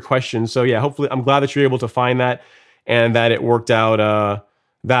remember your question. So yeah, hopefully I'm glad that you're able to find that and that it worked out,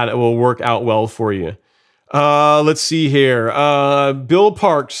 that it will work out well for you. Let's see here. Bill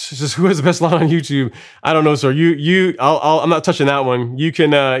Parks says, who has the best lawn on YouTube? I don't know, sir. I'm not touching that one. You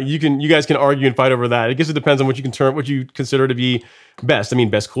guys can argue and fight over that. I guess it depends on what you consider to be best. I mean,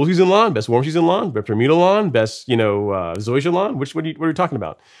 best cool season lawn, best warm season lawn, best Bermuda lawn, best, Zoysia lawn. What are you talking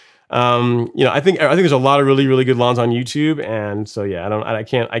about? I think there's a lot of really, really good lawns on YouTube. And so, yeah,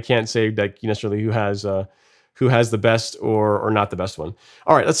 I can't say that necessarily who has the best or not the best one.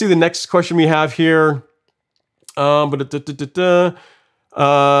 All right. Let's see the next question we have here. Dimitri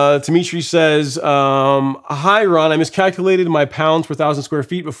says, hi, Ron. I miscalculated my pounds per 1,000 square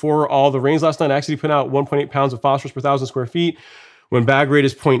feet before all the rains last night. I actually put out 1.8 pounds of phosphorus per 1,000 square feet. When bag rate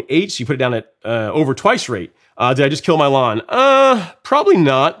is 0.8, so you put it down at over twice rate. Did I just kill my lawn? Probably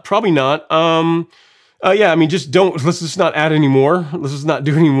not. Yeah, I mean, let's just not add any more. Let's just not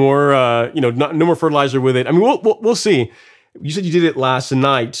do any more, no more fertilizer with it. I mean, we'll see. You said you did it last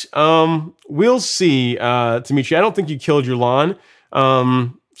night. We'll see, Dimitri. I don't think you killed your lawn.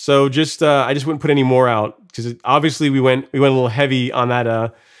 So just I just wouldn't put any more out because obviously we went a little heavy on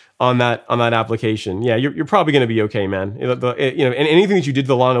that application. Yeah, you're probably going to be okay, man. And anything that you did to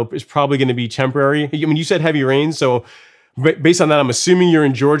the lawn is probably going to be temporary. I mean, you said heavy rain, so based on that, I'm assuming you're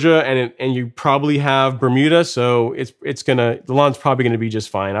in Georgia and you probably have Bermuda, so the lawn's probably going to be just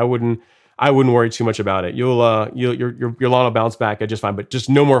fine. I wouldn't worry too much about it. Your lawn will bounce back just fine, but just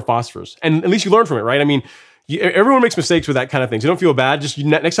no more phosphorus. And at least you learn from it, right? I mean, everyone makes mistakes with that kind of thing. So don't feel bad. Just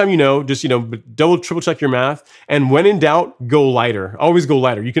next time double, triple check your math. And when in doubt, go lighter. Always go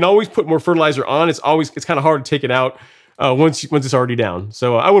lighter. You can always put more fertilizer on. It's kind of hard to take it out once it's already down.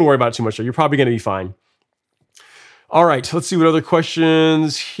 So I wouldn't worry about it too much. You're probably going to be fine. All right, let's see what other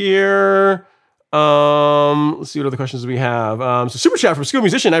questions here. Let's see what other questions we have. So super chat from Skilled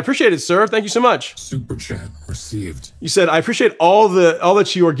Musician. I appreciate it, sir. Thank you so much. Super chat received. You said, I appreciate all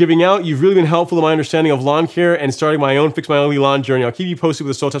that you are giving out. You've really been helpful in my understanding of lawn care and starting my own Fix My Only Lawn journey. I'll keep you posted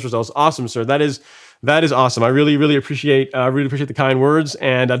with the soil test results. Awesome, sir. That is awesome. I really appreciate the kind words,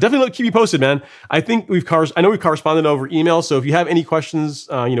 and definitely keep you posted, man. I think I know we've corresponded over email. So if you have any questions,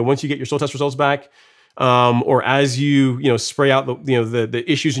 once you get your soil test results back, or as you spray out the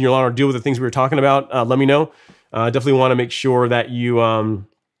issues in your lawn or deal with the things we were talking about, let me know. Definitely want to make sure that you're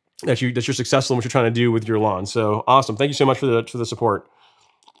successful in what you're trying to do with your lawn. So awesome! Thank you so much for the support.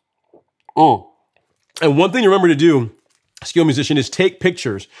 Oh, and one thing to remember to do, Skilled Musician, is take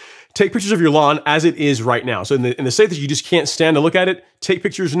pictures. Take pictures of your lawn as it is right now. So in the state that you just can't stand to look at it, take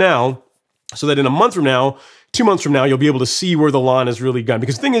pictures now, so that in a month from now, 2 months from now, you'll be able to see where the lawn has really gone.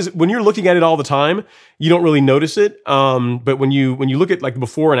 Because the thing is, when you're looking at it all the time, you don't really notice it. But when you look at like the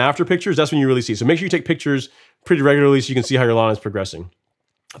before and after pictures, that's when you really see. So make sure you take pictures pretty regularly so you can see how your lawn is progressing.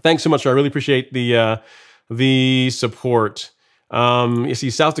 Thanks so much, sir. I really appreciate the support. You see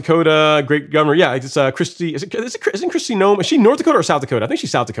South Dakota, great governor. Yeah, it's Christy. Isn't Christy Noem? Is she North Dakota or South Dakota? I think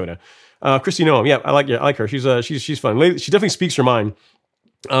she's South Dakota. Christy Noem. Yeah, I like her. She's fun. She definitely speaks her mind.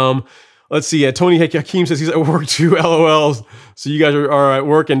 Let's see. Tony Hakeem says he's at work too. LOL. So you guys are at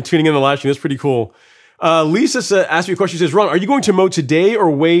work and tuning in the live stream. That's pretty cool. Lisa asked me a question. She says, Ron, are you going to mow today or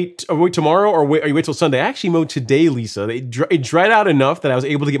wait tomorrow or are you wait till Sunday? I actually mowed today, Lisa. It dried out enough that I was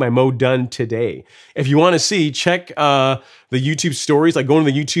able to get my mow done today. If you want to see, check the YouTube stories, like go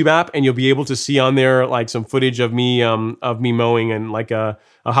into the YouTube app and you'll be able to see on there like some footage of me mowing and like how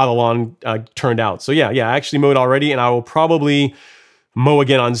the lawn turned out. So yeah, I actually mowed already and I will probably mow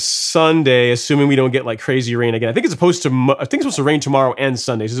again on Sunday, assuming we don't get like crazy rain again. I think it's supposed to rain tomorrow and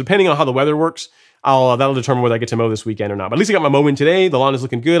Sunday. So depending on how the weather works, that'll determine whether I get to mow this weekend or not. But at least I got my mow in today. The lawn is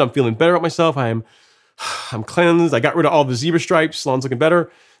looking good. I'm feeling better about myself. I'm cleansed. I got rid of all the zebra stripes. Lawn's looking better,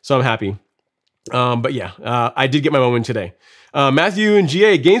 so I'm happy. But yeah, I did get my mow in today. Matthew and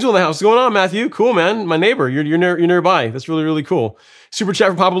GA, Gainesville in the house. What's going on, Matthew? Cool, man. My neighbor. You're nearby. That's really, really cool. Super chat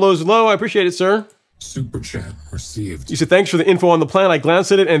from Papa Lowe's Low. I appreciate it, sir. Super chat received. You said, thanks for the info on the plan. I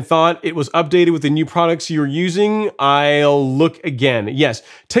glanced at it and thought it was updated with the new products you're using. I'll look again. Yes,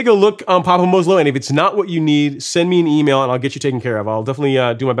 take a look on Papa Lowe's Low, and if it's not what you need, send me an email and I'll get you taken care of. I'll definitely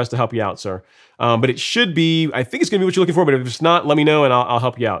do my best to help you out, sir. But it should be, I think it's going to be what you're looking for, but if it's not, let me know and I'll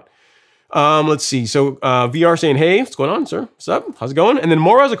help you out. Let's see. So VR saying, hey, what's going on, sir? What's up? How's it going? And then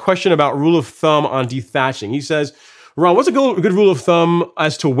Maura has a question about rule of thumb on dethatching. He says, Ron, what's a good rule of thumb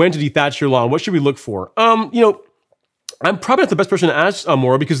as to when to dethatch your lawn? What should we look for? You know, I'm probably not the best person to ask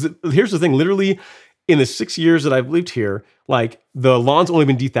Maura because here's the thing. Literally, in the 6 years that I've lived here, like the lawn's only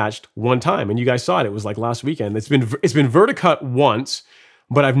been dethatched one time, and you guys saw it. It was like last weekend. It's been verticut once,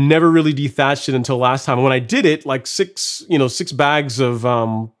 but I've never really dethatched it until last time. And when I did it, like six bags of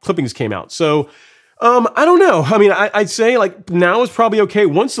clippings came out. So I don't know. I mean, I'd say like now is probably okay.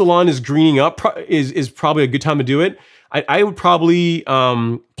 Once the lawn is greening up, is probably a good time to do it. I would probably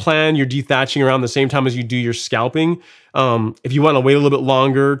plan your dethatching around the same time as you do your scalping. If you want to wait a little bit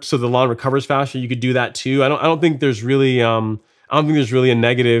longer so the lawn recovers faster, you could do that too. I don't think there's really a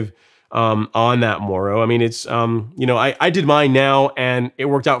negative on that, Moro. I mean, it's you know, I did mine now and it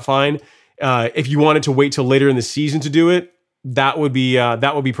worked out fine. If you wanted to wait till later in the season to do it, that would be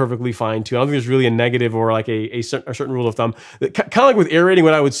perfectly fine too. I don't think there's really a negative or like a certain rule of thumb. Kind of like with aerating,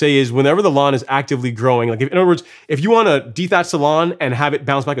 what I would say is whenever the lawn is actively growing, like in other words, if you want to dethatch the lawn and have it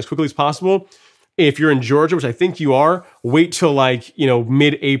bounce back as quickly as possible, if you're in Georgia, which I think you are, wait till like, you know,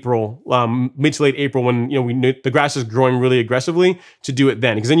 mid-April, mid to late April when, you know, the grass is growing really aggressively to do it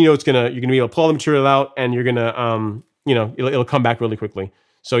then. Because then you know you're gonna be able to pull all the material out and you're gonna you know, it'll come back really quickly.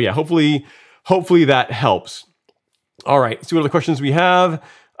 So yeah, hopefully that helps. All right, let's see what other questions we have.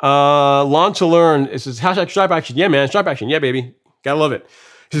 Lawn to Learn. It says, hashtag stripe action. Yeah, man, stripe action. Yeah, baby. Gotta love it.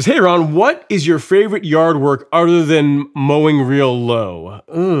 It says, hey, Ron, what is your favorite yard work other than mowing real low?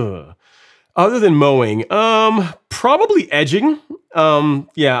 Ugh. Other than mowing, probably edging.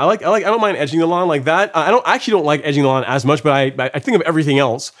 Yeah, I don't mind edging the lawn like that. I actually don't like edging the lawn as much, but I think of everything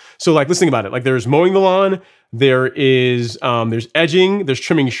else. So like, let's think about it. Like there's mowing the lawn, there's edging, there's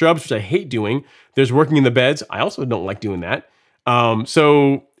trimming shrubs, which I hate doing. There's working in the beds. I also don't like doing that.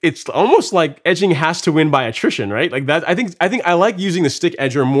 So it's almost like edging has to win by attrition, right? Like that. I think I like using the stick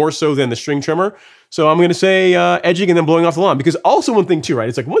edger more so than the string trimmer. So I'm going to say edging and then blowing off the lawn, because also one thing too, right?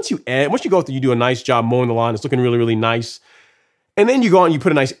 It's like once you go out there, you do a nice job mowing the lawn. It's looking really, really nice. And then you go out and you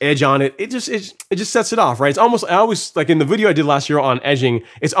put a nice edge on it. It just sets it off, right? It's almost, I always, like in the video I did last year on edging,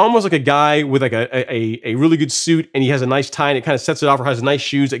 it's almost like a guy with like a really good suit and he has a nice tie and it kind of sets it off, or has nice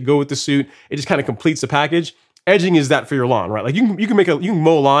shoes that go with the suit. It just kind of completes the package. Edging is that for your lawn, right? Like you can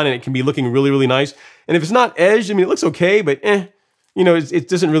mow a lawn and it can be looking really, really nice. And if it's not edged, I mean, it looks okay, but you know, it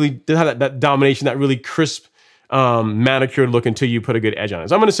doesn't have that domination, that really crisp, manicured look until you put a good edge on it.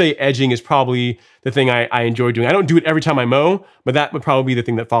 So I'm going to say edging is probably the thing I enjoy doing. I don't do it every time I mow, but that would probably be the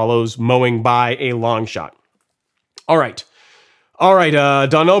thing that follows mowing by a long shot. All right.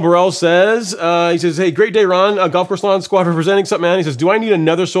 Donnell Burrell says, he says, hey, great day, Ron. Golf Course Lawn Squad representing. What's up, man? He says, do I need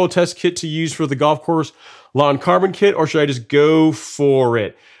another soil test kit to use for the Golf Course Lawn Carbon Kit, or should I just go for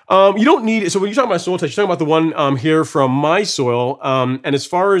it? You don't need it. So when you're talking about soil test, you're talking about the one here from My Soil. And as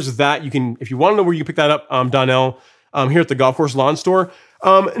far as that, you can, if you want to know where you can pick that up, Donnell, here at the Golf Course Lawn Store.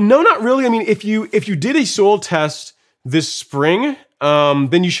 No, not really. I mean, if you did a soil test this spring,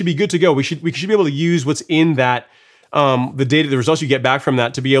 then you should be good to go. We should be able to use what's in that, the data, the results you get back from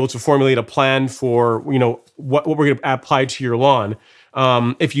that, to be able to formulate a plan for, you know, what we're going to apply to your lawn.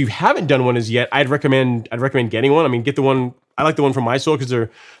 If you haven't done one as yet, I'd recommend getting one. I mean, get the one. I like the one from My Soil because the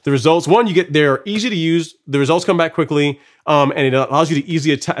results. One, they're easy to use. The results come back quickly, and it allows you to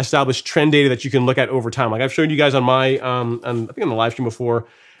easily establish trend data that you can look at over time. Like I've shown you guys on my, I think on the live stream before,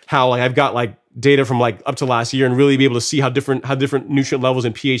 how like I've got like data from like up to last year and really be able to see how different nutrient levels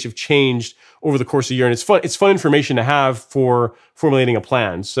and pH have changed over the course of the year. And it's fun information to have for formulating a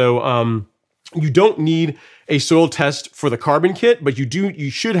plan. So You don't need a soil test for the carbon kit, but you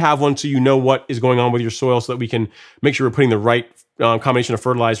should have one so you know what is going on with your soil, so that we can make sure we're putting the right combination of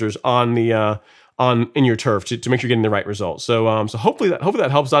fertilizers on the in your turf to make sure you're getting the right results. So so hopefully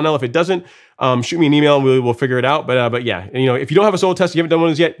that helps, Donnell. If it doesn't, shoot me an email and we'll figure it out. But yeah, you know, if you don't have a soil test, you haven't done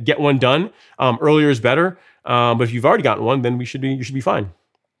one yet, get one done. Earlier is better. But if you've already gotten one, then you should be fine.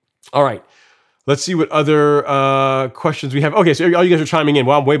 All right. Let's see what other questions we have. Okay, so all you guys are chiming in.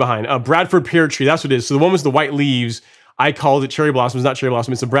 Well, I'm way behind. Bradford pear tree, that's what it is. So the one with the white leaves, I called it cherry blossom. It's not cherry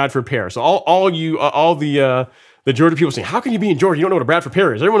blossom, it's a Bradford pear. So all the Georgia people saying, how can you be in Georgia? You don't know what a Bradford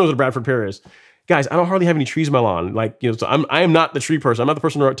pear is. Everyone knows what a Bradford pear is. Guys, I don't hardly have any trees in my lawn. Like, you know, so I am not the tree person. I'm not the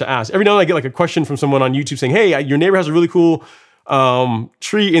person to ask. Every now and then I get like a question from someone on YouTube saying, hey, your neighbor has a really cool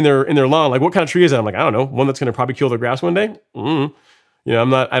tree in their lawn. Like, what kind of tree is that? I'm like, I don't know. One that's going to probably kill their grass one day. You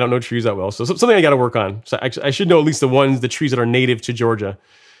know, I don't know trees that well. So something I got to work on. So I should know at least the trees that are native to Georgia.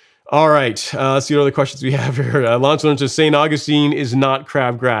 All right. Let's see what other questions we have here. Alonso learns says St. Augustine is not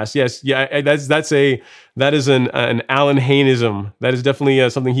crabgrass. Yes. Yeah. That is an Alan Haynism. That is definitely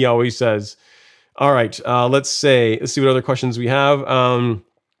something he always says. All right. Let's see what other questions we have.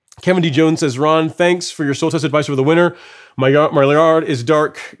 Kevin D. Jones says, Ron, thanks for your soil test advice over the winter. My yard is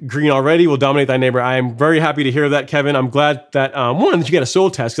dark green already. Will dominate thy neighbor. I am very happy to hear that, Kevin. I'm glad that one, that you get a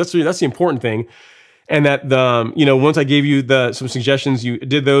soil test. That's the important thing, and that you know, once I gave you some suggestions, you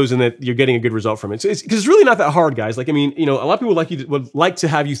did those, and that you're getting a good result from it. Because it's really not that hard, guys. Like, I mean, you know, a lot of people would like to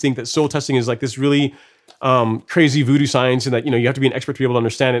have you think that soil testing is like this really crazy voodoo science, and that, you know, you have to be an expert to be able to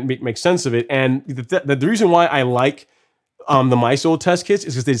understand it and make sense of it. And the reason why I like the My Soil test kits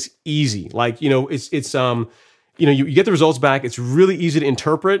is because it's easy. Like, you know, it's you know, you get the results back. It's really easy to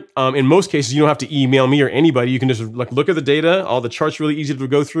interpret. In most cases, you don't have to email me or anybody. You can just like look at the data. All the charts really easy to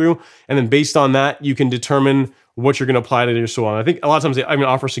go through, and then based on that, you can determine what you're going to apply to your soil. And I think a lot of times I even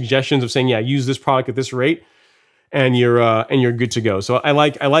offer suggestions of saying, yeah, use this product at this rate, and you're good to go. So I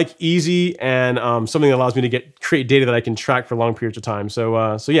like easy and something that allows me to create data that I can track for long periods of time.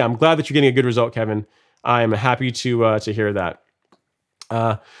 So so yeah, I'm glad that you're getting a good result, Kevin. I'm happy to hear that.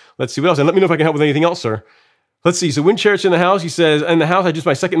 Let's see what else, and let me know if I can help with anything else, sir. Let's see. So Wind Chariot's in the house. He says, in the house, I just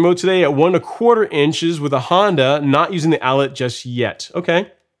my second mow today at 1 1/4 inches with a Honda, not using the outlet just yet.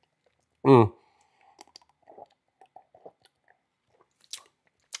 Okay. I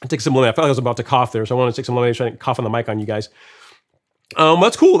take some lemonade. I felt like I was about to cough there, so I want to take some lemonade, trying to cough on the mic on you guys.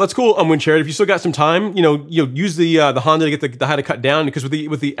 That's cool. That's cool. Wind Chariot. If you still got some time, you know, use the Honda to get the how to cut down, because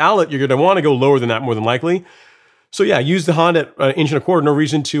with the outlet, you're going to want to go lower than that more than likely. So yeah, use the Honda at 1 1/4 inches. No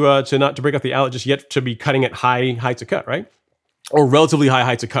reason to not break up the outlet just yet, to be cutting at high heights of cut, right? Or relatively high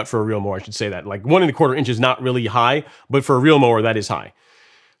heights of cut for a real mower, I should say that. Like 1 1/4 inches, not really high, but for a real mower, that is high.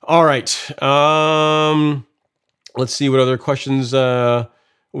 All right. Let's see what other questions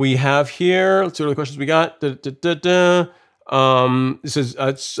we have here. Let's see what other questions we got. This is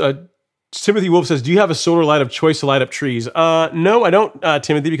Timothy Wolf says, do you have a solar light of choice to light up trees? No, I don't,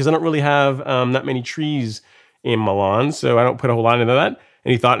 Timothy, because I don't really have that many trees in my lawn, so I don't put a whole lot into that.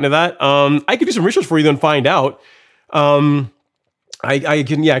 Any thought into that? I could do some research for you though and find out. I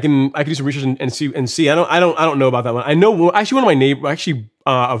can do some research and see. I don't know about that one. I know actually one of my neighbors,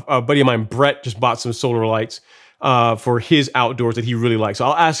 a buddy of mine, Brett, just bought some solar lights for his outdoors that he really likes. So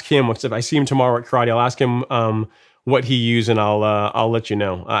I'll ask him if I see him tomorrow at karate. I'll ask him what he used, and I'll let you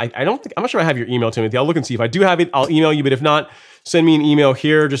know. I'm not sure I have your email, Timothy. I'll look and see. If I do have it, I'll email you. But if not, send me an email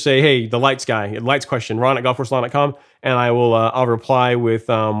here. Just say, hey, the lights guy, lights question, ron@golfcourselawn.com, and I'll reply with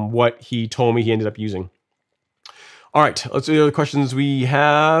what he told me he ended up using. All right, let's see the other questions we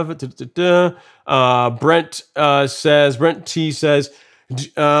have. Brent T says,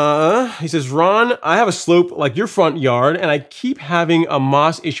 he says, Ron, I have a slope like your front yard, and I keep having a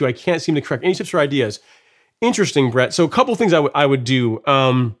moss issue I can't seem to correct. Any tips or ideas? Interesting, Brett. So a couple of things I would do.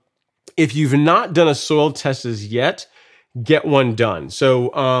 If you've not done a soil test as yet, get one done.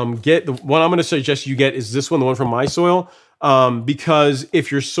 So get the one I'm going to suggest you get is this one, the one from My Soil. Because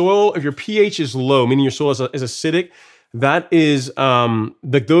if your pH is low, meaning your soil is acidic, that is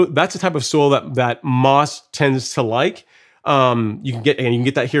that's the type of soil that moss tends to like. You can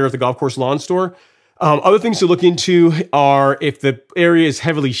get that here at the golf course lawn store. Other things to look into are if the area is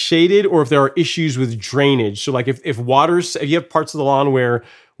heavily shaded or if there are issues with drainage. So like if you have parts of the lawn where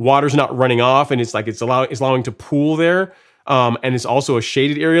water's not running off and it's allowing to pool there, and it's also a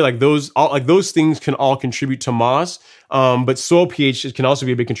shaded area, like those things can all contribute to moss. But soil pH can also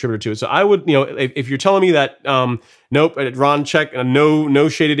be a big contributor to it. So I would, if you're telling me that, nope, Ron, check, no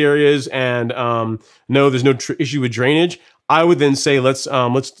shaded areas, and no, there's no issue with drainage, I would then say let's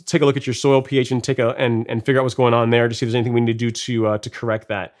take a look at your soil pH and and figure out what's going on there to see if there's anything we need to do to correct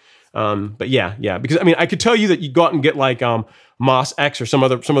that. But yeah, because I mean, I could tell you that you go out and get like Moss X or some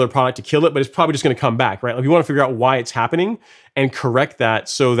other product to kill it, but it's probably just going to come back, right? Like, you want to figure out why it's happening and correct that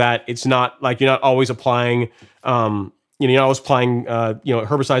so that it's not like you're not always applying, you're not always applying,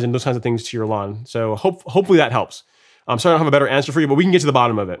 herbicides and those kinds of things to your lawn. So hopefully that helps. So I don't have a better answer for you, but we can get to the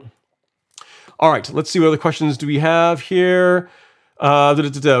bottom of it. All right, let's see what other questions do we have here.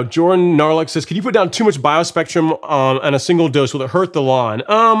 Jordan Narlock says, "Can you put down too much biospectrum on a single dose? Will it hurt the lawn?"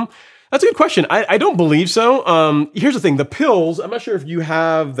 That's a good question. I don't believe so. Here's the thing: the pills. I'm not sure if you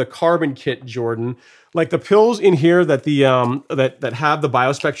have the carbon kit, Jordan. Like the pills in here that the that have the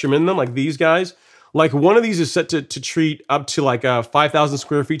biospectrum in them, like these guys. Like one of these is set to treat up to like 5,000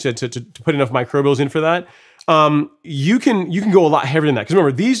 square feet to put enough microbials in for that. You can go a lot heavier than that, because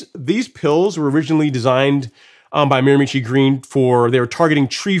remember these pills were originally designed by Miramichi Green they were targeting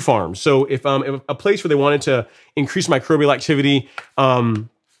tree farms. So if a place where they wanted to increase microbial activity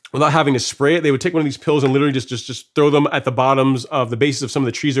without having to spray it, they would take one of these pills and literally just throw them at the bottoms of the bases of some of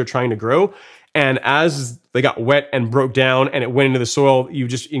the trees they're trying to grow. And as they got wet and broke down and it went into the soil, you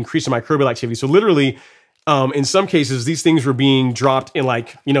just increase the microbial activity. So literally, in some cases, these things were being dropped in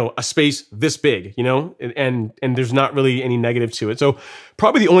like, a space this big, and there's not really any negative to it. So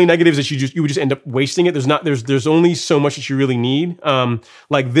probably the only negatives that you would just end up wasting it. There's only so much that you really need.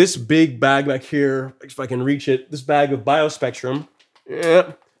 Like this big bag back here, if I can reach it, this bag of biospectrum,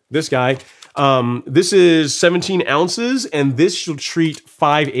 this guy, this is 17 ounces, and this should treat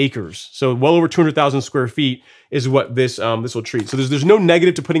 5 acres. So well over 200,000 square feet is what this will treat. So there's no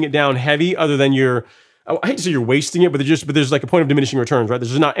negative to putting it down heavy, other than I hate to say you're wasting it, but there's like a point of diminishing returns, right? There's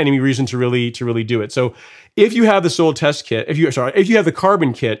just not any reason to really do it. So if you have the soil test kit, if you have the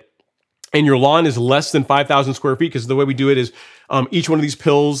carbon kit, and your lawn is less than 5,000 square feet, because the way we do it is each one of these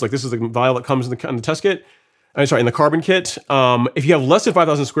pills, like this is the vial that comes in the test kit. In the carbon kit. If you have less than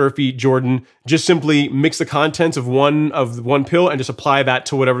 5,000 square feet, Jordan, just simply mix the contents of one pill and just apply that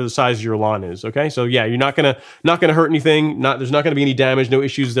to whatever the size of your lawn is. Okay, so yeah, you're not gonna hurt anything. There's not gonna be any damage, no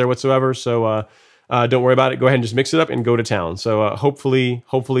issues there whatsoever. So don't worry about it. Go ahead and just mix it up and go to town. So hopefully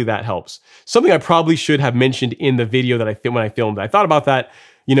that helps. Something I probably should have mentioned in the video that when I filmed it. I thought about that,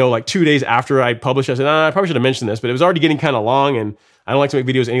 like 2 days after I published. I said, I probably should have mentioned this, but it was already getting kind of long, and I don't like to make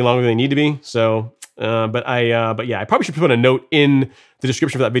videos any longer than they need to be. So. But yeah, I probably should put a note in the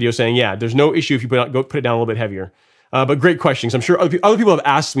description for that video saying, yeah, there's no issue if you put it down a little bit heavier. But great questions. I'm sure other people have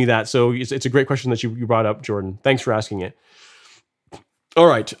asked me that, so it's a great question that you brought up, Jordan. Thanks for asking it. All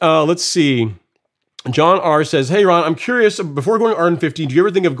right, let's see. John R says, "Hey Ron, I'm curious. Before going Arden 15, do you ever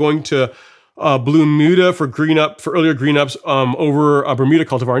think of going to Bermuda for earlier green ups over a Bermuda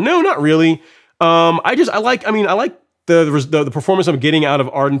cultivar?" No, not really. I like the performance I'm getting out of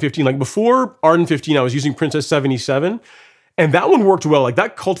Arden 15. Like before Arden 15, I was using Princess 77, and that one worked well. Like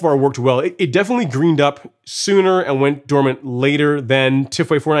that cultivar worked well. It definitely greened up sooner and went dormant later than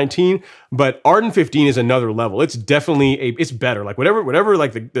Tifway 419. But Arden 15 is another level. It's definitely it's better. Like whatever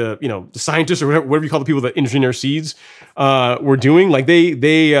like the scientists or whatever you call the people that engineer seeds were doing. Like they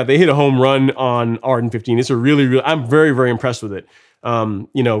hit a home run on Arden 15. It's a really I'm very, very impressed with it.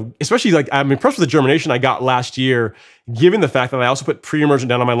 Especially like I'm impressed with the germination I got last year, given the fact that I also put pre-emergent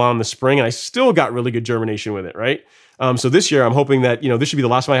down on my lawn in the spring, and I still got really good germination with it, right? So this year I'm hoping that, this should be the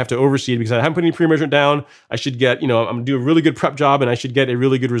last time I have to overseed, because I haven't put any pre-emergent down. I should get, I'm gonna do a really good prep job, and I should get a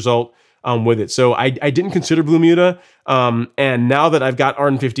really good result with it. So I didn't consider Bermuda, and now that I've got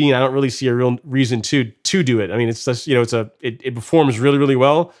Arden 15, I don't really see a real reason to do it. I mean, it's just, it performs really, really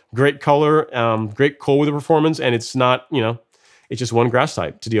well. Great color, great cold weather performance, and it's not, it's just one grass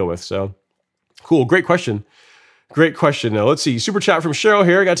type to deal with. So cool. Great question. Great question. Now let's see. Super chat from Cheryl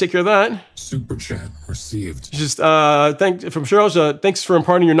here. I got to take care of that. Super chat received. Just from Cheryl. Thanks for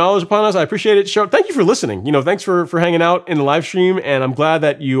imparting your knowledge upon us. I appreciate it, Cheryl. Thank you for listening. Thanks for hanging out in the live stream. And I'm glad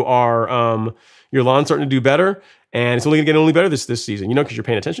that you are your lawn's starting to do better. And it's only going to get better this season, because you're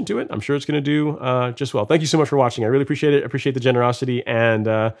paying attention to it. I'm sure it's going to do just well. Thank you so much for watching. I really appreciate it. I appreciate the generosity and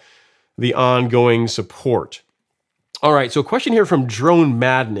the ongoing support. All right, so a question here from Drone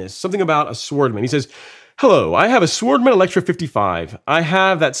Madness, something about a Swordman. He says, "Hello, I have a Swordman Electra 55. I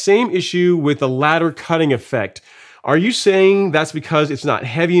have that same issue with the ladder cutting effect. Are you saying that's because it's not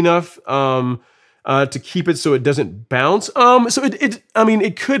heavy enough to keep it so it doesn't bounce?" So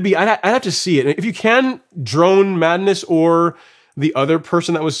it could be. I'd have to see it. If you can, Drone Madness or the other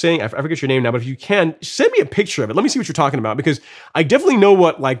person that was saying, I forget your name now, but if you can, send me a picture of it. Let me see what you're talking about, because I definitely know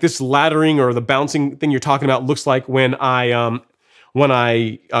what like this laddering or the bouncing thing you're talking about looks like when I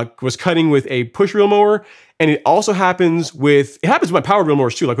was cutting with a push reel mower, And it also happens with my powered wheel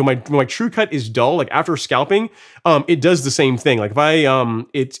mowers too. Like when my true cut is dull, like after scalping, it does the same thing. Like if I,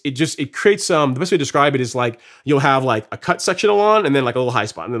 it creates, the best way to describe it is like, you'll have like a cut section of lawn and then like a little high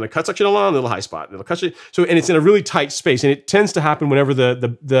spot, and then a cut section of lawn, and a little high spot, and a cut section. So, and it's in a really tight space, and it tends to happen whenever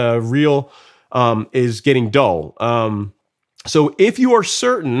the reel, is getting dull. So if you're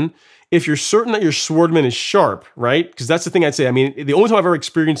certain that your Swordman is sharp, right? Because that's the thing I'd say. I mean, the only time I've ever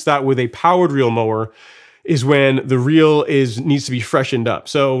experienced that with a powered reel mower is when the reel needs to be freshened up.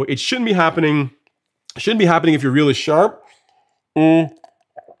 So it shouldn't be happening. Shouldn't be happening if your reel is sharp. And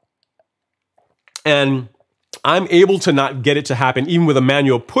I'm able to not get it to happen even with a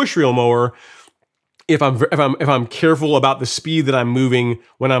manual push reel mower if I'm careful about the speed that I'm moving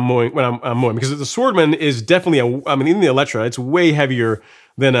when I'm mowing, because the Swordman is definitely even the Electra, it's way heavier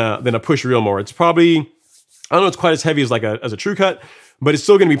than a push reel mower. It's probably, I don't know, it's quite as heavy as like a true cut, but it's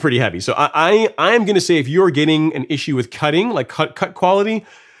still going to be pretty heavy. So I am going to say if you're getting an issue with cutting, like cut quality,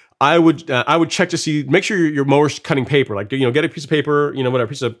 I would check to see, make sure your mower's cutting paper. Like, get a piece of paper, whatever,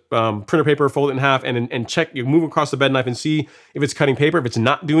 piece of printer paper, fold it in half, and check, you move across the bed knife and see if it's cutting paper. If it's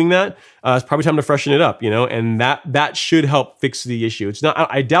not doing that, it's probably time to freshen it up, and that should help fix the issue. It's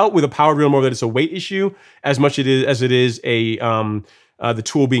not, I doubt with a powered reel mower that it's a weight issue as much as it is the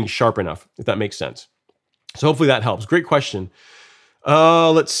tool being sharp enough, if that makes sense. So hopefully that helps. Great question.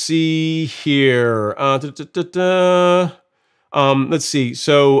 Let's see here. Let's see.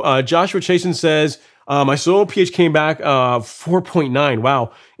 So Joshua Chasen says, my soil pH came back 4.9.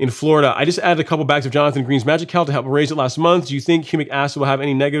 Wow. In Florida. I just added a couple bags of Jonathan Green's Magic Cal to help raise it last month. Do you think humic acid will have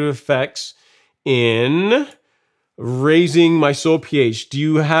any negative effects in raising my soil pH? Do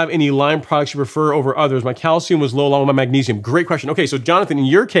you have any lime products you prefer over others? My calcium was low along with my magnesium. Great question. Okay, so Jonathan, in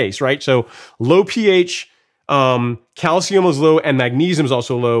your case, right? So low pH, calcium is low and magnesium is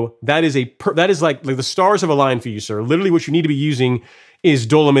also low. That is like the stars have aligned for you, sir. Literally what you need to be using is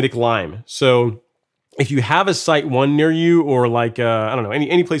dolomitic lime. So if you have a Site 1 near you, or like, I don't know,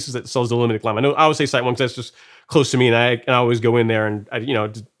 any places that sells dolomitic lime. I always say Site 1 because that's just close to me, and I always go in there, and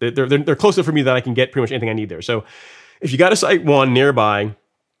they're close enough for me that I can get pretty much anything I need there. So if you got a Site 1 nearby,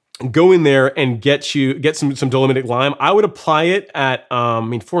 go in there and get some dolomitic lime. I would apply it at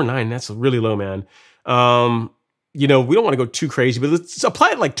 4.9, that's really low, man. We don't want to go too crazy, but let's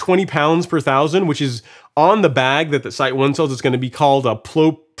apply it like 20 pounds per thousand, which is on the bag that the Site 1 sells. It's going to be called a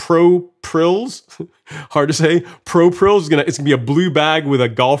Pro-Prils. Hard to say. Pro-Prils. It's going to be a blue bag with a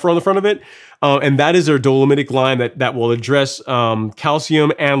golfer on the front of it. And that is their dolomitic lime that will address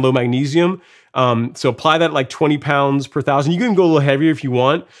calcium and low magnesium. So apply that like 20 pounds per thousand. You can go a little heavier if you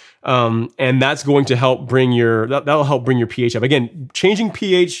want. And that's going to help that'll help bring your pH up. Again, changing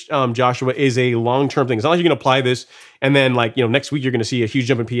pH, Joshua, is a long-term thing. It's not like you're going to apply this and then next week you're going to see a huge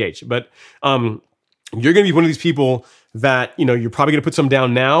jump in pH. But you're going to be one of these people that, you're probably going to put some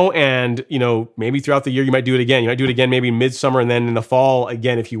down now, and, maybe throughout the year you might do it again. You might do it again maybe midsummer, and then in the fall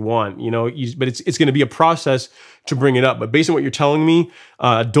again if you want, but it's going to be a process to bring it up. But based on what you're telling me,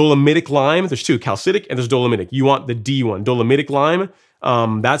 dolomitic lime, there's two, calcitic and there's dolomitic. You want the D one, dolomitic lime.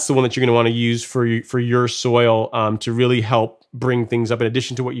 That's the one that you're going to want to use for your soil to really help bring things up, in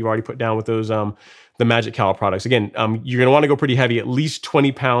addition to what you've already put down with those the Magic Cal products. Again, you're going to want to go pretty heavy, at least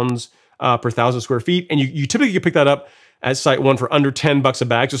 20 pounds per 1,000 square feet, and you typically can pick that up at Site 1 for under $10 a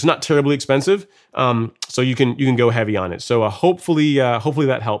bag, so it's not terribly expensive. So you can go heavy on it. So hopefully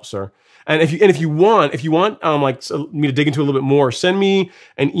that helps, sir. And if you want me to dig into a little bit more, send me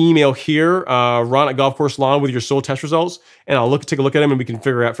an email here, Ron at Golf Course Lawn, with your soil test results, and I'll take a look at them and we can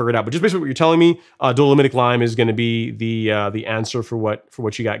figure it out. But just based on what you're telling me, dolomitic lime is going to be the answer for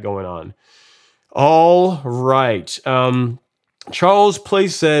what you got going on. All right. Charles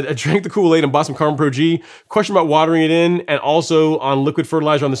Place said, I drank the Kool-Aid and bought some CarbonPro-G. Question about watering it in, and also on liquid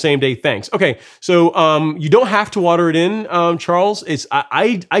fertilizer on the same day. Thanks. Okay, so you don't have to water it in, Charles.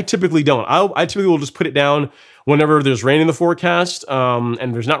 I typically don't. I typically will just put it down whenever there's rain in the forecast,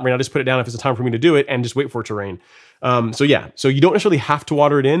 and there's not rain. I'll just put it down if it's a time for me to do it, and just wait for it to rain. So yeah, so you don't necessarily have to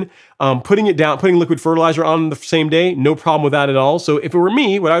water it in. Putting liquid fertilizer on the same day, no problem with that at all. So if it were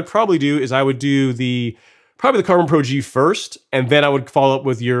me, what I would probably do is I would do probably the CarbonPro-G first, and then I would follow up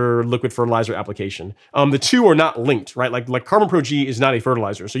with your liquid fertilizer application. The two are not linked, right? Like CarbonPro-G is not a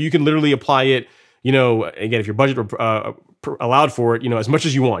fertilizer, so you can literally apply it, again, if your budget allowed for it, as much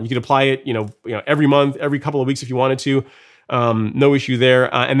as you want. You could apply it, every month, every couple of weeks if you wanted to. No issue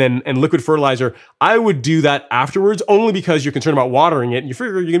there. And liquid fertilizer, I would do that afterwards, only because you're concerned about watering it. You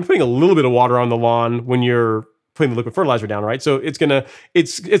figure you're going to be putting a little bit of water on the lawn when you're putting the liquid fertilizer down, right? So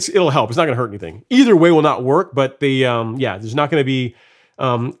it'll help. It's not gonna hurt anything. Either way will not work, but there's not gonna be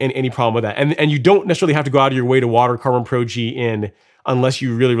and any problem with that. And you don't necessarily have to go out of your way to water CarbonPro-G in unless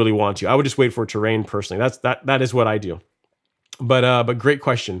you really, really want to. I would just wait for it to rain personally. That is what I do. But great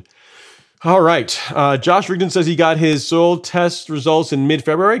question. All right. Josh Rigdon says he got his soil test results in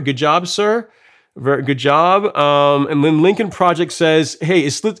mid-February. Good job, sir. Very good job. And then Lincoln Project says, hey,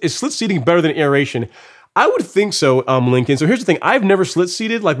 is slit seeding better than aeration? I would think so, Lincoln. So here's the thing. I've never slit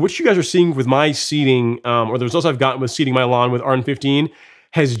seeded. Like what you guys are seeing with my seeding, or the results I've gotten with seeding my lawn with Arden 15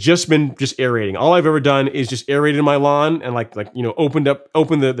 has just been aerating. All I've ever done is just aerated my lawn and opened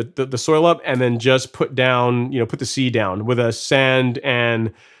the soil up and then just put the seed down with a sand,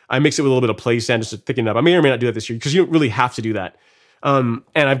 and I mix it with a little bit of play sand just to thicken it up. I may or may not do that this year because you don't really have to do that. And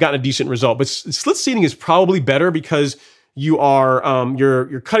I've gotten a decent result, but slit seeding is probably better because you are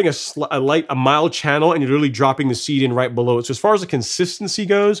you're cutting a mild channel and you're really dropping the seed in right below it. So as far as the consistency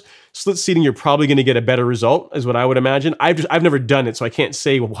goes, slit seeding you're probably going to get a better result, is what I would imagine. I've never done it, so I can't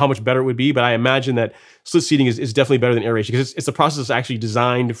say how much better it would be, but I imagine that slit seeding is definitely better than aeration because it's a process that's actually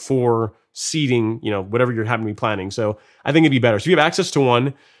designed for seeding, whatever you're having to be planting. So I think it'd be better. So if you have access to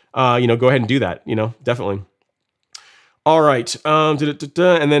one, go ahead and do that. Definitely. All right. And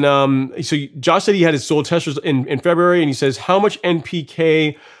then, so Josh said he had his soil testers in February, and he says, how much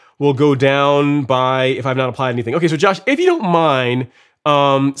NPK will go down by if I've not applied anything? Okay. So Josh, if you don't mind,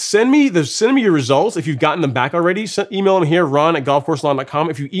 send me your results. If you've gotten them back already, email them here, ron@golfcourselawn.com.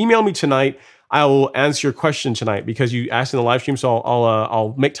 If you email me tonight, I will answer your question tonight because you asked in the live stream. So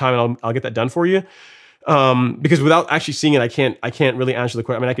I'll make time and I'll get that done for you. Because without actually seeing it, I can't really answer the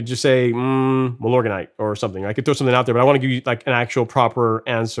question. I mean, I could just say Milorganite or something. I could throw something out there, but I want to give you like an actual proper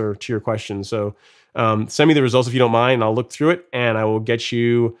answer to your question. So send me the results if you don't mind, and I'll look through it and I will get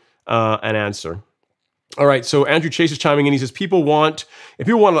you an answer. All right. So Andrew Chase is chiming in. He says, if people want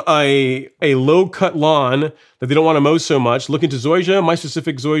a low cut lawn that they don't want to mow so much, look into Zoysia. My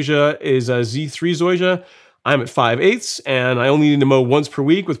specific Zoysia is a Z3 Zoysia. I'm at 5/8, and I only need to mow once per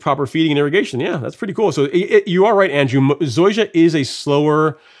week with proper feeding and irrigation. Yeah, that's pretty cool. So you are right, Andrew. Zoysia is a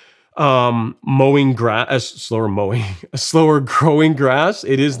slower growing grass.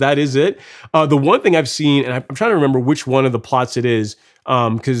 That is it. The one thing I've seen, and I'm trying to remember which one of the plots it is,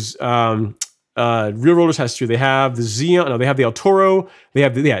 because Real Rollers has two. They have the Xeon. No, they have the El Toro.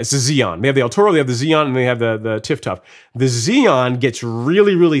 It's the Xeon. They have the El Toro. They have the Xeon, and they have the Tiff Tuff. The Xeon gets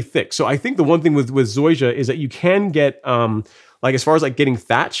really, really thick. So I think the one thing with Zoysia is that you can get like as far as like getting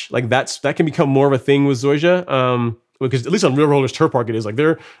thatch, like that can become more of a thing with Zoysia. Because at least on Real Rollers Turf Park it is like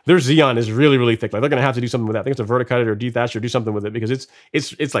their Xeon is really, really thick. Like they're gonna have to do something with that. I think it's a verticut it or dethatch or do something with it because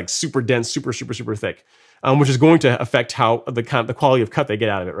it's like super dense, super, super, super thick, which is going to affect how the quality of cut they get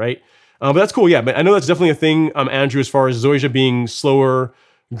out of it, right? But that's cool, yeah. But I know that's definitely a thing, Andrew, as far as Zoysia being slower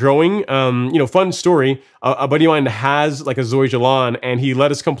growing. Fun story. A buddy of mine has like a Zoysia lawn, and he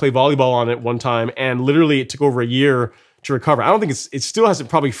let us come play volleyball on it one time, and literally it took over a year to recover. I don't think it still hasn't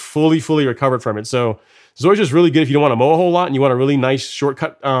probably fully recovered from it. So Zoysia is really good if you don't want to mow a whole lot and you want a really nice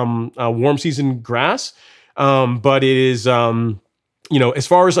shortcut warm season grass. But it is as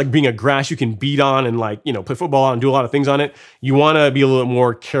far as like being a grass you can beat on and like, play football on and do a lot of things on it, you want to be a little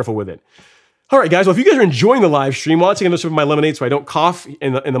more careful with it. All right, guys. Well, if you guys are enjoying the live stream, while I'm taking a sip of my lemonade so I don't cough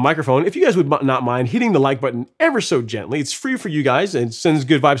in the microphone, if you guys would not mind hitting the like button ever so gently, it's free for you guys and sends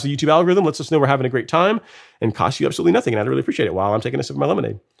good vibes to the YouTube algorithm, lets us know we're having a great time, and costs you absolutely nothing. And I'd really appreciate it while I'm taking a sip of my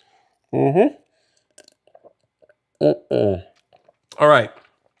lemonade. All right.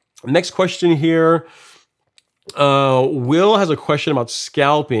 Next question here. Will has a question about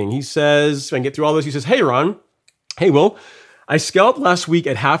scalping. He says, if I can get through all this, he says, hey, Ron. Hey, Will. I scalped last week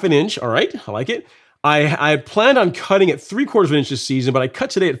at 1/2 inch. All right. I like it. I planned on cutting at 3/4 of an inch this season, but I cut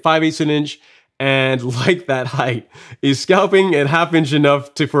today at 5/8 inch and like that height. Is scalping at 1/2 inch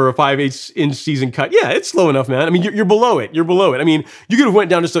enough for a 5/8 inch season cut? Yeah, it's slow enough, man. I mean, you're below it. You're below it. I mean, you could have went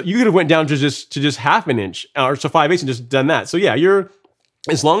down to just 1/2 inch or so 5/8 and just done that. So yeah,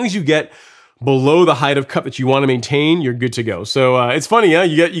 as long as you get below the height of cut that you want to maintain, you're good to go. So it's funny, yeah.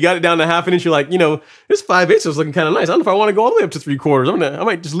 You got it down to 1/2 inch. You're like, this 5/8 is looking kind of nice. I don't know if I want to go all the way up to 3/4. I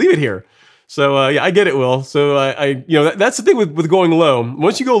might just leave it here. So yeah, I get it, Will. So that's the thing with going low.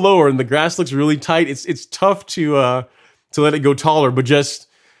 Once you go lower and the grass looks really tight, it's tough to let it go taller. But just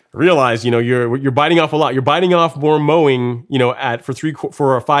realize, you're biting off a lot. You're biting off more mowing,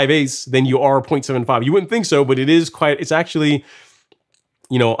 for a 5/8 than you are 0.75. You wouldn't think so, but it's actually,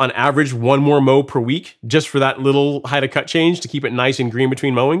 on average, one more mow per week just for that little height of cut change to keep it nice and green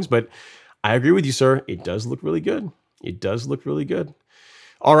between mowings. But I agree with you, sir. It does look really good. It does look really good.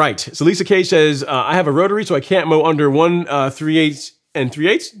 All right. So Lisa K says, I have a rotary, so I can't mow under 1 3/8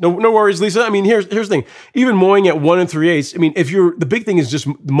 3/8. No worries, Lisa. I mean, here's the thing. Even mowing at 1 3/8. I mean, the big thing is just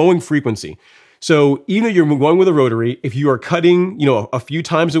the mowing frequency. So even if you're going with a rotary, if you are cutting, a few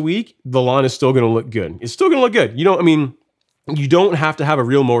times a week, the lawn is still going to look good. It's still going to look good. You don't have to have a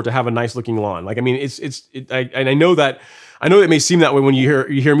real mower to have a nice looking lawn. Like, I mean, I know that it may seem that way when you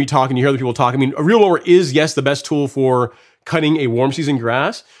hear me talk and you hear other people talk. I mean, a real mower is, yes, the best tool for cutting a warm season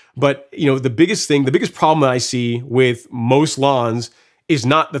grass. But, the biggest problem that I see with most lawns is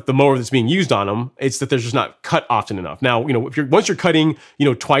not that the mower that's being used on them, it's that they're just not cut often enough. Now, once you're cutting,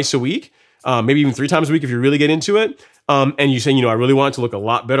 twice a week, maybe even 3 times a week if you really get into it, and you say, I really want it to look a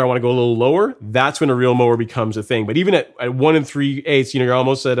lot better, I want to go a little lower, that's when a real mower becomes a thing. But even at 1 3/8, you're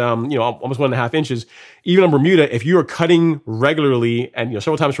almost at, almost 1.5 inches, even on Bermuda, if you are cutting regularly and,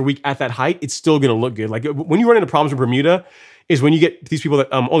 several times per week at that height, it's still going to look good. Like, when you run into problems with Bermuda is when you get these people that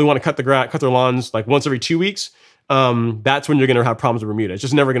only want to cut their lawns like once every 2 weeks. That's when you're going to have problems with Bermuda. It's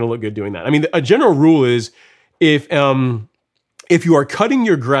just never going to look good doing that. I mean, a general rule is if you are cutting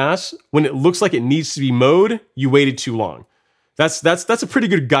your grass when it looks like it needs to be mowed, you waited too long. That's a pretty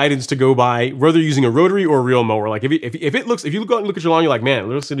good guidance to go by, whether you're using a rotary or a real mower. Like if you go out and look at your lawn, you're like, man, it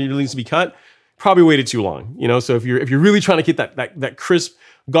looks like it really needs to be cut. Probably waited too long. So if you're really trying to get that crisp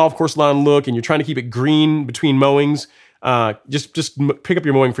golf course lawn look and you're trying to keep it green between mowings, just pick up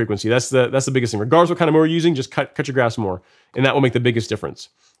your mowing frequency. That's the biggest thing. Regardless what kind of mower you're using, just cut your grass more, and that will make the biggest difference.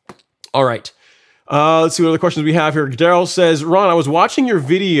 All right. Let's see what other questions we have here. Daryl says, Ron, I was watching your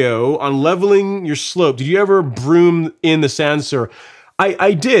video on leveling your slope. Did you ever broom in the sand, sir?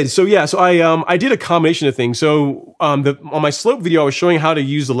 I did. So yeah, I did a combination of things. So on my slope video, I was showing how to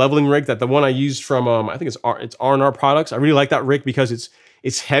use the leveling rig. The one I used from I think it's R&R Products. I really like that rig because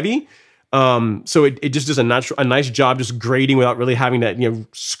it's heavy. So it just does a nice job just grading without really having to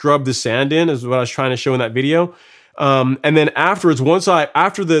scrub the sand in, is what I was trying to show in that video. And then afterwards,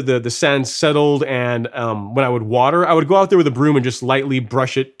 after the sand settled and when I would water, I would go out there with a broom and just lightly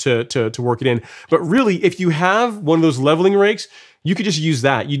brush it to work it in. But really, if you have one of those leveling rakes, you could just use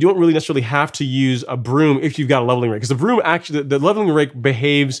that. You don't really necessarily have to use a broom if you've got a leveling rake, because the broom actually, the leveling rake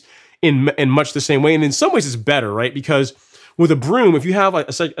behaves in much the same way, and in some ways it's better, right? Because with a broom, if you have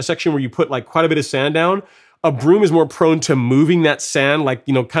a section where you put like quite a bit of sand down, a broom is more prone to moving that sand, like,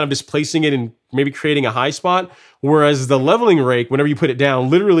 kind of displacing it and maybe creating a high spot. Whereas the leveling rake, whenever you put it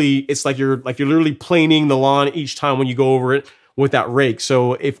down, literally, it's like you're literally planing the lawn each time when you go over it with that rake.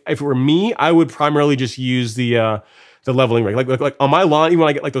 So if it were me, I would primarily just use the leveling rake. Like on my lawn, even when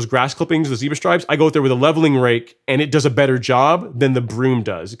I get like those grass clippings, the zebra stripes, I go out there with a leveling rake and it does a better job than the broom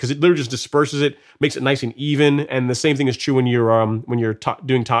does, because it literally just disperses it, makes it nice and even. And the same thing is true when you're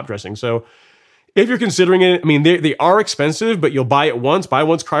doing top dressing. So if you're considering it, I mean, they are expensive, but you'll buy once,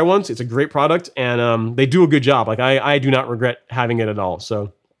 cry once. It's a great product, and they do a good job. Like I do not regret having it at all.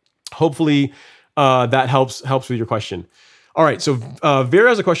 So hopefully that helps with your question. All right, so Vera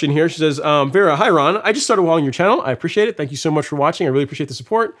has a question here. She says, Vera, hi Ron, I just started following your channel. I appreciate it. Thank you so much for watching. I really appreciate the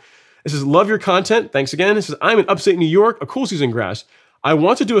support. It says, love your content. Thanks again. It says, I'm in upstate New York, a cool season grass. I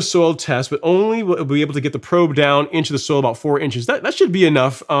want to do a soil test, but only will be able to get the probe down into the soil about 4 inches. That should be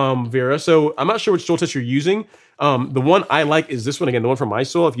enough, Vera. So I'm not sure which soil test you're using. The one I like is this one. Again, the one from my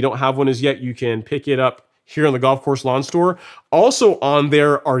soil. If you don't have one as yet, you can pick it up here on the Golf Course Lawn Store. Also on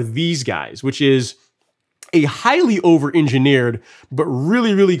there are these guys, which is a highly over-engineered, but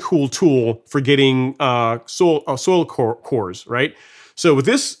really, really cool tool for getting soil cores, right? So with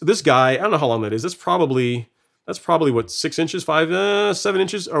this guy, I don't know how long that is. That's probably what, 6 inches, 7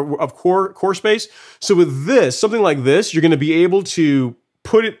 inches of core space. So with this, something like this, you're going to be able to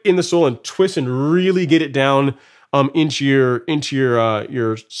put it in the soil and twist and really get it down into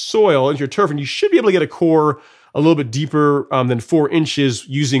your soil, into your turf, and you should be able to get a core a little bit deeper than 4 inches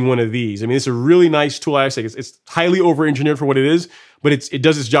using one of these. I mean, it's a really nice tool. I say it's highly over-engineered for what it is, but it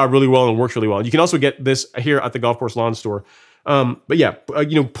does its job really well and works really well. You can also get this here at the Golf Course Lawn Store. But yeah,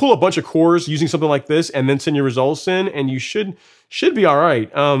 pull a bunch of cores using something like this and then send your results in, and you should be all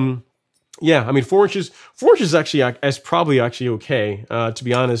right. Yeah, I mean, 4 inches actually is probably actually okay, to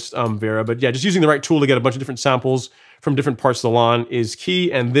be honest, Vera. But yeah, just using the right tool to get a bunch of different samples from different parts of the lawn is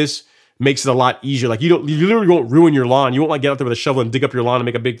key, and this makes it a lot easier. Like you literally won't ruin your lawn. You won't like get out there with a shovel and dig up your lawn and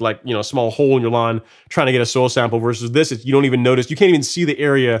make a big small hole in your lawn trying to get a soil sample. Versus this, you don't even notice. You can't even see the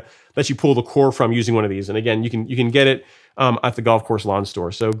area that you pull the core from using one of these. And again, you can get it at the Golf Course Lawn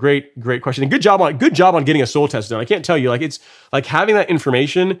Store. So great question, and good job on getting a soil test done. I can't tell you, it's like having that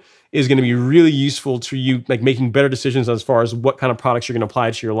information is going to be really useful to you, like making better decisions as far as what kind of products you're going to apply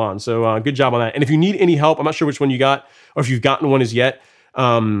to your lawn. So good job on that. And if you need any help, I'm not sure which one you got or if you've gotten one as yet.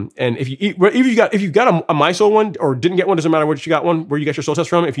 And if you got a my soil one or didn't get one, doesn't matter what you got one, where you got your soil test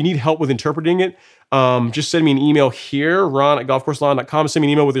from. If you need help with interpreting it, just send me an email here, ron@golfcourselawn.com. Send me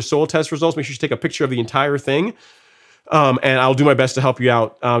an email with your soil test results. Make sure you take a picture of the entire thing. And I'll do my best to help you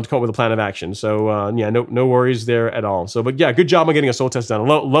out to come up with a plan of action. So yeah, no worries there at all. So, but yeah, good job on getting a soil test done.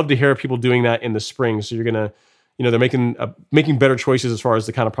 Love to hear people doing that in the spring. So you're gonna, they're making better choices as far as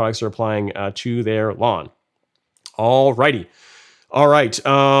the kind of products they're applying to their lawn. All righty. All right.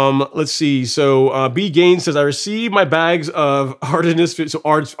 Let's see. So B Gaines says, I received my bags of Arden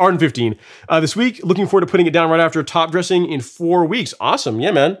 15 this week. Looking forward to putting it down right after top dressing in 4 weeks. Awesome.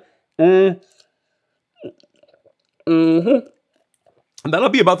 Yeah, man. And that'll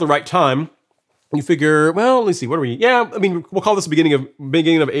be about the right time. You figure, well, let's see, what are we? Yeah, I mean, we'll call this the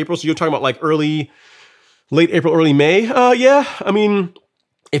beginning of April. So you're talking about like late April, early May. Yeah, I mean,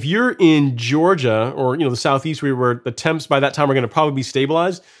 if you're in Georgia or the southeast, where the temps by that time are going to probably be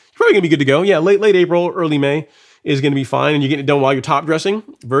stabilized, you're probably going to be good to go. Yeah, late April, early May is going to be fine, and you're getting it done while you're top dressing.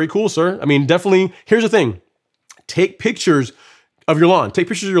 Very cool, sir. I mean, definitely. Here's the thing: take pictures of your lawn. Take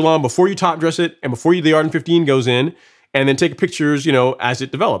pictures of your lawn before you top dress it and before the Arden 15 goes in, and then take pictures, as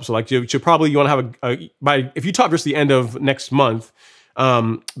it develops. So like you want to have if you top dress the end of next month,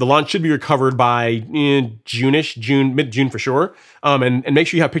 the lawn should be recovered by mid-June for sure. And make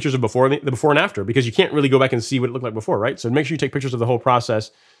sure you have pictures of the before and after, because you can't really go back and see what it looked like before, right? So make sure you take pictures of the whole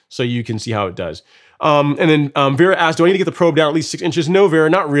process so you can see how it does. And then Vera asked, do I need to get the probe down at least 6 inches? No, Vera,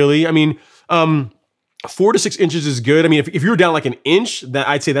 not really. I mean, 4 to 6 inches is good. I mean, if you're down like an inch, that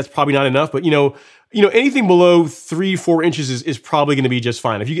I'd say that's probably not enough. But anything below 3-4 inches is probably going to be just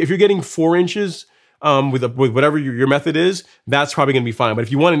fine. If you're getting 4 inches with whatever your method is, that's probably going to be fine. But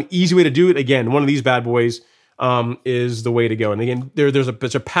if you want an easy way to do it, again, one of these bad boys is the way to go. And again, there's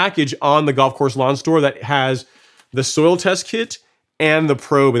a package on the Golf Course Lawn Store that has the soil test kit and the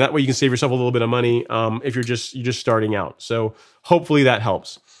probe, and that way you can save yourself a little bit of money if you're just starting out. So hopefully that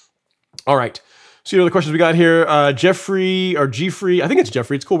helps. All right. So the questions we got here, Jeffrey or G-Free, I think it's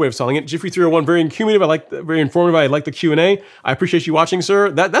Jeffrey. It's a cool way of selling it. Jeffrey 301, very informative. Very informative. I like the Q&A. I appreciate you watching,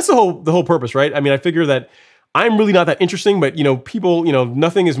 sir. That's the whole purpose, right? I mean, I figure that I'm really not that interesting, but people,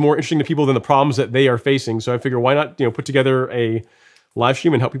 nothing is more interesting to people than the problems that they are facing. So I figure why not, put together a live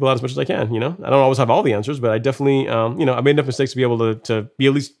stream and help people out as much as I can. I don't always have all the answers, but I definitely, I made enough mistakes to be able to be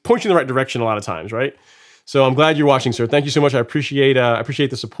at least point you in the right direction a lot of times, right? So I'm glad you're watching, sir. Thank you so much. I appreciate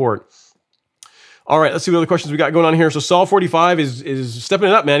the support. All right, let's see what other questions we got going on here. So Sol45 is stepping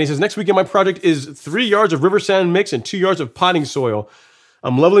it up, man. He says, next weekend my project is 3 yards of river sand mix and 2 yards of potting soil.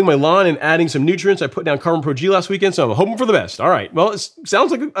 I'm leveling my lawn and adding some nutrients. I put down CarbonPro-G last weekend, so I'm hoping for the best. All right, well, it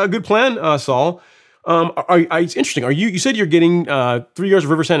sounds like a good plan, Sol. It's interesting. You said you're getting 3 yards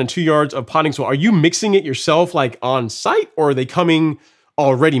of river sand and 2 yards of potting soil. Are you mixing it yourself like on site, or are they coming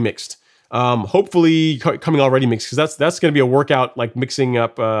already mixed? Hopefully coming already mixed, because that's going to be a workout, like mixing all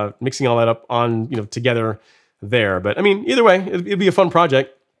that up on, together there. But I mean, either way, it'll be a fun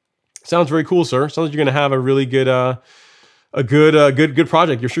project. Sounds very cool, sir. Sounds like you're going to have a really good, good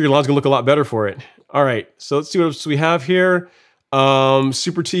project. You're sure your lawn's going to look a lot better for it. All right. So let's see what else we have here.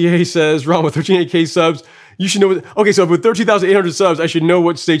 Super TA says, Ron, with 13K subs, you should know. Okay, so with 13,800 subs, I should know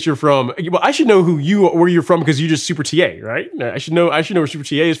what state you're from. Well, I should know where you're from, because you just Super TA, right? I should know where Super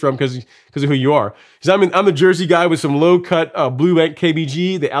TA is from because of who you are. Because I'm a Jersey guy with some low cut blue bank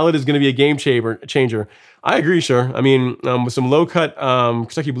KBG. The outlet is going to be a game changer. I agree, sir. I mean, with some low cut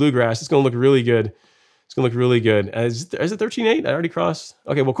Kentucky bluegrass, it's going to look really good. It's going to look really good. Is it 13.8? I already crossed.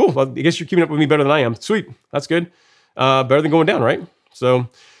 Okay, well, cool. Well, I guess you're keeping up with me better than I am. Sweet. That's good. Better than going down, right? So,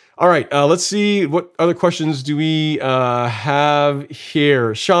 all right, let's see, what other questions do we have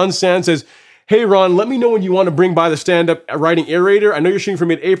here? Sean Sand says, hey, Ron, let me know when you want to bring by the stand-up writing aerator. I know you're shooting for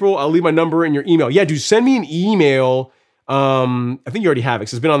mid-April. I'll leave my number in your email. Yeah, dude, send me an email. I think you already have it,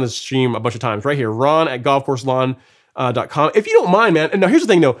 because it's been on the stream a bunch of times. Right here, ron@golfcourselawn.com. If you don't mind, man, and now here's the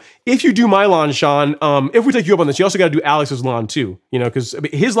thing, though. If you do my lawn, Sean, if we take you up on this, you also got to do Alex's lawn, too. Because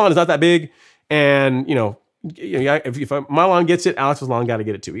his lawn is not that big, and, if my lawn gets it, Alex's lawn got to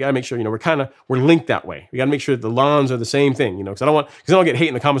get it too. We got to make sure, we're linked that way. We got to make sure that the lawns are the same thing, because I don't get hate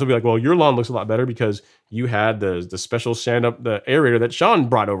in the comments. I'll be like, well, your lawn looks a lot better because you had the special stand-up, the aerator that Sean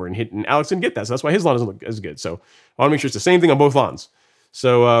brought over and Alex didn't get that. So that's why his lawn doesn't look as good. So I want to make sure it's the same thing on both lawns.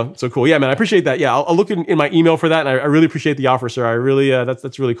 So cool. Yeah, man, I appreciate that. Yeah, I'll look in my email for that. And I really appreciate the offer, sir. I really,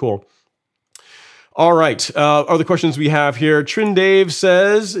 that's really cool. All right, other questions we have here. Trin Dave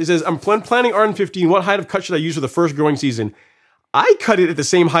says, I'm planting Arden 15. What height of cut should I use for the first growing season? I cut it at the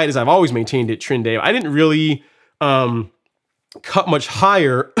same height as I've always maintained it, Trin Dave. I didn't really cut much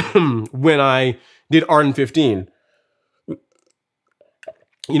higher when I did Arden 15.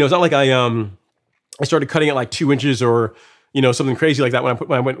 You know, it's not like I started cutting it like 2 inches or, you know, something crazy like that when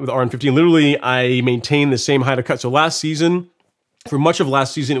I went with Arden 15. Literally, I maintained the same height of cut. So last season, for much of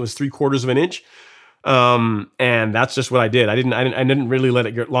last season, it was 3/4 of an inch. And that's just what I did. I didn't really let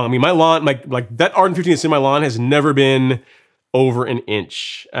it get long. I mean, my lawn, like that Arden 15 that's in my lawn has never been over an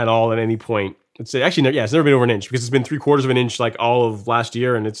inch at all at any point. It's actually, yeah, it's never been over an inch because it's been 3/4 of an inch like all of last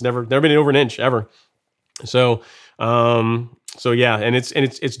year, and it's never been over an inch ever. So, so yeah, and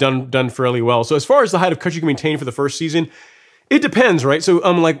it's done fairly well. So as far as the height of cut you can maintain for the first season, it depends, right? So,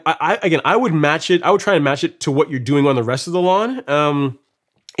 like I would match it. I would try and match it to what you're doing on the rest of the lawn.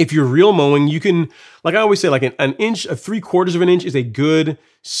 If you're real mowing, you can, like I always say, like an inch, 3/4 of an inch is a good,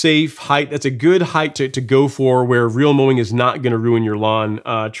 safe height. That's a good height to go for where real mowing is not going to ruin your lawn,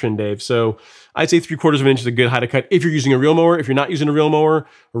 Trend Dave. So I'd say 3/4 of an inch is a good height to cut if you're using a real mower. If you're not using a real mower,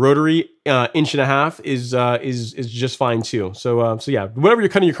 a rotary, 1.5 inches is just fine too. So yeah, whatever you're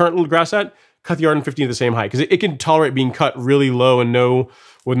cutting your current little grass at, cut the Arden 15 at the same height because it can tolerate being cut really low and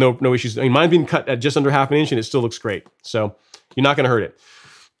with no issues. I mean, mine's being cut at just under 1/2 inch and it still looks great. So you're not going to hurt it.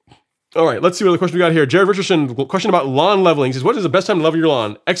 All right, let's see what other question we got here. Jared Richardson, question about lawn leveling. He says, what is the best time to level your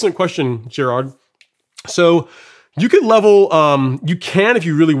lawn? Excellent question, Gerard. So you could level, you can if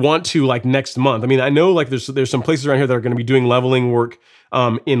you really want to, like next month. I mean, I know like there's some places around here that are going to be doing leveling work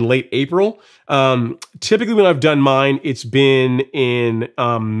in late April. Typically when I've done mine, it's been in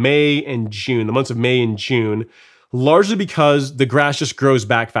May and June, the months of May and June, largely because the grass just grows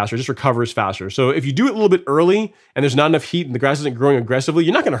back faster, just recovers faster. So if you do it a little bit early and there's not enough heat and the grass isn't growing aggressively,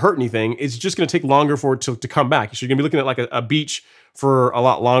 you're not going to hurt anything. It's just going to take longer for it to come back. So you're going to be looking at like a beach for a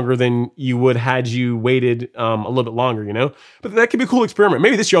lot longer than you would had you waited a little bit longer, you know? But that could be a cool experiment.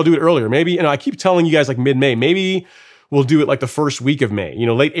 Maybe this year I'll do it earlier. Maybe, you know, I keep telling you guys like mid-May, maybe we'll do it like the first week of May, you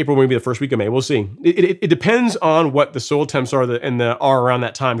know, late April, maybe the first week of May. We'll see. It depends on what the soil temps are are around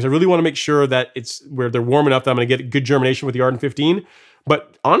that time. Because I really want to make sure that it's where they're warm enough that I'm going to get good germination with the Arden 15.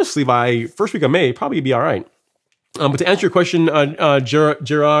 But honestly, by first week of May, probably be all right. But to answer your question,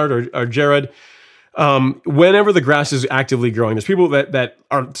 Gerard or Jared, whenever the grass is actively growing, there's people that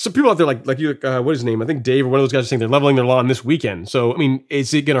are some people out there like you, what is his name? I think Dave or one of those guys are saying they're leveling their lawn this weekend. So I mean,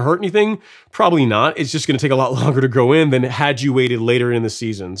 is it going to hurt anything? Probably not. It's just going to take a lot longer to grow in than had you waited later in the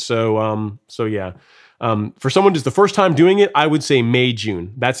season. So so yeah, for someone just the first time doing it, I would say May,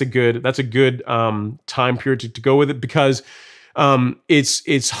 June. That's a good time period to go with it because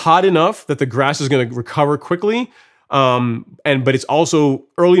it's hot enough that the grass is going to recover quickly. But it's also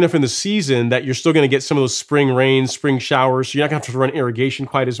early enough in the season that you're still going to get some of those spring rains, spring showers. So you're not going to have to run irrigation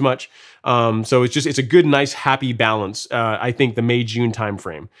quite as much. So it's a good, nice, happy balance. I think the May, June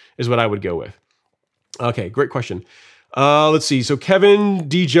timeframe is what I would go with. Okay, great question. Let's see. So Kevin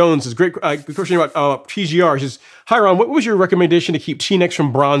D. Jones is great question about PGR. He says, hi Ron, what was your recommendation to keep T-Nex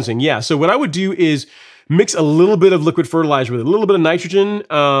from bronzing? Yeah, so what I would do is mix a little bit of liquid fertilizer with it, a little bit of nitrogen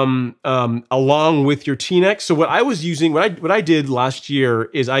along with your T-Nex. So what I was using, what I did last year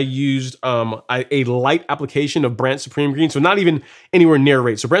is I used a light application of Brand Supreme Green, so not even anywhere near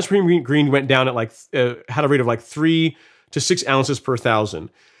rate. So Brand Supreme Green went down at like had a rate of like 3 to 6 ounces per thousand.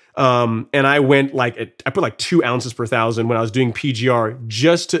 And I went like I put like 2 ounces per thousand when I was doing PGR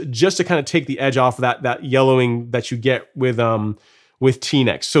just to kind of take the edge off of that yellowing that you get with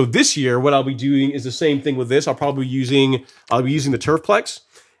T-Nex. So this year, what I'll be doing is the same thing with this. I'll be using the Turfplex,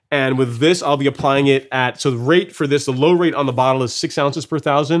 and with this, I'll be applying it at, so the rate for this, the low rate on the bottle is 6 ounces per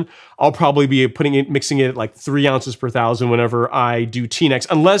thousand. I'll probably be mixing it at like 3 ounces per thousand whenever I do T-Nex,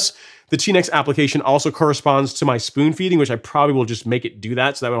 unless the T-Nex application also corresponds to my spoon feeding, which I probably will just make it do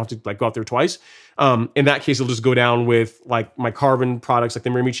that, so that I don't have to like go out there twice. In that case, it'll just go down with like my carbon products, like the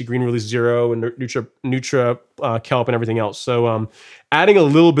Miramichi Green Release Zero and Nutra Kelp and everything else. So adding a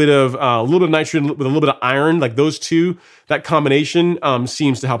little bit of nitrogen with a little bit of iron, like those two, that combination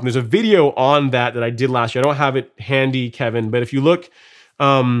seems to help. And there's a video on that I did last year. I don't have it handy, Kevin, but if you look.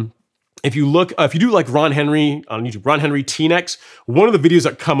 If you do like Ron Henry on YouTube, Ron Henry T-Nex, one of the videos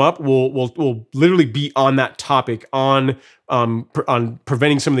that come up will literally be on that topic on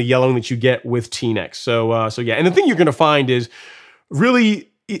preventing some of the yellowing that you get with T-Nex. So yeah, and the thing you're going to find is really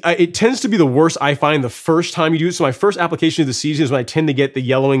it tends to be the worst I find the first time you do it. So my first application of the season is when I tend to get the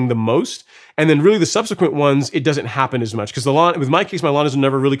yellowing the most. And then really the subsequent ones, it doesn't happen as much because the lawn, with my case, my lawn doesn't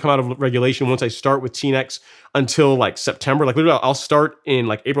never really come out of regulation once I start with T-Nex until like September. Like literally I'll start in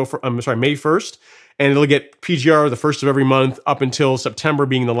like May 1st, and it'll get PGR the first of every month up until September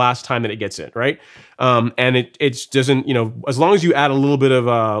being the last time that it gets it, right? And it doesn't, you know, as long as you add a little bit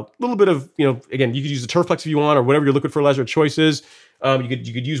of, you know, again, you could use the Turfplex if you want or whatever your liquid fertilizer choice is. You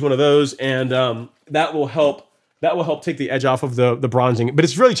could use one of those, and that will help That will help take the edge off of the bronzing, but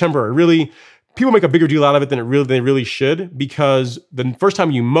it's really temporary. Really, people make a bigger deal out of it than they really should, because the first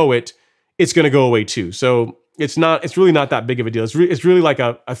time you mow it, it's going to go away too. So it's really not that big of a deal. It's really like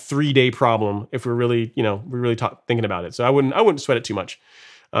a 3-day problem if we're really, thinking about it. So I wouldn't sweat it too much.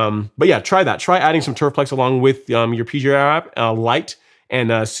 But yeah, try that. Try adding some Turfplex along with your PGR app, Lite,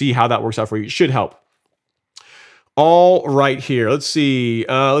 and see how that works out for you. It should help. All right, here. Let's see.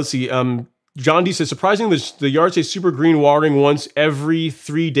 John D says, surprisingly, the yard stays super green, watering once every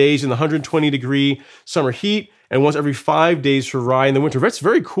 3 days in the 120-degree summer heat, and once every 5 days for rye in the winter. That's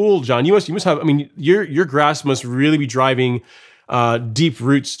very cool, John. You must have. I mean, your grass must really be driving deep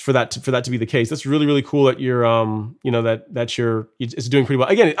roots for that to be the case. That's really, really cool that you're it's doing pretty well.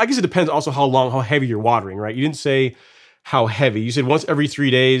 Again, I guess it depends also how heavy you're watering, right? You didn't say how heavy. You said once every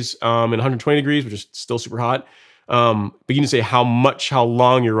 3 days in 120 degrees, which is still super hot. But you didn't say how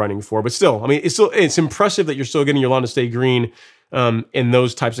long you're running for, but still, I mean, it's impressive that you're still getting your lawn to stay green, in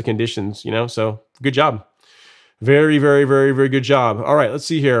those types of conditions, so good job. Very, very, very, very good job. All right, let's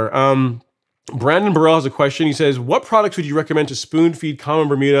see here. Brandon Burrell has a question. He says, what products would you recommend to spoon feed common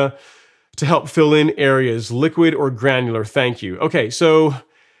Bermuda to help fill in areas, liquid or granular? Thank you. Okay, so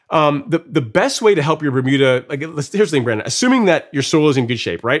the best way to help your Bermuda, here's the thing, Brandon, assuming that your soil is in good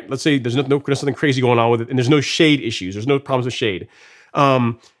shape, right? Let's say there's nothing crazy going on with it, and there's no shade issues, there's no problems with shade.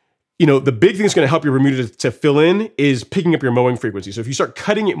 The big thing that's going to help your Bermuda to fill in is picking up your mowing frequency. So if you start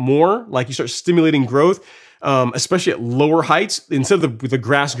cutting it more, like you start stimulating growth, especially at lower heights, instead of the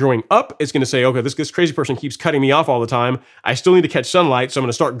grass growing up, it's going to say, okay, this crazy person keeps cutting me off all the time. I still need to catch sunlight, so I'm going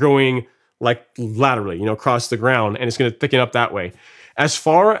to start growing like laterally, across the ground, and it's going to thicken up that way. As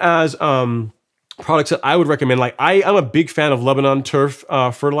far as products that I would recommend, like I'm a big fan of Lebanon turf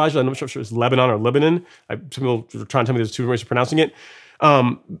fertilizer. I'm not sure if it's Lebanon or Lebanon. Some people are trying to tell me there's two ways of pronouncing it.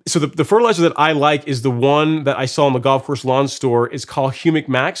 So the fertilizer that I like is the one that I saw in the golf course lawn store. It's called Humic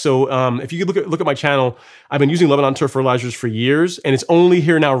Max. So if you could look at my channel, I've been using Lebanon turf fertilizers for years, and it's only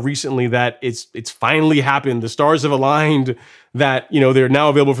here now recently that it's finally happened. The stars have aligned that they're now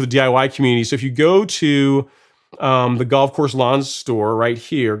available for the DIY community. So if you go to the golf course lawn store right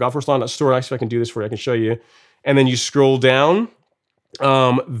here, golf course lawn store. Actually, if I can do this for you, I can show you. And then you scroll down.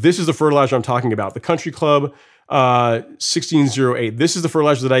 This is the fertilizer I'm talking about, the Country Club 1608. This is the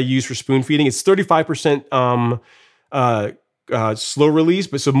fertilizer that I use for spoon feeding. It's 35% slow release,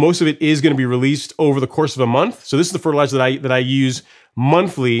 but so most of it is going to be released over the course of a month. So this is the fertilizer that I use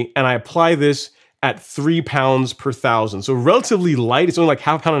monthly, and I apply this at 3 pounds per thousand. So relatively light. It's only like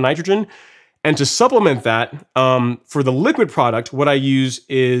half a pound of nitrogen. And to supplement that, for the liquid product, what I use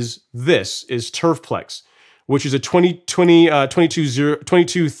is Turfplex, which is a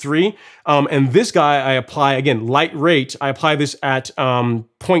 22.3. And this guy I apply, again, light rate, I apply this at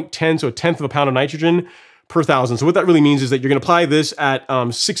 0.10, so a tenth of a pound of nitrogen per thousand. So what that really means is that you're going to apply this at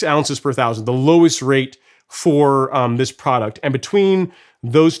 6 ounces per thousand, the lowest rate for this product. And between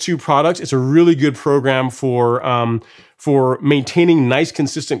those two products, it's a really good program for maintaining nice,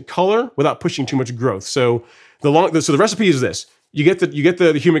 consistent color without pushing too much growth. So the recipe is this: you get the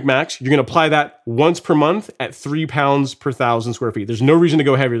Humic Max. You're going to apply that once per month at 3 pounds per thousand square feet. There's no reason to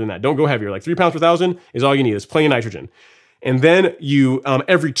go heavier than that. Don't go heavier. Like 3 pounds per thousand is all you need. It's plenty of nitrogen. And then you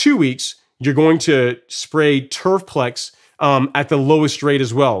every 2 weeks you're going to spray Turfplex at the lowest rate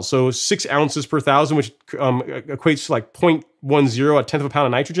as well. So 6 ounces per thousand, which equates to like 0.10, a tenth of a pound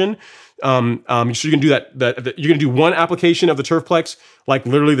of nitrogen. So you're gonna do that. You're gonna do one application of the Turfplex, like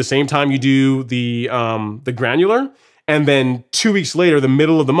literally the same time you do the granular, and then 2 weeks later, the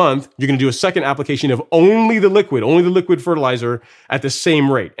middle of the month, you're gonna do a second application of only the liquid fertilizer at the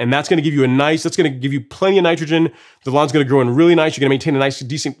same rate, and that's gonna give you that's gonna give you plenty of nitrogen. The lawn's gonna grow in really nice. You're gonna maintain a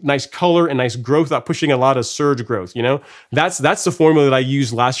nice color and nice growth without pushing a lot of surge growth. That's the formula that I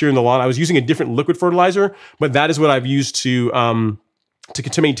used last year in the lawn. I was using a different liquid fertilizer, but that is what I've used to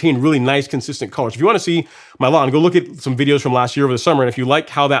maintain really nice, consistent colors. If you want to see my lawn, go look at some videos from last year over the summer. And if you like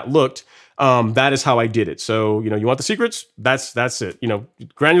how that looked, that is how I did it. So, you want the secrets? That's it.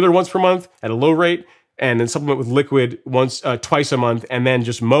 Granular once per month at a low rate, and then supplement with liquid twice a month, and then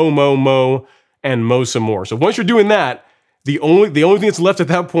just mow, and mow some more. So once you're doing that, the only thing that's left at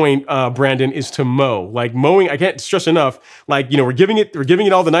that point, Brandon, is to mow. Like mowing, I can't stress enough. Like, we're giving it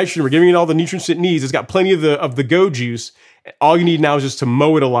all the nitrogen, we're giving it all the nutrients it needs. It's got plenty of the go juice. All you need now is just to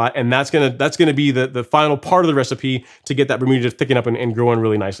mow it a lot, and that's gonna be the final part of the recipe to get that Bermuda to thicken up and grow in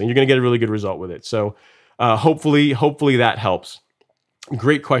really nicely. And you're gonna get a really good result with it. So hopefully that helps.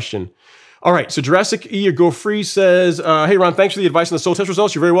 Great question. All right, so Jurassic E or Go Free says, hey Ron, thanks for the advice on the soil test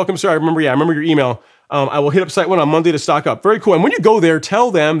results. You're very welcome, sir. I remember your email. I will hit up Site One on Monday to stock up. Very cool. And when you go there,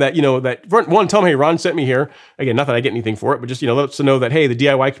 tell them that, you know, that one, tell them, hey, Ron sent me here. Again, not that I get anything for it, but just, you know, let us know that, hey, the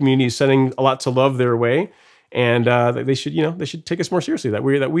DIY community is sending a lot to love their way. And that they should, you know, they should take us more seriously. That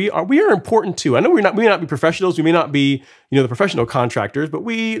we are important too. I know we may not be professionals, we may not be, you know, the professional contractors, but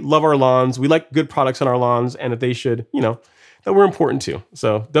we love our lawns. We like good products on our lawns, and that they should, you know, that we're important too.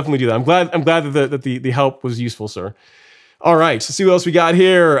 So definitely do that. I'm glad that the help was useful, sir. All right, let's see what else we got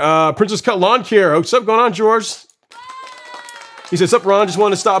here. Princess Cut Lawn Care. What's up going on, George? He says, "Sup, Ron? Just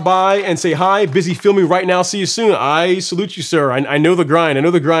wanted to stop by and say hi. Busy filming right now. See you soon." I salute you, sir. I know the grind. I know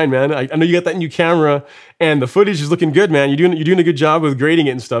the grind, man. I know you got that new camera, and the footage is looking good, man. You're doing a good job with grading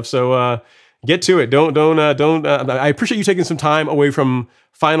it and stuff. So get to it. Don't. I appreciate you taking some time away from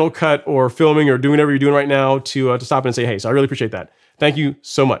Final Cut or filming or doing whatever you're doing right now to stop in and say hey. So I really appreciate that. Thank you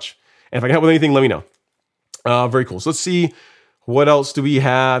so much. And if I can help with anything, let me know. Very cool. So let's see. What else do we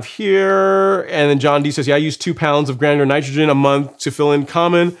have here? And then John D says, yeah, I use 2 pounds of granular nitrogen a month to fill in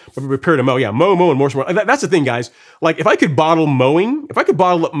common, but prepare to mow. Yeah, mow, and more. That's the thing, guys. Like, if I could bottle mowing, if I could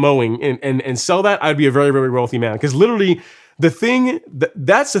bottle up mowing and sell that, I'd be a very, very wealthy man. Because literally,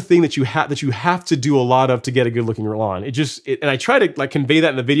 that's the thing that you have to do a lot of to get a good looking lawn. And I try to like convey that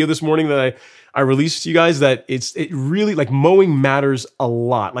in the video this morning that I released to you guys, that it really, like, mowing matters a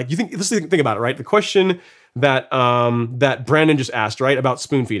lot. Like, let's think about it, right? The question that Brandon just asked, right, about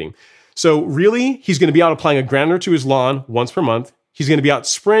spoon feeding. So really, he's going to be out applying a granular to his lawn once per month. He's going to be out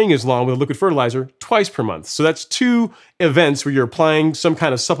spraying his lawn with a liquid fertilizer twice per month. So that's 2 events where you're applying some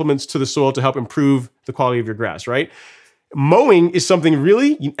kind of supplements to the soil to help improve the quality of your grass, right? Mowing is something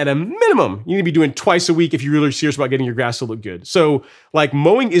really, at a minimum, you need to be doing twice a week if you're really serious about getting your grass to look good. So, like,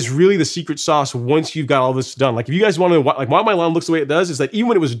 mowing is really the secret sauce once you've got all this done. Like, if you guys want to, like, why my lawn looks the way it does is that even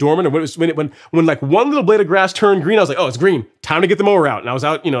when it was dormant, or when like one little blade of grass turned green, I was like, oh, it's green. Time to get the mower out. And I was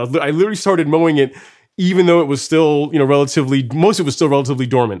out, you know, I literally started mowing it even though it was still, you know, most of it was still relatively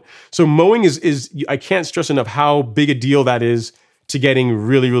dormant. So mowing is I can't stress enough how big a deal that is to getting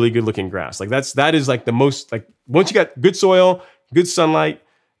really, really good looking grass. Like that is like the most, like, once you got good soil, good sunlight,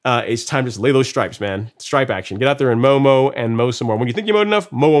 it's time to just lay those stripes, man. Stripe action. Get out there and mow some more. When you think you mowed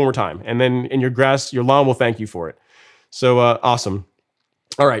enough, mow one more time. And then in your lawn will thank you for it. So awesome.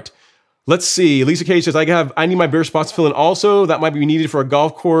 All right. Let's see. Lisa K says, I need my bare spots to fill in also. That might be needed for a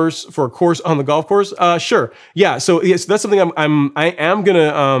course on the golf course. Sure. Yeah. So yes, that's something I am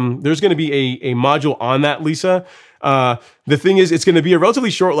gonna, there's gonna be a module on that, Lisa. The thing is, it's gonna be a relatively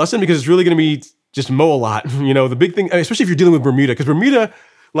short lesson because it's really gonna be just mow a lot. You know, the big thing, especially if you're dealing with Bermuda, because Bermuda,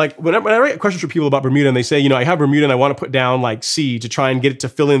 like when I write questions for people about Bermuda and they say, you know, I have Bermuda and I want to put down like seed to try and get it to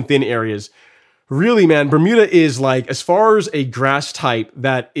fill in thin areas. Really, man, Bermuda is like, as far as a grass type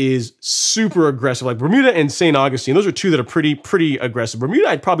that is super aggressive, like Bermuda and St. Augustine, those are 2 that are pretty aggressive. Bermuda,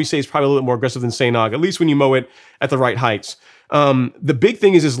 I'd probably say, is probably a little bit more aggressive than St. Aug, at least when you mow it at the right heights. The big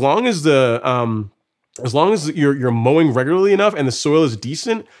thing is, as long as you're mowing regularly enough and the soil is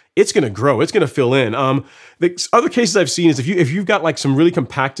decent, it's going to grow. It's going to fill in. The other cases I've seen is if you've got like some really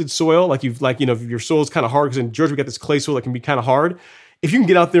compacted soil, like you know, if your soil is kind of hard, because in Georgia we got this clay soil that can be kind of hard. If you can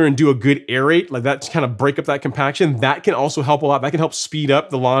get out there and do a good aerate, like that, to kind of break up that compaction, that can also help a lot. That can help speed up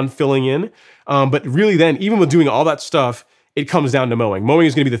the lawn filling in. But really then, even with doing all that stuff, it comes down to mowing. Mowing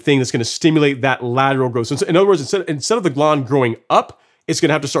is going to be the thing that's going to stimulate that lateral growth. So in other words, instead of the lawn growing up, it's going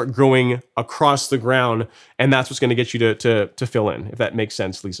to have to start growing across the ground. And that's what's going to get you to fill in, if that makes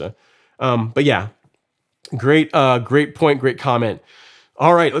sense, Lisa. But yeah, great point, great comment.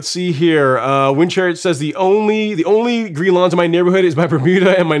 All right, let's see here. Wind Chariot says the only green lawns in my neighborhood is my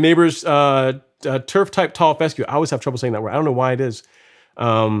Bermuda and my neighbor's turf type tall fescue. I always have trouble saying that word. I don't know why it is.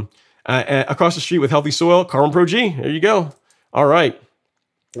 Across the street with healthy soil, CarbonPro-G. There you go. All right.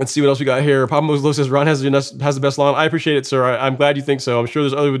 Let's see what else we got here. Papa Moslo says Ron has the best lawn. I appreciate it, sir. I'm glad you think so. I'm sure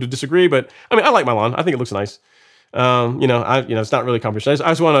there's others who disagree, but I mean, I like my lawn. I think it looks nice. You know, it's not really a competition.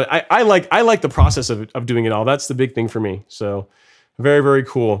 I just want to. I like the process of doing it all. That's the big thing for me. So. Very, very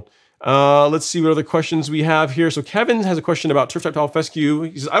cool. Let's see what other questions we have here. So Kevin has a question about turf type tall fescue.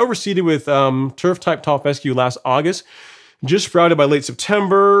 He says, I overseeded with turf type tall fescue last August, just sprouted by late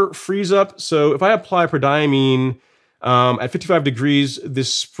September, freeze up. So if I apply prodiamine at 55 degrees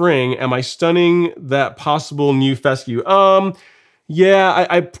this spring, am I stunning that possible new fescue?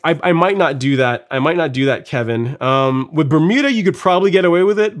 Yeah, I might not do that. I might not do that, Kevin. With Bermuda, you could probably get away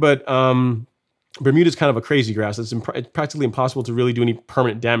with it, but Bermuda's kind of a crazy grass. It's practically impossible to really do any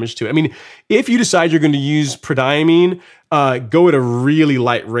permanent damage to it. I mean, if you decide you're going to use prodiamine, go at a really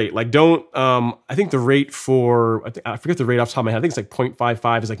light rate. Like don't, I think the rate for, I forget the rate off the top of my head. I think it's like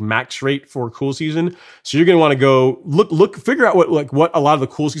 0.55 is like max rate for cool season. So you're going to want to go figure out what a lot of the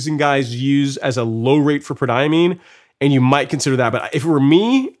cool season guys use as a low rate for prodiamine. And you might consider that. But if it were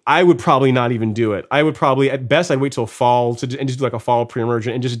me, I would probably not even do it. I would probably, at best, I'd wait till fall and just do like a fall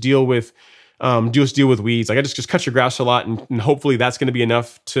pre-emergent and just deal with weeds. Like I just cut your grass a lot, and hopefully that's going to be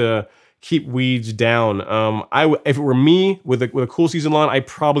enough to keep weeds down. If it were me with a cool season lawn, I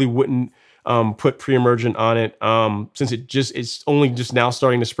probably wouldn't put pre-emergent on it since it's only just now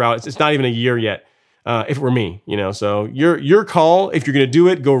starting to sprout. It's not even a year yet. If it were me, so your call. If you're going to do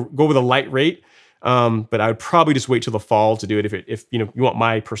it, go with a light rate. But I would probably just wait till the fall to do it if you want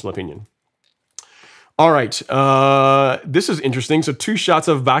my personal opinion. All right, this is interesting. So 2 shots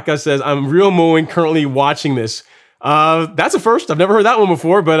of Vaca says, I'm real mowing currently watching this. That's a first. I've never heard that one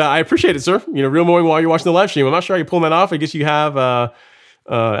before, but I appreciate it, sir. Real mowing while you're watching the live stream. I'm not sure how you're pulling that off. I guess you have, I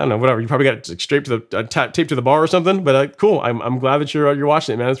don't know, whatever. You probably got it straight to the tape to the bar or something, but cool. I'm glad that you're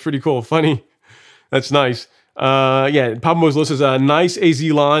watching it, man. It's pretty cool. Funny. That's nice. Yeah, Pablo Moslo says, nice AZ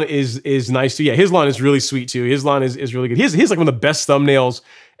lawn is nice too. Yeah, his lawn is really sweet too. His lawn is really good. He's like one of the best thumbnails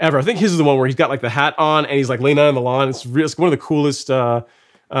ever. I think his is the one where he's got like the hat on and he's like laying out on the lawn. It's one of the coolest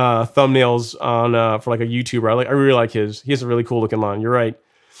thumbnails on for like a YouTuber. I really like his. He has a really cool looking lawn. You're right.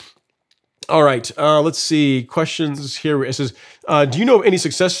 All right, let's see questions here. It says, do you know of any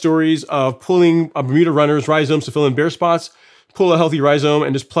success stories of pulling Bermuda runners rhizomes to fill in bare spots? Pull a healthy rhizome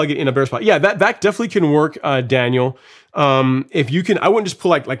and just plug it in a bare spot. Yeah, that definitely can work, Daniel. If you can, I wouldn't just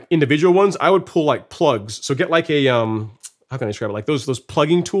pull like individual ones. I would pull like plugs. So get like a how can I describe it? Like those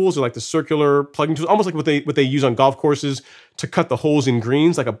plugging tools, or like the circular plugging tools, almost like what they use on golf courses to cut the holes in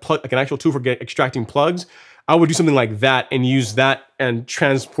greens, like an actual tool for extracting plugs. I would do something like that and use that and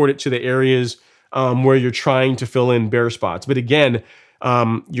transport it to the areas where you're trying to fill in bare spots. But again,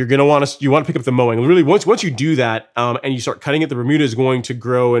 you're gonna want to pick up the mowing. Really, once you do that and you start cutting it, the Bermuda is going to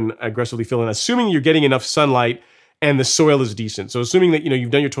grow and aggressively fill in, assuming you're getting enough sunlight and the soil is decent. So assuming that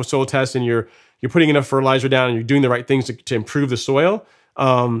you've done your soil test and you're putting enough fertilizer down and you're doing the right things to improve the soil,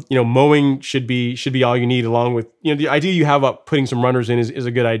 mowing should be all you need, along with the idea you have about putting some runners in is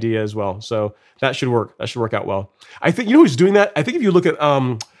a good idea as well. So that should work. That should work out well. I think who's doing that. I think if you look at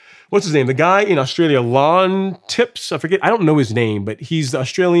what's his name? The guy in Australia, Lawn Tips. I forget. I don't know his name, but he's the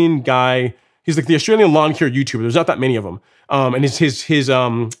Australian guy. He's like the Australian lawn care YouTuber. There's not that many of them. And his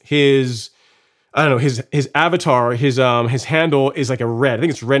I don't know, his avatar, his handle is like a red. I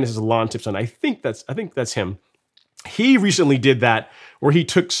think it's red and it says Lawn Tips on it. I think that's him. He recently did that where he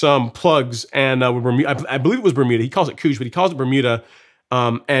took some plugs and with Bermuda, I believe it was Bermuda. He calls it Cooch, but he calls it Bermuda.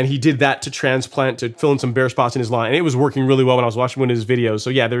 And he did that to transplant, to fill in some bare spots in his lawn, and it was working really well when I was watching one of his videos. So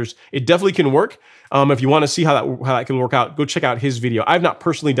yeah, it definitely can work. If you want to see how that can work out, go check out his video. I've not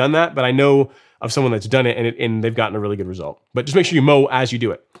personally done that, but I know of someone that's done it, and they've gotten a really good result. But just make sure you mow as you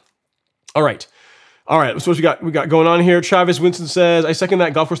do it. All right. So what we got going on here. Travis Winston says, I second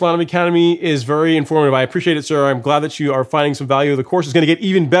that. Golf Course Lawn Academy is very informative. I appreciate it, sir. I'm glad that you are finding some value. The course is going to get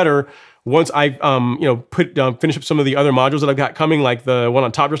even better once I finish up some of the other modules that I've got coming, like the one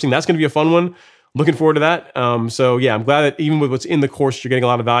on top dressing. That's going to be a fun one. Looking forward to that. So yeah, I'm glad that even with what's in the course, you're getting a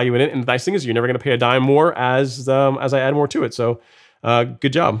lot of value in it. And the nice thing is you're never going to pay a dime more as I add more to it. So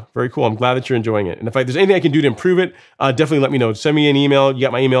good job. Very cool. I'm glad that you're enjoying it. And if there's anything I can do to improve it, definitely let me know. Send me an email. You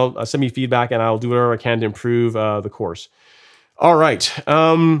got my email. Send me feedback, and I'll do whatever I can to improve the course. All right.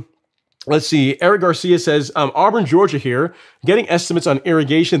 Let's see. Eric Garcia says, Auburn, Georgia here. Getting estimates on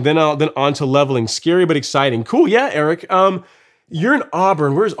irrigation, then on to leveling. Scary but exciting. Cool. Yeah, Eric. You're in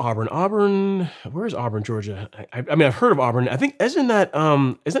Auburn. Where's Auburn? Where's Auburn, Georgia? I mean, I've heard of Auburn. I think isn't that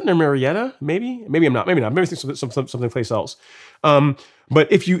near Marietta? Maybe I'm not. Maybe not. Maybe it's something place else.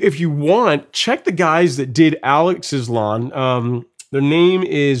 But if you want, check the guys that did Alex's lawn. Their name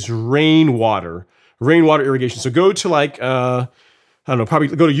is Rainwater Irrigation. So go to like I don't know, probably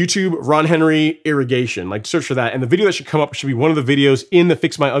go to YouTube, Ron Henry Irrigation, like search for that. And the video that should come up should be one of the videos in the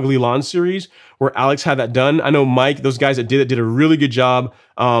Fix My Ugly Lawn series where Alex had that done. I know Mike, those guys that did it, did a really good job.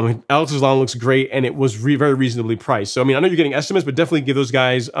 Alex's lawn looks great, and it was very reasonably priced. So, I mean, I know you're getting estimates, but definitely give those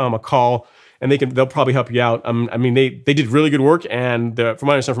guys a call, and they'll probably help you out. I mean, they did really good work, and from what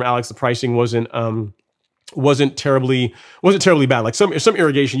I understand from Alex, the pricing wasn't terribly bad. Like some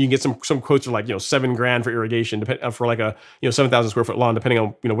irrigation, you can get some quotes are like, $7,000 for irrigation, for like a 7,000 square foot lawn, depending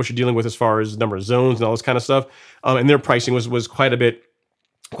on what you're dealing with as far as the number of zones and all this kind of stuff. And their pricing was quite a bit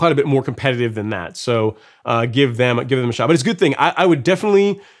more competitive than that. So give them a shot. But it's a good thing. I would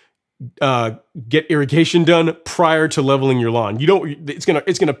definitely get irrigation done prior to leveling your lawn. You don't. It's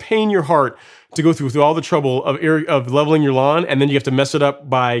gonna pain your heart to go through all the trouble of leveling your lawn, and then you have to mess it up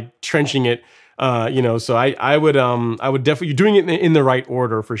by trenching it. So I would definitely, you're doing it in the right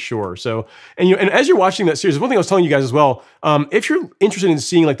order for sure. So, and as you're watching that series, one thing I was telling you guys as well, if you're interested in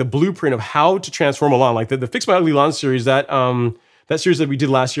seeing like the blueprint of how to transform a lawn, like the Fix My Ugly Lawn series, that series that we did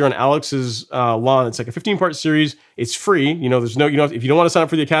last year on Alex's lawn, it's like a 15-part series. It's free. There's no, if you don't want to sign up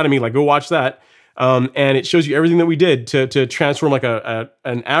for the Academy, like go watch that. And it shows you everything that we did to transform like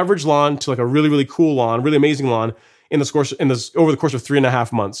an average lawn to like a really, really cool lawn, really amazing lawn over the course of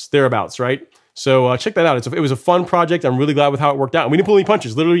 3.5 months, thereabouts, right? So check that out. It was a fun project. I'm really glad with how it worked out. And we didn't pull any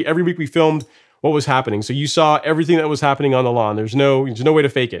punches. Literally every week we filmed what was happening. So you saw everything that was happening on the lawn. There's no way to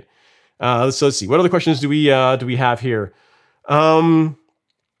fake it. Let's see. What other questions do we have here? So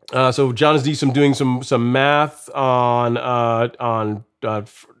John is doing some math on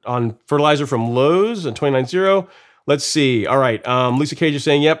fertilizer from Lowe's and 29.0. Let's see. All right. Lisa Cage is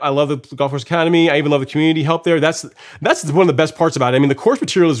saying, yep, I love the Golf Course Academy. I even love the community help there. That's one of the best parts about it. I mean, the course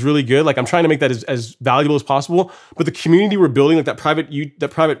material is really good. Like I'm trying to make that as valuable as possible, but the community we're building, like that private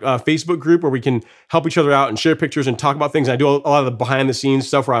Facebook group where we can help each other out and share pictures and talk about things. And I do a lot of the behind the scenes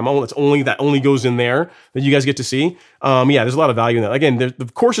stuff where that only goes in there that you guys get to see. Yeah, there's a lot of value in that. Again,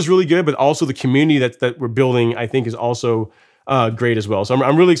 the course is really good, but also the community that we're building, I think, is also great as well. So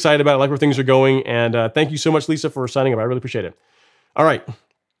I'm really excited about it. I like where things are going. And thank you so much, Lisa, for signing up. I really appreciate it. All right.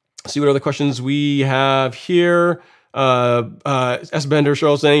 Let's see what other questions we have here. S. Bender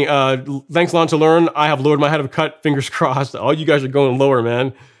Cheryl saying, thanks, Lon, to learn. I have lowered my head of cut. Fingers crossed. Oh, you guys are going lower,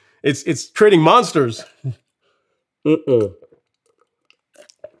 man. It's creating monsters.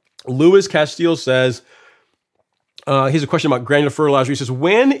 Louis Castile says, here's a question about granular fertilizer. He says,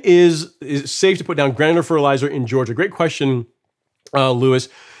 when is it safe to put down granular fertilizer in Georgia? Great question, Louis.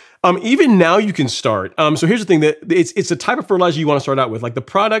 Even now you can start. So here's the thing, that it's a type of fertilizer you want to start out with. Like the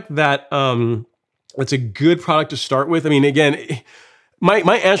product that it's a good product to start with. I mean, again,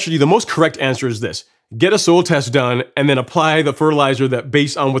 my answer to you, the most correct answer is this: get a soil test done and then apply the fertilizer that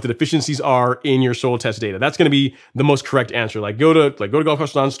based on what the deficiencies are in your soil test data. That's going to be the most correct answer. Like go to Golf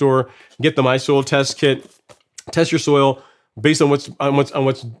Course Lawn Store, get the My Soil Test Kit. Test your soil based on what's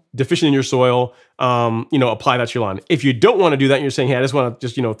deficient in your soil. Apply that to your lawn. If you don't want to do that, and you're saying, hey, I just want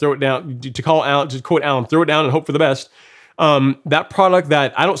to throw it down. To quote Alan, throw it down and hope for the best. That product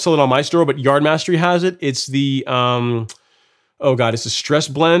that I don't sell it on my store, but Yard Mastery has it. It's the it's a stress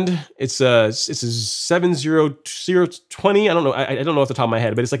blend. It's a 70020. I don't know. I don't know off the top of my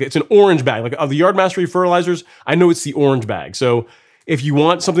head, but it's an orange bag. Like of the Yard Mastery fertilizers, I know it's the orange bag. So if you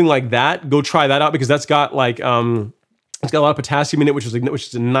want something like that, go try that out, because that's got it's got a lot of potassium in it, which is a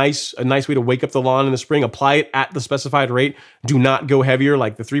nice way to wake up the lawn in the spring. Apply it at the specified rate. Do not go heavier.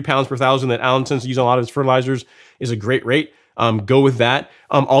 Like the 3 pounds per thousand that Alan tends to use on a lot of his fertilizers is a great rate. Go with that.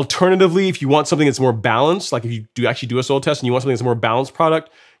 Alternatively, if you want something that's more balanced, like if you do actually do a soil test and you want something that's a more balanced product,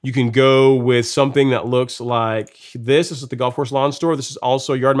 you can go with something that looks like this. This is the Golf Course Lawn Store. This is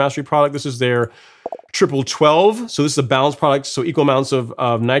also a Yard Mastery product. This is their 12-12. So this is a balanced product. So equal amounts of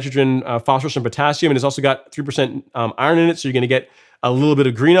nitrogen, phosphorus, and potassium. And it's also got 3% iron in it. So you're going to get a little bit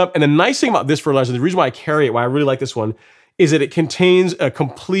of green up. And the nice thing about this fertilizer, the reason why I carry it, why I really like this one, is that it contains a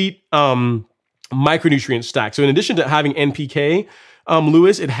complete micronutrient stack. So in addition to having NPK,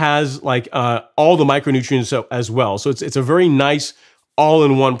 Lewis, it has like all the micronutrients as well. So it's a very nice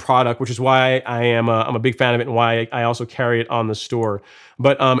all-in-one product, which is why I'm a big fan of it and why I also carry it on the store.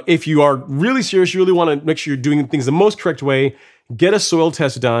 But if you are really serious, you really want to make sure you're doing things the most correct way, get a soil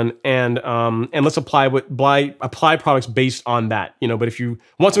test done and let's apply products based on that. But if you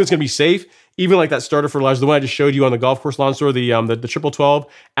want something that's going to be safe, even like that starter fertilizer, the one I just showed you on the Golf Course Lawn Store, the 12-12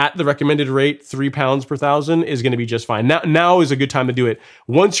 at the recommended rate, 3 pounds per thousand, is going to be just fine. Now is a good time to do it.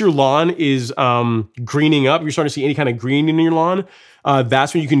 Once your lawn is greening up, you're starting to see any kind of green in your lawn,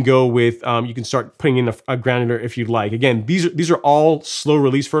 that's when you can go with, you can start putting in a granular if you'd like. Again, these are all slow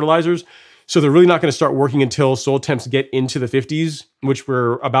release fertilizers. So they're really not going to start working until soil temps get into the 50s, which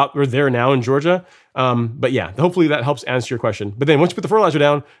we're there now in Georgia. But yeah, hopefully that helps answer your question. But then once you put the fertilizer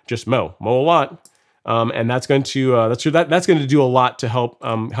down, just mow a lot. And that's going to do a lot to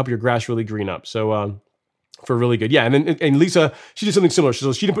help your grass really green up. So for really good. Yeah. And Lisa, she did something similar.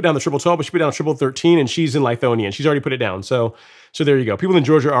 So she didn't put down the 12-12, but she put down 13, and she's in Lithonia and she's already put it down. So there you go. People in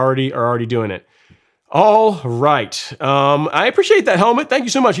Georgia are already doing it. All right. I appreciate that, Helmet. Thank you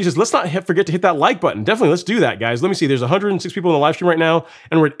so much. He says, let's not forget to hit that like button. Definitely, let's do that, guys. Let me see. There's 106 people in the live stream right now,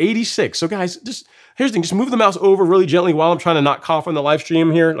 and we're at 86. So, guys, here's the thing. Just move the mouse over really gently while I'm trying to not cough on the live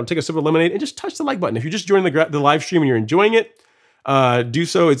stream here. I'll take a sip of lemonade and just touch the like button. If you're just joining the live stream and you're enjoying it, do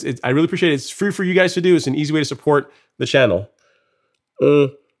so. I really appreciate it. It's free for you guys to do. It's an easy way to support the channel.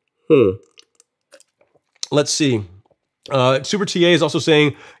 Let's see. Super TA is also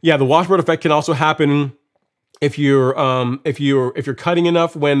saying, yeah, the washboard effect can also happen if you're cutting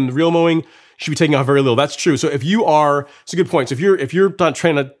enough. When real mowing, you should be taking off very little. That's true. So if you are, it's a good point. So if you're not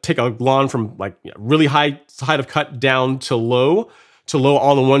trying to take a lawn from like really high height of cut down to low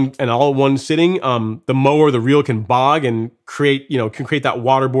all in one sitting, the mower, the reel can bog and create that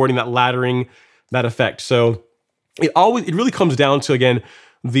waterboarding, that laddering, that effect. So it really comes down to, again,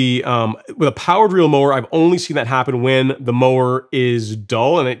 with a powered reel mower, I've only seen that happen when the mower is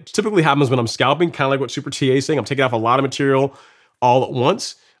dull, and it typically happens when I'm scalping, kind of like what Super TA is saying. I'm taking off a lot of material all at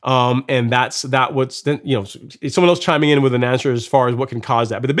once, and what's then, someone else chiming in with an answer as far as what can cause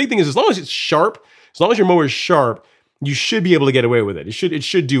that. But the big thing is, as long as it's sharp, as long as your mower is sharp, you should be able to get away with it. It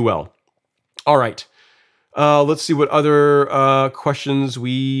should do well. All right. Let's see what other questions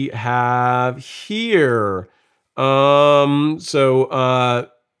we have here. So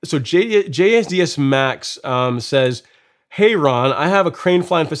JSDS Max says, "Hey Ron, I have a crane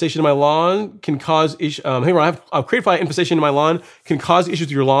fly infestation in my lawn. Can cause hey Ron, I have a crane fly infestation in my lawn. Can cause issues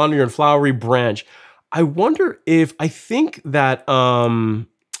with your lawn or your flowery branch. I wonder if I think that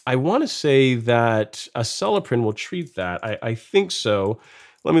I want to say that Acelepryn will treat that. I think so.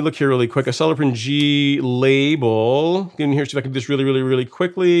 Let me look here really quick. Acelepryn-G label. Get in here, see if I can do this really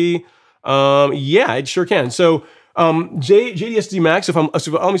quickly. Yeah, it sure can. So JDSD Max, let me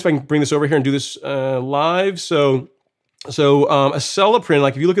see if I can bring this over here and do this live. So Acelepryn,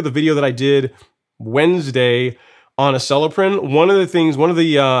 like if you look at the video that I did Wednesday on Acelepryn, one of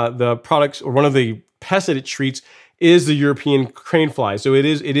the products, or one of the pests that it treats, is the European crane fly. So it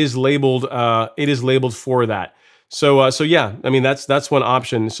is labeled for that. So yeah, I mean that's one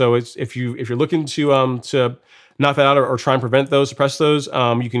option. So if you're looking to knock that out or try and prevent those, suppress those,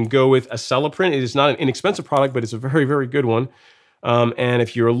 you can go with Acelepryn. It is not an inexpensive product, but it's a very good one. And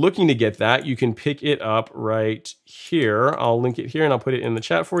if you're looking to get that, you can pick it up right here. I'll link it here and I'll put it in the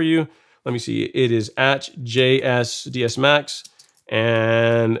chat for you. Let me see. It is at JSDS Max.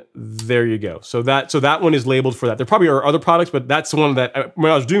 And there you go. So that one is labeled for that. There probably are other products, but that's the one that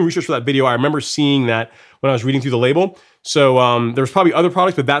when I was doing research for that video, I remember seeing that when I was reading through the label. So there's probably other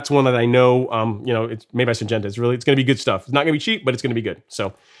products, but that's one that I know. It's made by Syngenta. It's going to be good stuff. It's not going to be cheap, but it's going to be good.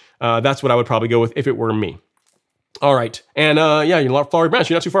 So that's what I would probably go with if it were me. All right, and yeah, your flowery branch.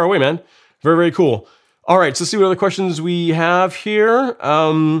 You're not too far away, man. Very cool. All right, so let's see what other questions we have here.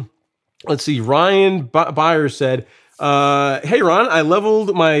 Let's see. Ryan Byers said, "Hey Ron, I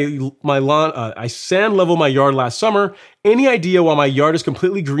leveled my lawn. I sand leveled my yard last summer. Any idea why my yard is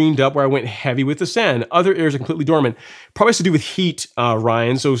completely greened up where I went heavy with the sand? Other areas are completely dormant. Probably has to do with heat,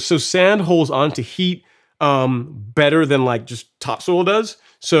 Ryan. So sand holds on to heat better than like just topsoil does.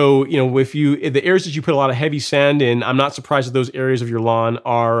 So if the areas that you put a lot of heavy sand in, I'm not surprised that those areas of your lawn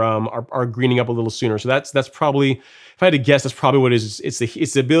are greening up a little sooner. So that's probably, if I had to guess, that's probably what it is. It's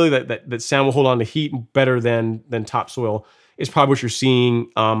the ability that sand will hold on to heat better than topsoil is probably what you're seeing.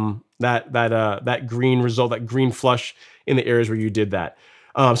 That green result, that green flush in the areas where you did that.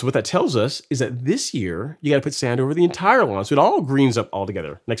 So what that tells us is that this year you got to put sand over the entire lawn, so it all greens up all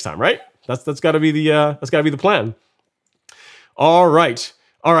together next time, right? That's got to be the plan. All right.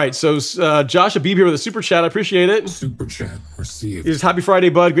 So Josh Abib here with a super chat. I appreciate it. Super chat received. It's Happy Friday,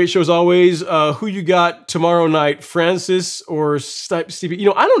 bud. Great show as always. Who you got tomorrow night, Francis or Stevie?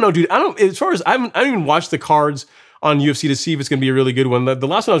 I don't know, dude. As far as I haven't even watched the cards on UFC to see if it's going to be a really good one. The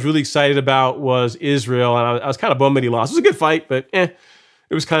last one I was really excited about was Israel, and I was kind of bummed that he lost. It was a good fight, but it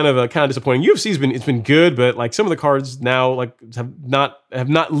was kind of disappointing. UFC's been good, but like some of the cards now like have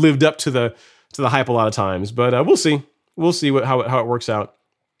not lived up to the hype a lot of times. But we'll see. We'll see how it works out.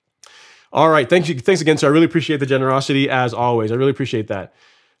 All right, thanks again, sir. I really appreciate the generosity as always. I really appreciate that.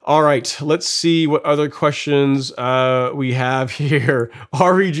 All right, let's see what other questions we have here.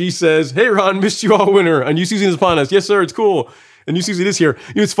 REG says, "Hey Ron, missed you all winter. A new season is upon us." Yes, sir. It's cool. A new season is here.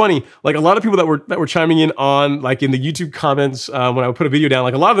 It's funny. Like a lot of people that were chiming in on like in the YouTube comments when I would put a video down.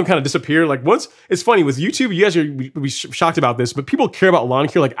 Like a lot of them kind of disappeared. Like once it's funny with YouTube, you guys are be shocked about this, but people care about lawn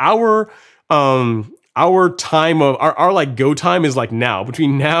care. Like our time of our like go time is like now,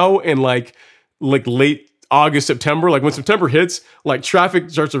 between now and like late August, September. Like when September hits, like traffic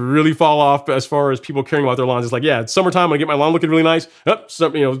starts to really fall off as far as people caring about their lawns. It's like, yeah, it's summertime. I'm gonna get my lawn looking really nice.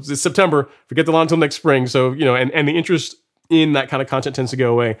 It's September. Forget the lawn until next spring. So and the interest in that kind of content tends to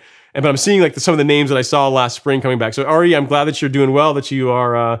go away. But I'm seeing like some of the names that I saw last spring coming back. So Ari, I'm glad that you're doing well. That you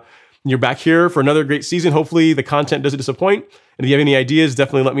are you're back here for another great season. Hopefully the content doesn't disappoint. And if you have any ideas,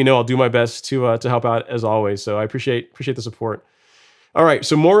 definitely let me know. I'll do my best to help out as always. So I appreciate the support. All right.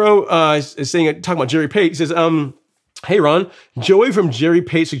 So Moro is saying, talking about Jerry Pate. He says, hey, Ron, Joey from Jerry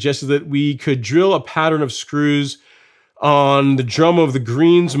Pate suggested that we could drill a pattern of screws on the drum of the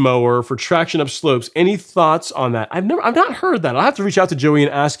greens mower for traction up slopes. Any thoughts on that? I've not heard that. I'll have to reach out to Joey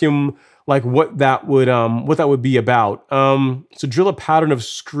and ask him like what that would be about. So drill a pattern of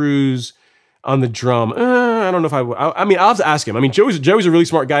screws on the drum. I don't know if I would. I mean, I'll have to ask him. I mean, Joey's a really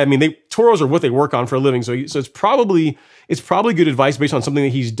smart guy. I mean, Toros are what they work on for a living. So it's probably good advice based on something that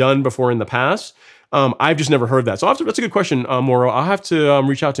he's done before in the past. I've just never heard that. So that's a good question, Moro. I'll have to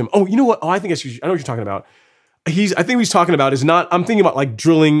reach out to him. Oh, you know what? Oh, I know what you're talking about. I think what he's talking about is not, I'm thinking about like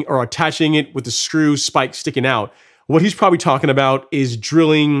drilling or attaching it with the screw spike sticking out. What he's probably talking about is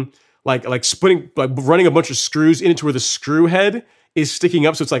drilling, like running a bunch of screws into where the screw head is sticking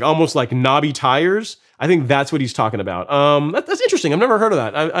up. So it's like almost like knobby tires. I think that's what he's talking about. That's interesting. I've never heard of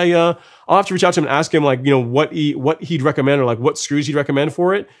that. I'll have to reach out to him and ask him like, what he'd recommend or like what screws he'd recommend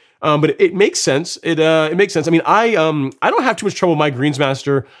for it. But it makes sense. It makes sense. I mean, I don't have too much trouble with my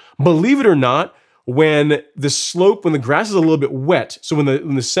Greensmaster, believe it or not. When the grass is a little bit wet, so when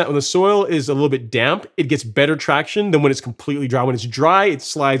the soil is a little bit damp, it gets better traction than when it's completely dry. When it's dry, it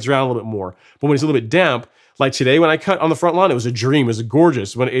slides around a little bit more. But when it's a little bit damp, like today when I cut on the front lawn, it was a dream. It was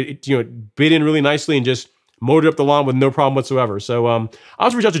gorgeous. When it bit in really nicely and just mowed up the lawn with no problem whatsoever. So I'll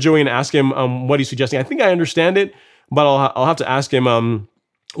have to reach out to Joey and ask him what he's suggesting. I think I understand it, but I'll have to ask him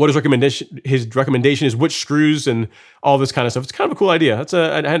what his recommendation is, which screws and all this kind of stuff. It's kind of a cool idea.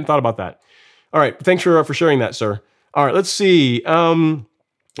 I hadn't thought about that. All right, thanks for sharing that, sir. All right, let's see.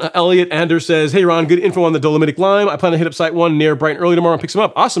 Elliot Anders says, hey, Ron, good info on the Dolomitic lime. I plan to hit up site 1 near bright and early tomorrow and pick some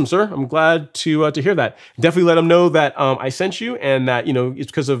up. Awesome, sir. I'm glad to hear that. Definitely let them know that I sent you and that, it's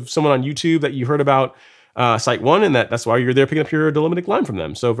because of someone on YouTube that you heard about site 1 and that's why you're there picking up your Dolomitic lime from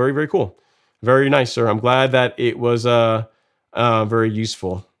them. So very, very cool. Very nice, sir. I'm glad that it was very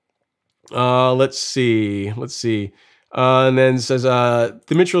useful. Let's see. And then says,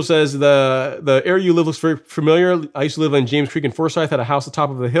 Dimitro says, the area you live looks very familiar. I used to live on James Creek in Forsyth, had a house at the top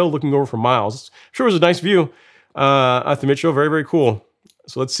of the hill looking over for miles. Sure was a nice view, Dimitro. Very, very cool.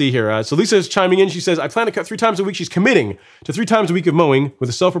 So let's see here. So Lisa is chiming in. She says, I plan to cut 3 times a week. She's committing to 3 times a week of mowing with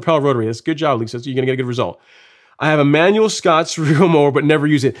a self-propelled rotary. That's a good job, Lisa. So you're going to get a good result. I have a manual Scott's reel mower, but never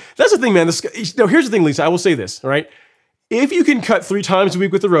use it. That's the thing, man. Here's the thing, Lisa. I will say this, all right? If you can cut 3 times a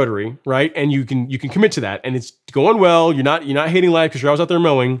week with the rotary, right, and you can commit to that, and it's going well, you're not hating life because you're always out there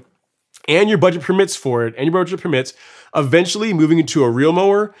mowing, and your budget permits for it, and your budget permits, eventually moving into a reel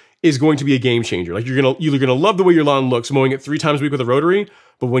mower is going to be a game changer. Like you're gonna love the way your lawn looks mowing it 3 times a week with a rotary,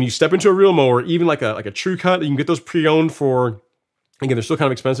 but when you step into a reel mower, even like a true cut, you can get those pre-owned for, again, they're still kind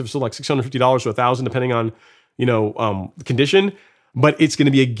of expensive, still like $650 to $1,000 depending on the condition. But it's going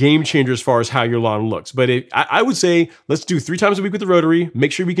to be a game changer as far as how your lawn looks. But I would say let's do 3 times a week with the rotary.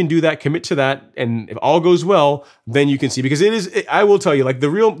 Make sure we can do that. Commit to that, and if all goes well, then you can see. Because I will tell you, like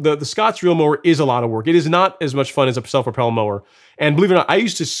the Scott's reel mower is a lot of work. It is not as much fun as a self-propelled mower. And believe it or not, I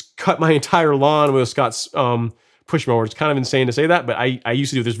used to cut my entire lawn with a Scott's push mower. It's kind of insane to say that, but I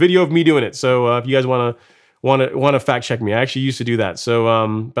used to do. There's video of me doing it. So if you guys want to fact check me, I actually used to do that. So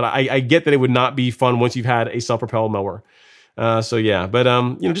but I get that it would not be fun once you've had a self-propelled mower. So yeah, but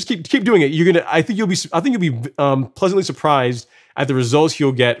just keep doing it. I think you'll be pleasantly surprised at the results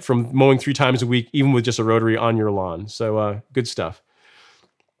you'll get from mowing 3 times a week, even with just a rotary on your lawn. So good stuff.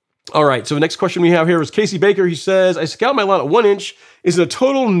 All right. So the next question we have here is Casey Baker. He says, I scout my lawn at 1 inch. Is it a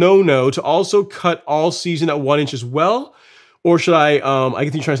total no-no to also cut all season at 1 inch as well? Or should I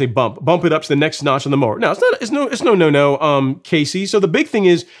think you're trying to say bump it up to the next notch on the mower. No, it's no, Casey. So the big thing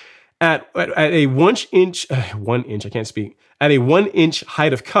is, at a 1 inch, I can't speak. At a 1 inch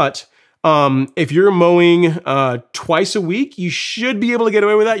height of cut, if you're mowing twice a week, you should be able to get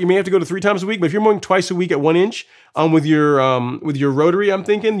away with that. You may have to go to 3 times a week, but if you're mowing twice a week at 1 inch with your rotary, I'm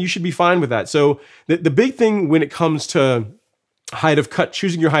thinking you should be fine with that. So the big thing when it comes to height of cut,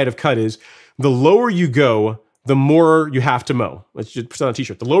 choosing your height of cut is the lower you go, the more you have to mow. Let's just put on a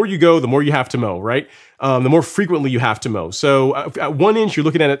t-shirt. The lower you go, the more you have to mow, right? The more frequently you have to mow. So at 1 inch, you're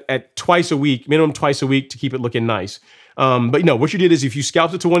looking at it at twice a week, minimum twice a week to keep it looking nice. But what you did is if you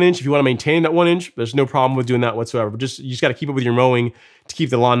scalped it to 1 inch, if you want to maintain that 1 inch, there's no problem with doing that whatsoever. But you just got to keep it with your mowing to keep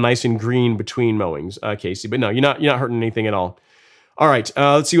the lawn nice and green between mowings, Casey. But no, you're not hurting anything at all. All right,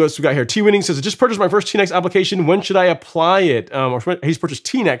 let's see what else we got here. T-Winning says, I just purchased my first T-Nex application. When should I apply it? Or he's purchased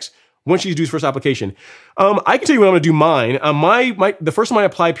T-Nex. When should you do his first application? I can tell you when I'm going to do mine. The first time I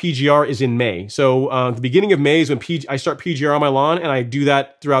apply PGR is in May. So the beginning of May is when I start PGR on my lawn, and I do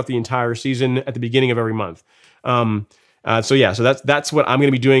that throughout the entire season at the beginning of every month. So yeah, so that's what I'm going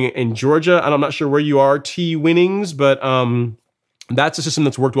to be doing in Georgia. And I'm not sure where you are, T-Winnings, but That's a system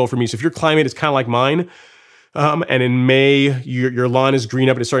that's worked well for me. So if your climate is kind of like mine, and in May, your lawn is green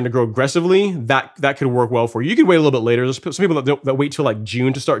up and it's starting to grow aggressively, that could work well for you. You could wait a little bit later. There's some people that wait till like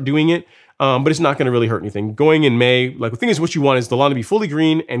June to start doing it, but it's not going to really hurt anything. Going in May, like the thing is, what you want is the lawn to be fully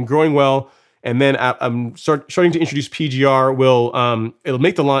green and growing well. And then starting to introduce PGR will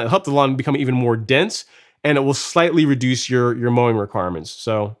it'll help the lawn become even more dense, and it will slightly reduce your mowing requirements.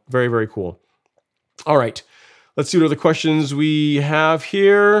 So very, very cool. All right, let's see what other questions we have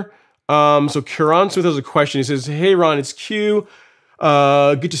here. So Kieran Smith has a question. He says, "Hey Ron, it's Q.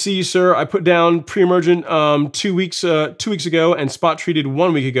 Good to see you, sir. I put down pre-emergent 2 weeks ago and spot treated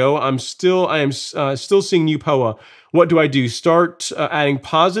 1 week ago. I am still seeing new POA. What do I do? Start adding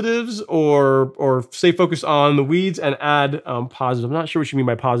positives or stay focused on the weeds and add positives?" I'm not sure what you mean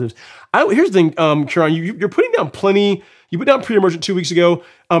by positives. Here's the thing, Kieran, you're putting down plenty. You put down pre-emergent 2 weeks ago.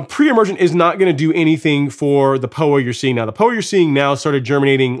 Pre-emergent is not going to do anything for the POA you're seeing now. The POA you're seeing now started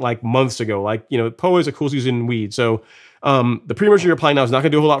germinating like months ago. Like, you know, POA is a cool season weed. So the pre-emergent you're applying now is not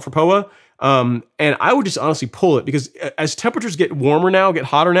going to do a whole lot for POA. And I would just honestly pull it, because as temperatures get warmer now, get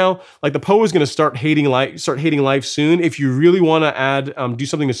hotter now, like the POA is going to start hating life soon. If you really want to add, do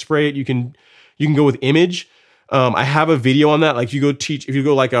something to spray it, you can go with Image. I have a video on that. Like if you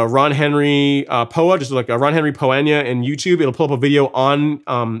go like a Ron Henry POA, just like a Ron Henry Poanya in YouTube, it'll pull up a video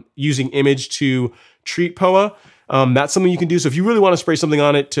on using Image to treat POA. That's something you can do. So if you really want to spray something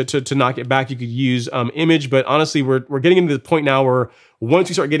on it to knock it back, you could use Image. But honestly, we're getting into the point now where once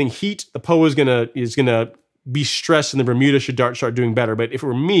you start getting heat, the POA is gonna be stressed, and the Bermuda should start doing better. But if it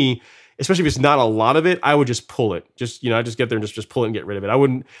were me, especially if it's not a lot of it, I would just pull it. Just, I just get there and just pull it and get rid of it. I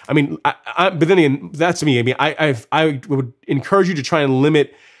wouldn't. I mean, but then again, that's me. I mean, I would encourage you to try and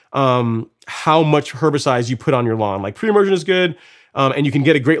limit how much herbicides you put on your lawn. Like pre-emergent is good. And you can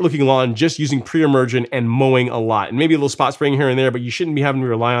get a great looking lawn just using pre-emergent and mowing a lot, and maybe a little spot spraying here and there, but you shouldn't be having to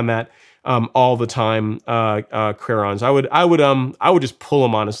rely on that all the time. Querons, I would just pull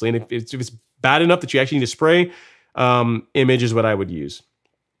them, honestly. And if it's bad enough that you actually need to spray, Image is what I would use.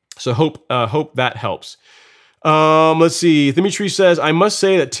 So hope that helps. Let's see. Dimitri says, "I must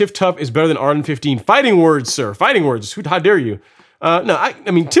say that Tiff Tough is better than Arden 15. Fighting words, sir. Fighting words. How dare you?" No,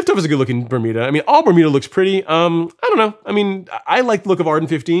 I mean, Tiff Tough is a good looking Bermuda. I mean, all Bermuda looks pretty. I don't know. I mean, I like the look of Arden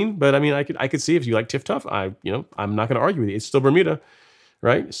 15, but I mean, I could see if you like Tiff Tough. I'm not going to argue with you. It's still Bermuda,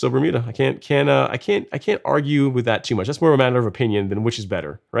 right? It's still Bermuda. I can't argue with that too much. That's more of a matter of opinion than which is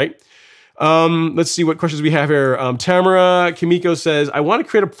better, right? Let's see what questions we have here. Tamara Kimiko says, "I want to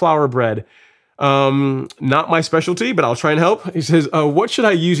create a flower bed. Not my specialty, but I'll try and help." He says, "What should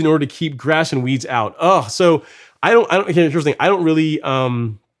I use in order to keep grass and weeds out?" Oh, so here's the thing. I don't really, I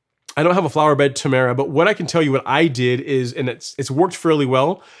don't have a flower bed, Tamara, but what I can tell you, what I did is, and it's worked fairly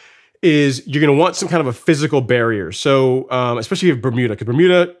well, is you're going to want some kind of a physical barrier. So, especially if Bermuda, because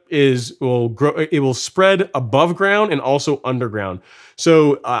Bermuda will grow, it will spread above ground and also underground.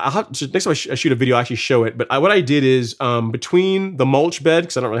 So next time I shoot a video, I'll actually show it. But what I did is, between the mulch bed,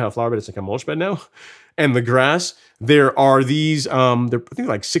 because I don't really have a flower bed, it's like a mulch bed now, and the grass, there are these, they're I think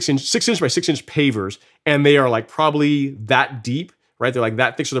like 6 inch by 6 inch pavers, and they are like probably that deep, right? They're like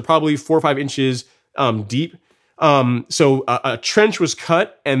that thick, so they're probably 4 or 5 inches deep. So a trench was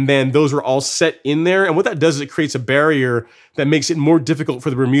cut, and then those were all set in there. And what that does is it creates a barrier that makes it more difficult for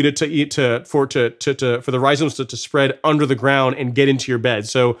the Bermuda for the rhizomes to spread under the ground and get into your bed.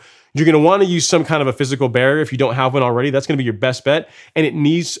 So you're going to want to use some kind of a physical barrier if you don't have one already. That's going to be your best bet. And it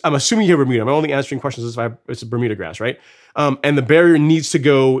needs, I'm assuming you have Bermuda. I'm only answering questions if it's a Bermuda grass, right? And the barrier needs to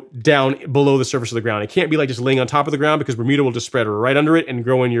go down below the surface of the ground. It can't be like just laying on top of the ground, because Bermuda will just spread right under it and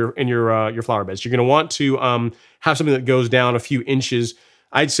grow in your flower beds. You're going to want to have something that goes down a few inches.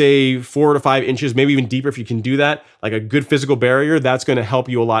 I'd say 4 to 5 inches, maybe even deeper if you can do that. Like a good physical barrier, that's going to help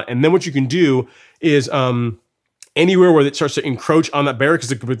you a lot. And then what you can do is anywhere where it starts to encroach on that barrier, because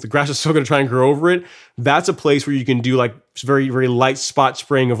the grass is still going to try and grow over it, that's a place where you can do like very, very light spot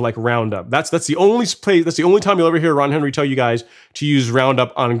spraying of like Roundup. That's the only place, that's the only time you'll ever hear Ron Henry tell you guys to use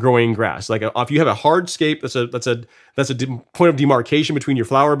Roundup on growing grass. Like if you have a hardscape, that's a point of demarcation between your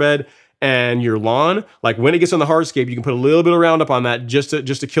flower bed and your lawn. Like when it gets on the hardscape, you can put a little bit of Roundup on that just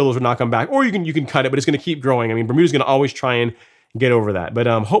to kill those or knock them back, or you can cut it, but it's going to keep growing. I mean, Bermuda's going to always try and get over that. But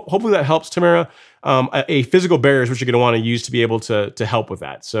hopefully that helps, Tamara. A physical barrier is what you're going to want to use to be able to help with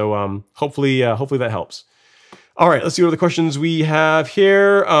that. So hopefully that helps. All right, let's see what other questions we have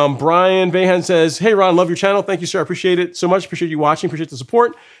here. Brian Vahan says, "Hey Ron, love your channel. Thank you, sir. I appreciate it so much. Appreciate you watching. Appreciate the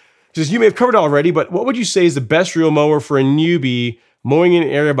support." He says, "You may have covered it already, but what would you say is the best reel mower for a newbie mowing in an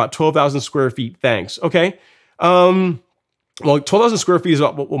area about 12,000 square feet? Thanks." Okay. Well, 12,000 square feet is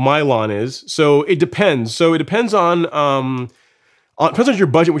about what my lawn is. So it depends. So it depends on depends on your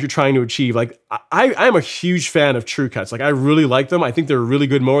budget, what you're trying to achieve. Like I am a huge fan of True Cuts. Like I really like them. I think they're a really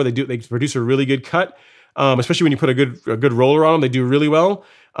good mower. They produce a really good cut, especially when you put a good roller on them. They do really well.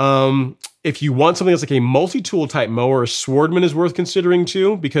 If you want something that's like a multi-tool type mower, a Swordman is worth considering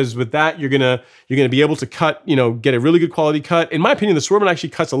too, because with that you're gonna be able to cut, get a really good quality cut. In my opinion, the Swordman actually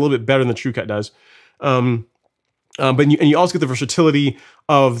cuts a little bit better than the True Cut does. But you also get the versatility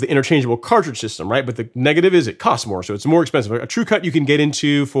of the interchangeable cartridge system, right? But the negative is it costs more, so it's more expensive. A True Cut you can get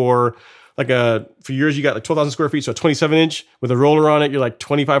into for for yours, you got like 12,000 square feet, so a 27-inch with a roller on it, you're like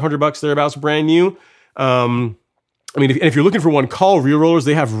 $2,500 thereabouts, brand new. I mean, if you're looking for one, call Real Rollers.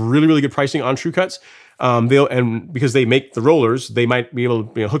 They have really, really good pricing on True Cuts. And because they make the rollers, they might be able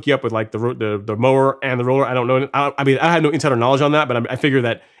to hook you up with like the mower and the roller. I don't know. I mean, I have no insider knowledge on that, but I figure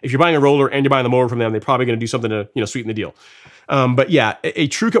that if you're buying a roller and you're buying the mower from them, they're probably going to do something to sweeten the deal. But yeah, a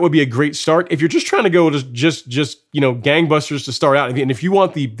True Cut would be a great start if you're just trying to go just gangbusters to start out. And if you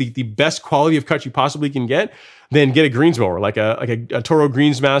want the best quality of cut you possibly can get, then get a greens mower like a Toro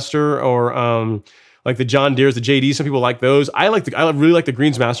Greensmaster or like the John Deere's, the JD. Some people like those. I really like the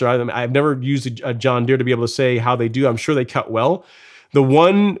Greensmaster. I've never used a John Deere to be able to say how they do. I'm sure they cut well. The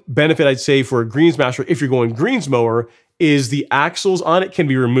one benefit I'd say for a Greensmaster, if you're going greens mower, is the axles on it can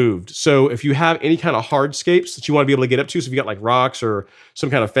be removed. So if you have any kind of hardscapes that you want to be able to get up to, so if you got like rocks or some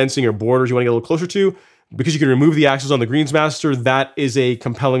kind of fencing or borders you want to get a little closer to, because you can remove the axles on the Greensmaster, that is a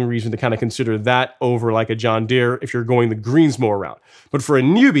compelling reason to kind of consider that over like a John Deere if you're going the greens mower route. But for a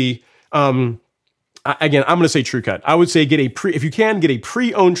newbie, again, I'm going to say True Cut. I would say if you can, get a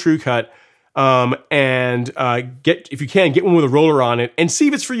pre-owned True Cut, and if you can, get one with a roller on it, and see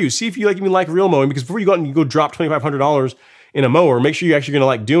if it's for you. See if you even like real mowing, because before you go out and you go drop $2,500 in a mower, make sure you're actually going to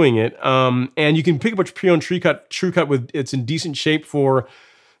like doing it. And you can pick up a pre-owned True Cut with it's in decent shape for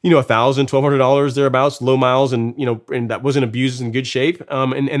 $1,000, $1,200 thereabouts, low miles, and and that wasn't abused, is in good shape.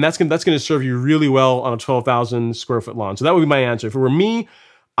 And that's gonna serve you really well on a 12,000 square foot lawn. So that would be my answer. If it were me,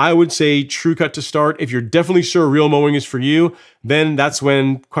 I would say True Cut to start. If you're definitely sure real mowing is for you, then that's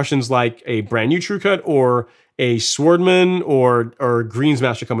when questions like a brand new True Cut or a Swordman or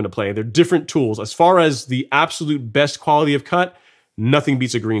Greensmaster come into play. They're different tools. As far as the absolute best quality of cut, nothing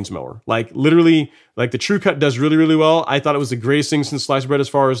beats a greens mower. Like literally, like the True Cut does really, really well. I thought it was the greatest thing since sliced bread as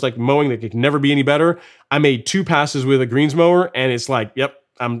far as like mowing. That it can never be any better. I made 2 passes with a greens mower, and it's like, yep,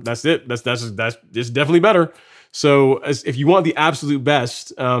 that's it. That's it's definitely better. So if you want the absolute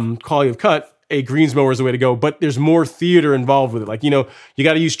best quality of cut, a greens mower is the way to go. But there's more theater involved with it. Like, you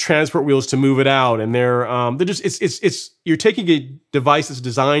got to use transport wheels to move it out, and they're just you're taking a device that's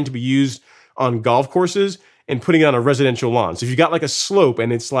designed to be used on golf courses and putting it on a residential lawn. So if you got like a slope,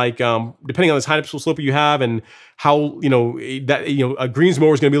 and it's like depending on the type of slope you have and how a greens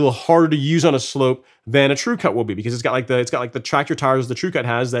mower is going to be a little harder to use on a slope than a True Cut will be, because it's got like the tractor tires the True Cut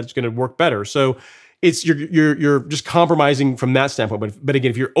has that's going to work better. So you're just compromising from that standpoint. But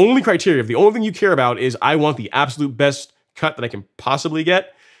again, if your only criteria, if the only thing you care about is I want the absolute best cut that I can possibly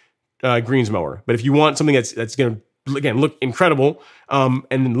get, greens mower. But if you want something that's going to again look incredible and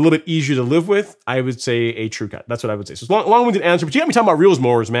a little bit easier to live with, I would say a True Cut. That's what I would say. So it's long-winded answer, but you got me talking about reels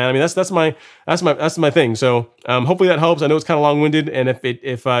mowers, man. I mean that's my thing. So hopefully that helps. I know it's kind of long-winded, and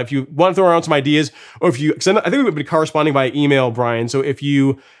if you want to throw around some ideas, or I think we would be corresponding by email, Brian. So if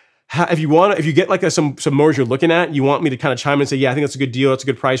you get like some mowers you're looking at, you want me to kind of chime in and say, yeah, I think that's a good deal, that's a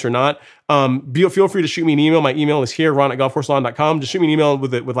good price or not, feel free to shoot me an email. My email is here, ron@golfcourselawn.com. Just shoot me an email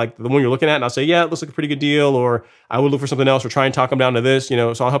with like the one you're looking at, and I'll say, yeah, it looks like a pretty good deal, or I would look for something else, or try and talk them down to this,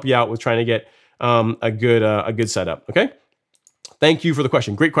 so I'll help you out with trying to get a good setup. Okay. Thank you for the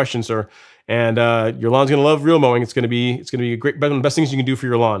question. Great question, sir. And your lawn's gonna love real mowing. It's gonna be a great, one of the best things you can do for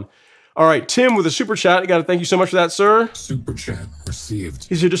your lawn. All right, Tim with a super chat. Thank you so much for that, sir. Super chat received.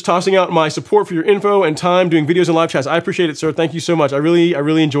 He's here just tossing out my support for your info and time doing videos and live chats. I appreciate it, sir. Thank you so much. I really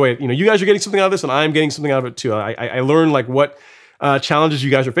enjoy it. You guys are getting something out of this, and I'm getting something out of it too. I learn like what challenges you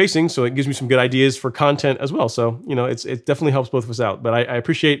guys are facing, so it gives me some good ideas for content as well. So it definitely helps both of us out. But I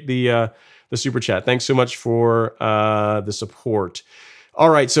appreciate the super chat. Thanks so much for the support. All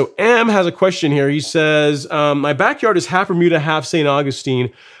right, so M has a question here. He says, my backyard is half Bermuda, half St.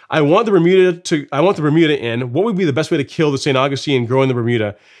 Augustine. I want the Bermuda in. What would be the best way to kill the St. Augustine growing the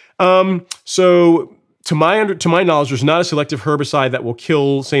Bermuda? So to my knowledge, there's not a selective herbicide that will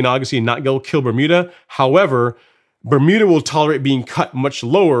kill St. Augustine, not kill Bermuda. However, Bermuda will tolerate being cut much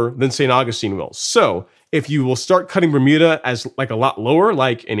lower than St. Augustine will. So if you will start cutting Bermuda as like a lot lower,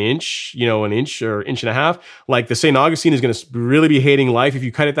 like an inch, an inch or inch and a half, like the St. Augustine is going to really be hating life if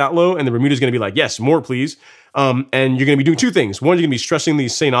you cut it that low, and the Bermuda is going to be like, yes, more please. And you're going to be doing 2 things. One, you're going to be stressing the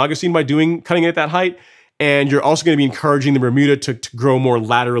St. Augustine by cutting it at that height. And you're also going to be encouraging the Bermuda to grow more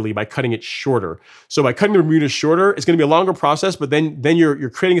laterally by cutting it shorter. So by cutting the Bermuda shorter, it's going to be a longer process, but then you're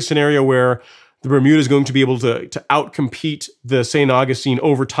creating a scenario where the Bermuda is going to be able to outcompete the St. Augustine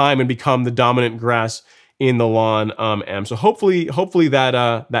over time and become the dominant grass in the lawn. So hopefully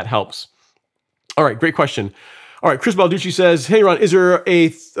that helps. All right, great question. All right, Chris Balducci says, hey, Ron, is there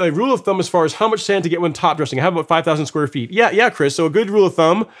a rule of thumb as far as how much sand to get when top dressing? I have about 5,000 square feet. Yeah, Chris. So a good rule of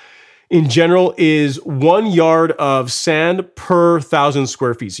thumb in general is 1 yard of sand per 1,000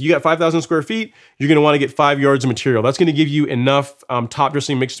 square feet. So you got 5,000 square feet, you're going to want to get 5 yards of material. That's going to give you enough top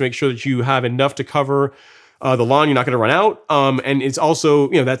dressing mix to make sure that you have enough to cover the lawn. You're not going to run out. And it's also,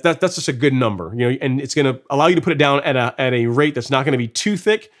 that's just a good number, and it's going to allow you to put it down at a rate that's not going to be too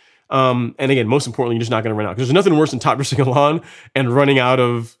thick. And again, most importantly, you're just not going to run out, because there's nothing worse than top dressing a lawn and running out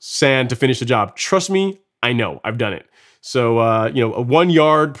of sand to finish the job. Trust me, I know, I've done it. So a 1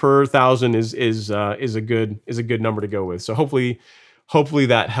 yard per 1,000 is a good number to go with. So hopefully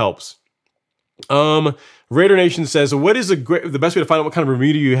that helps. Raider Nation says, what is the best way to find out what kind of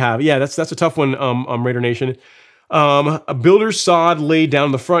Bermuda you have? Yeah, that's a tough one, Raider Nation. A builder's sod laid down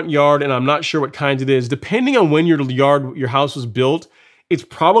in the front yard, and I'm not sure what kind it is. Depending on when your house was built, it's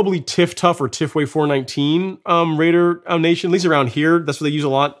probably Tiff Tough or Tiffway 419, Raider Nation. At least around here, that's what they use a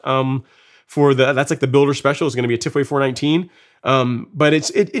lot. That's like the builder special is going to be a Tiffway 419. But but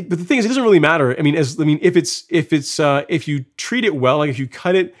the thing is, it doesn't really matter. If you treat it well, like if you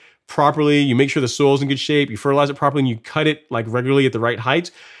cut it properly, you make sure the soil's in good shape, you fertilize it properly, and you cut it like regularly at the right height,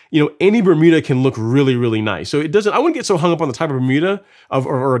 any Bermuda can look really, really nice. So I wouldn't get so hung up on the type of Bermuda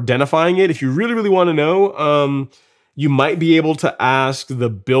or identifying it. If you really, really want to know, you might be able to ask the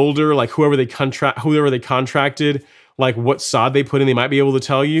builder, like whoever they contracted, like what sod they put in. They might be able to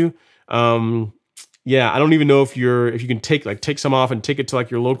tell you. Yeah, I don't even know if you can take some off and take it to like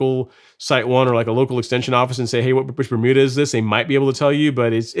your local Site One or like a local extension office and say, hey, which Bermuda is this? They might be able to tell you,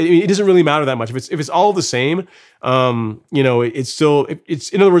 but it doesn't really matter that much. If it's all the same, it's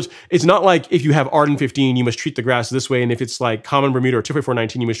in other words, it's not like if you have Arden 15, you must treat the grass this way, and if it's like common Bermuda or Tiffway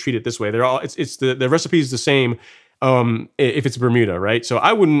 419, you must treat it this way. They're all the recipe is the same. If it's Bermuda, right? So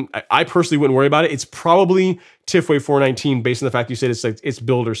I personally wouldn't worry about it. It's probably Tiffway 419 based on the fact you said it's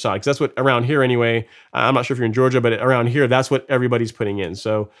builder sod, because that's what around here anyway. I'm not sure if you're in Georgia, but around here, that's what everybody's putting in.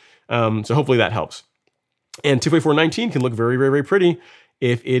 So hopefully that helps. And Tiffway 419 can look very, very, very pretty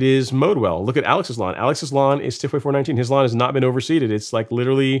if it is mowed well. Look at Alex's lawn. Alex's lawn is Tiffway 419. His lawn has not been overseeded. It's like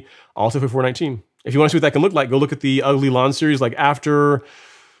literally all Tiffway 419. If you want to see what that can look like, go look at the Ugly Lawn series, like after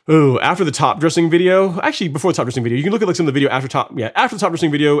the top dressing video. Actually, before the top dressing video, you can look at like some of the video after the top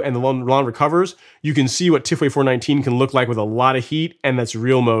dressing video and the lawn recovers. You can see what Tiffway 419 can look like with a lot of heat, and that's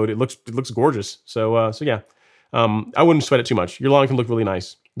real mode. It looks gorgeous. So yeah, I wouldn't sweat it too much. Your lawn can look really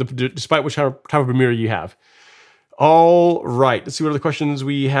nice, despite which type of Bermuda you have. All right, let's see what other questions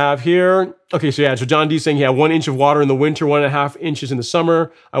we have here. Okay, so John D saying, 1 inch of water in the winter, 1.5 inches in the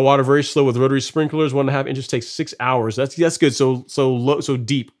summer. I water very slow with rotary sprinklers. 1.5 inches takes 6 hours. That's good. So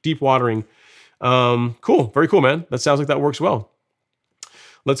deep watering. Cool, very cool, man. That sounds like that works well.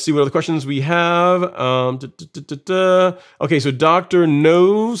 Let's see what other questions we have. Okay, so Dr.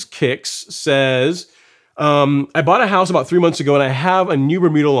 Nose Kicks says, I bought a house about 3 months ago and I have a new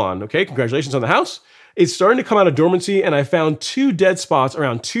Bermuda lawn. Okay, congratulations on the house. It's starting to come out of dormancy, and I found 2 dead spots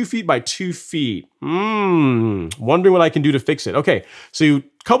around 2 feet by 2 feet. Wondering what I can do to fix it. Okay, so a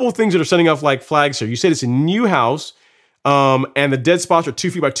couple of things that are setting off like flags here. You said it's a new house, and the dead spots are 2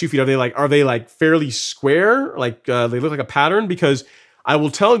 feet by 2 feet. Are they like fairly square? Like they look like a pattern? Because I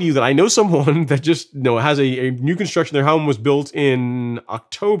will tell you that I know someone that just has a new construction. Their home was built in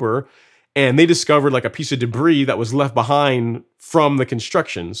October, and they discovered like a piece of debris that was left behind from the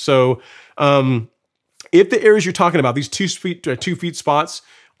construction. So if the areas you're talking about, these 2 feet spots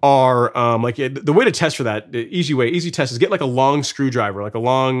are the way to test for that, the easy test is get like a long screwdriver, like a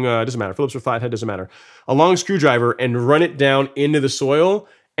long, doesn't matter, Phillips or flathead, doesn't matter, a long screwdriver, and run it down into the soil,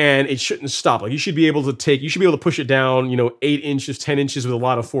 and it shouldn't stop. Like you should be able to push it down, 8 inches, 10 inches with a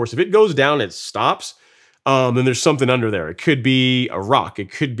lot of force. If it goes down, it stops, then there's something under there. It could be a rock.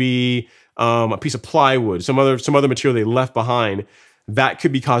 It could be a piece of plywood, some other material they left behind. That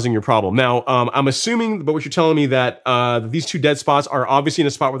could be causing your problem. Now, I'm assuming, but what you're telling me that these 2 dead spots are obviously in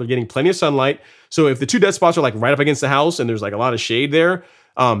a spot where they're getting plenty of sunlight. So if the 2 dead spots are like right up against the house and there's like a lot of shade there,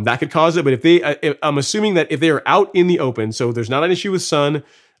 that could cause it. But I'm assuming that if they are out in the open, so there's not an issue with sun,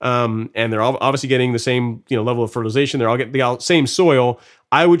 and they're obviously getting the same level of fertilization, they're all getting the same soil,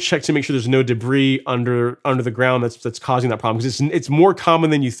 I would check to make sure there's no debris under the ground that's causing that problem, because it's more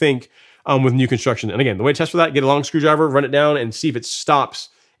common than you think with new construction. And again, the way to test for that, get a long screwdriver, run it down, and see if it stops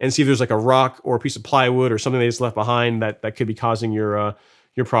and see if there's like a rock or a piece of plywood or something they just left behind that could be causing your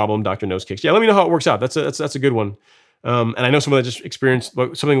problem, Dr. Nose Kicks. Yeah, let me know how it works out. That's a good one. And I know someone that just experienced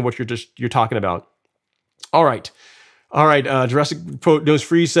something of what you're talking about. All right. Jurassic Nose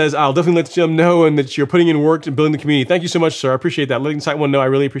Free says, I'll definitely let them know and that you're putting in work and building the community. Thank you so much, sir. I appreciate that. Letting Site 1 know. I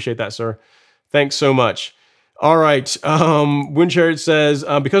really appreciate that, sir. Thanks so much. All right. Windchariot says,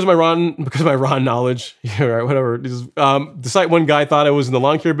 because of my raw knowledge, yeah, right, whatever. The Site 1 guy thought I was in the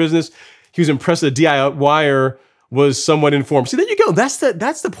lawn care business. He was impressed that the DIYer was somewhat informed. See, there you go. That's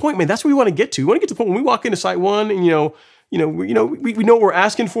the point, man. That's what we want to get to. We want to get to the point when we walk into Site 1 and, we know what we're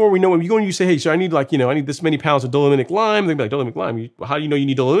asking for. We know when you go and you say, hey, sir, I need this many pounds of dolomitic lime. They'd be like, dolomitic lime? How do you know you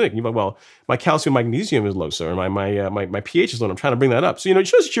need dolomitic? And you're like, well, my calcium magnesium is low, sir. My pH is low. And I'm trying to bring that up. So, it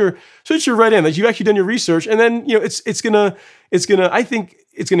shows that you're right in, that you've actually done your research. And then, I think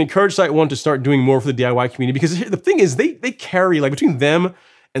it's gonna encourage Site 1 to start doing more for the DIY community, because the thing is they carry, like, between them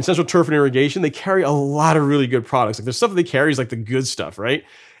and Central Turf and Irrigation, they carry a lot of really good products. Like, the stuff that they carry is like the good stuff, right?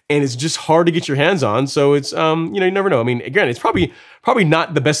 And it's just hard to get your hands on. So it's, you never know. I mean, again, it's probably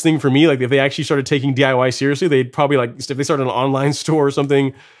not the best thing for me. Like, if they actually started taking DIY seriously, they'd probably, like, if they started an online store or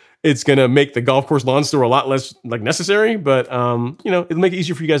something, it's going to make the golf course lawn store a lot less, like, necessary. But, it'll make it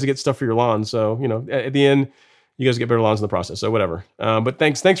easier for you guys to get stuff for your lawn. So, at the end, you guys get better lawns in the process. So whatever. But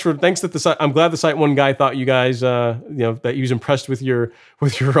thanks that I'm glad the Site 1 guy thought you guys, that he was impressed with your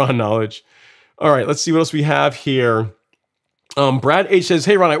raw knowledge. All right, let's see what else we have here. Brad H says,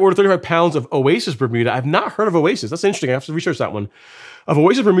 hey, Ron, I ordered 35 pounds of Oasis Bermuda. I've not heard of Oasis. That's interesting. I have to research that one. Of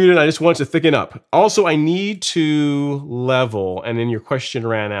Oasis Bermuda, and I just want to thicken up. Also, I need to level, and then your question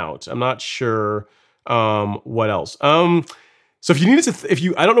ran out. I'm not sure what else. So if you needed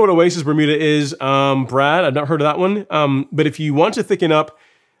to, I don't know what Oasis Bermuda is, Brad, I've not heard of that one. But if you want to thicken up,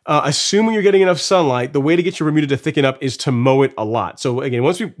 assuming you're getting enough sunlight, the way to get your Bermuda to thicken up is to mow it a lot. So again,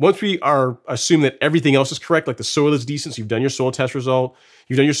 once we are assume that everything else is correct, like the soil is decent, so you've done your soil test result,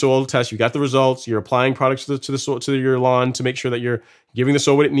 you've done your soil test, you got the results, you're applying products to the soil, to your lawn to make sure that you're giving the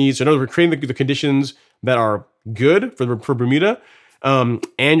soil what it needs. So in other words, we're creating the conditions that are good for Bermuda, and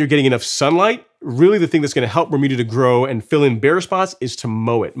you're getting enough sunlight. Really, the thing that's going to help Bermuda to grow and fill in bare spots is to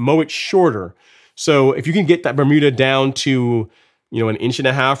mow it shorter. So if you can get that Bermuda down to, an inch and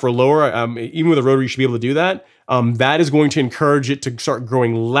a half or lower, even with a rotary, you should be able to do that. That is going to encourage it to start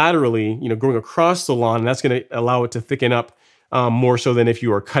growing laterally, growing across the lawn, and that's going to allow it to thicken up more so than if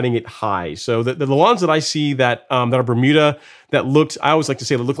you are cutting it high. So the lawns that I see that are Bermuda that I always like to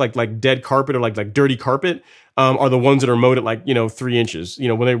say that look like dead carpet or like dirty carpet, are the ones that are mowed at 3 inches.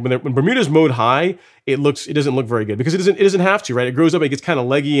 When Bermuda's mowed high, it doesn't look very good, because it doesn't have to, right? It grows up, it gets kind of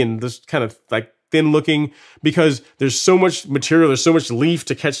leggy and this kind of like thin looking, because there's so much material, there's so much leaf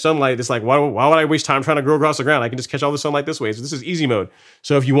to catch sunlight. It's like, why would I waste time trying to grow across the ground? I can just catch all the sunlight this way. So this is easy mode.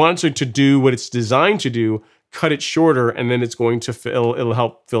 So if you want to do what it's designed to do, cut it shorter, and then it's going to it'll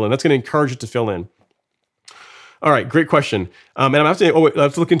help fill in. That's going to encourage it to fill in. All right, great question. And I have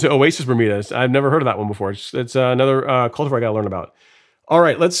to look into Oasis Bermuda. I've never heard of that one before. It's another cultivar I got to learn about. All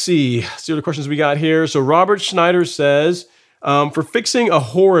right, let's see what other questions we got here. So Robert Schneider says, for fixing a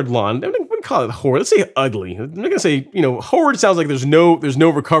horrid lawn, I'm going to call it horrid. Let's say ugly. I'm not going to say, horrid sounds like there's no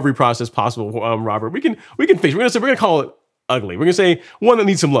recovery process possible, Robert. We can fix it. We're going to call it ugly. We're going to say one that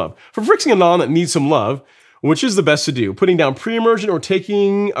needs some love. For fixing a lawn that needs some love, which is the best to do? Putting down pre-emergent or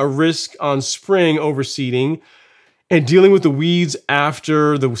taking a risk on spring overseeding and dealing with the weeds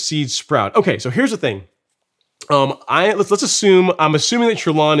after the seeds sprout. Okay, so here's the thing. Let's assume, I'm assuming that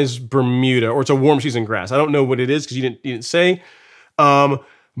your lawn is Bermuda, or it's a warm season grass. I don't know what it is because you didn't say.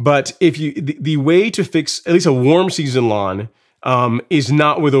 But if the way to fix at least a warm season lawn is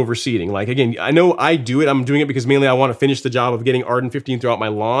not with overseeding. Like, again, I know I do it. I'm doing it because mainly I want to finish the job of getting Arden 15 throughout my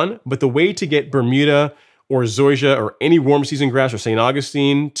lawn. But the way to get Bermuda or Zoysia or any warm season grass or St.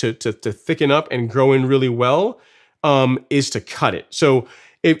 Augustine to thicken up and grow in really well is to cut it. So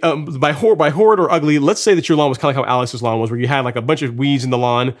if, by horrid or ugly, let's say that your lawn was kind of like how Alex's lawn was, where you had like a bunch of weeds in the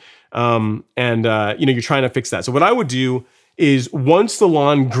lawn, and you're trying to fix that. So what I would do is, once the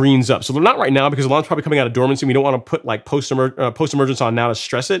lawn greens up, so not right now because the lawn's probably coming out of dormancy, we don't want to put like post-emergence on now to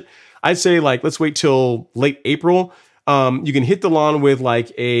stress it. I'd say like let's wait till late April. You can hit the lawn with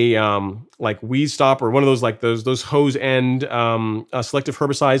like a like weed stop or one of those like those hose end selective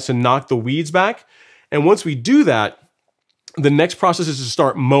herbicides to knock the weeds back. And once we do that, the next process is to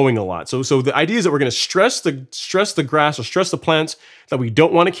start mowing a lot. So the idea is that we're going to stress the grass or stress the plants that we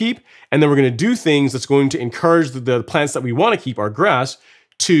don't want to keep, and then we're going to do things that's going to encourage the plants that we want to keep, our grass,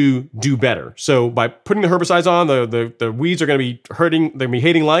 to do better. So by putting the herbicides on, the weeds are going to be hurting, they're going to be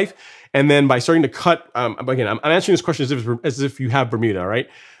hating life. And then by starting to cut, again, I'm answering this question as if you have Bermuda, right?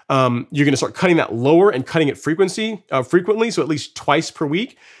 You're going to start cutting that lower and cutting it frequently, so at least twice per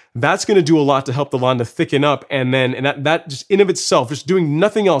week. That's going to do a lot to help the lawn to thicken up. And that just in of itself, just doing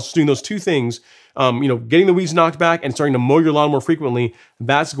nothing else, just doing those two things, getting the weeds knocked back and starting to mow your lawn more frequently,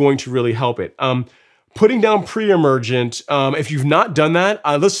 that's going to really help it. Putting down pre-emergent, if you've not done that,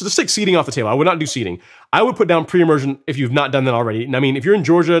 let's take seeding off the table. I would not do seeding. I would put down pre-emergent if you've not done that already. And I mean, if you're in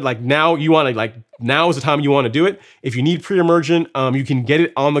Georgia, like now you want to, like now is the time you want to do it. If you need pre-emergent, you can get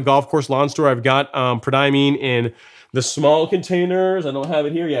it on the golf course lawn store. I've got prodiamine in the small containers. I don't have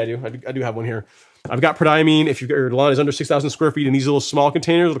it here. Yeah, I do. I do have one here. I've got prodiamine. If your lawn is under 6,000 square feet in these little small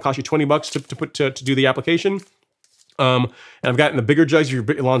containers, it'll cost you $20 to do the application. And I've got in the bigger jugs if your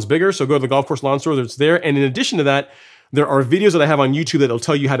lawn's bigger. So go to the golf course lawn store, it's there. And in addition to that, there are videos that I have on YouTube that'll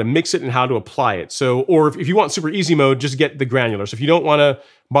tell you how to mix it and how to apply it. So, or if you want super easy mode, just get the granular. So if you don't want to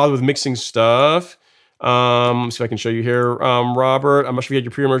bother with mixing stuff, let's see if I can show you here, Robert. I'm not sure if you had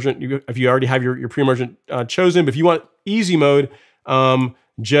your pre-emergent, if you already have your pre-emergent chosen, but if you want easy mode,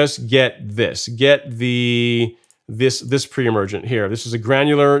 just get this. Get this pre-emergent here. This is a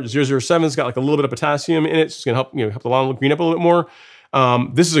granular 007. It's got like a little bit of potassium in it. It's going to help help the lawn look green up a little bit more.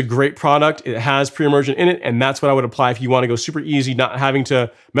 This is a great product. It has pre-emergent in it, and that's what I would apply if you want to go super easy, not having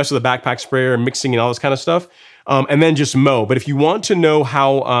to mess with a backpack sprayer and mixing and all this kind of stuff. And then just mow. But if you want to know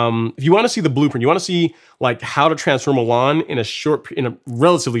how, if you want to see the blueprint, you want to see like how to transform a lawn in a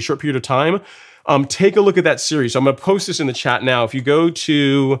relatively short period of time, take a look at that series. So I'm going to post this in the chat now. If you go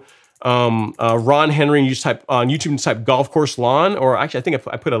to Ron Henry and you just type on YouTube and type golf course lawn, or actually I think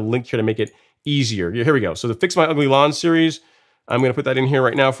I put a link here to make it easier. Here we go. So the Fix My Ugly Lawn series, I'm going to put that in here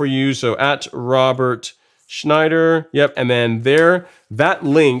right now for you. So at Robert Schneider, yep, and then there, that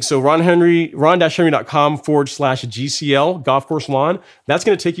link, so ron-henry.com/GCL, golf course lawn, that's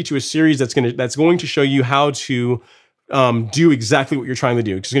going to take you to a series that's going to show you how to do exactly what you're trying to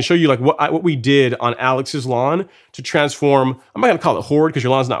do. It's going to show you like what we did on Alex's lawn to transform, I'm not going to call it horde because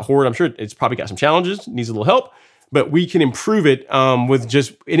your lawn's not horde. I'm sure it's probably got some challenges, needs a little help, but we can improve it with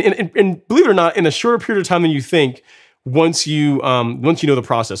just, and believe it or not, in a shorter period of time than you think, once you know the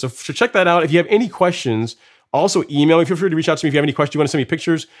process. So check that out. If you have any questions, also email me. Feel free to reach out to me if you have any questions. You want to send me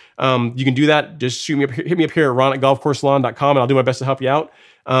pictures, you can do that. Just hit me up here at ron@golfcourselawn.com and I'll do my best to help you out.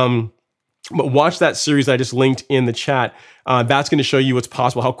 But watch that series that I just linked in the chat. That's going to show you what's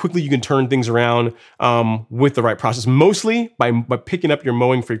possible, how quickly you can turn things around with the right process, mostly by picking up your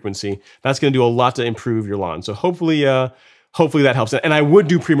mowing frequency. That's going to do a lot to improve your lawn. So hopefully that helps. And I would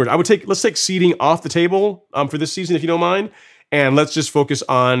do pre-emergent. Let's take seeding off the table for this season, if you don't mind. And let's just focus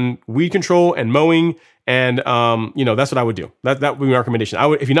on weed control and mowing. And, that's what I would do. That would be my recommendation.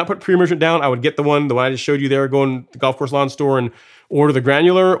 If you not put pre-emergent down, I would get the one I just showed you there, go in the golf course lawn store and order the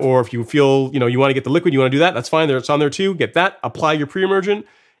granular. Or if you feel, you want to get the liquid, you want to do that, that's fine. It's on there too. Get that, apply your pre-emergent,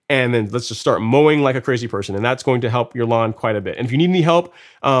 and then let's just start mowing like a crazy person. And that's going to help your lawn quite a bit. And if you need any help,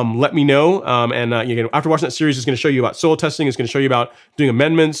 let me know. After watching that series, it's going to show you about soil testing. It's going to show you about doing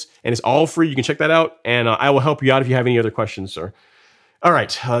amendments, and it's all free. You can check that out, and I will help you out if you have any other questions, sir. All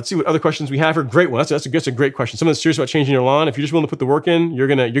right, let's see what other questions we have here. Great one. That's a great question. Someone that's serious about changing your lawn. If you're just willing to put the work in, you're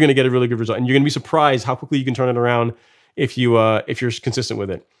gonna get a really good result, and you're gonna be surprised how quickly you can turn it around if you're consistent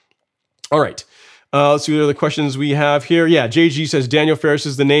with it. All right. Let's see what other questions we have here. Yeah, JG says Daniel Ferris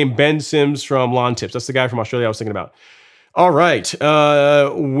is the name. Ben Sims from Lawn Tips. That's the guy from Australia I was thinking about. All right.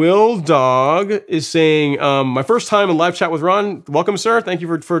 Will Dog is saying, my first time in live chat with Ron. Welcome, sir. Thank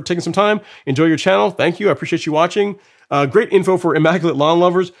you for taking some time. Enjoy your channel. Thank you. I appreciate you watching. Great info for immaculate lawn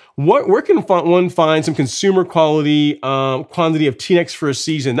lovers. Where can one find some consumer quantity of T-Nex for a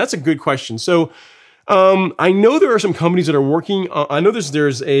season? That's a good question. So I know there are some companies that are working. I know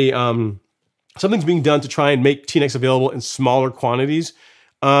there's a something's being done to try and make T-Nex available in smaller quantities.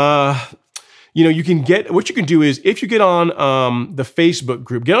 You can get, what you can do is if you get on the Facebook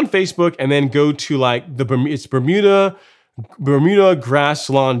group, get on Facebook and then go to like it's Bermuda Grass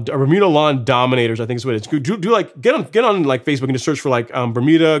Lawn, or Bermuda Lawn Dominators, I think is what it's. Get on like Facebook and just search for like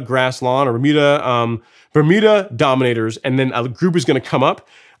Bermuda Grass Lawn or Bermuda Dominators, and then a group is going to come up.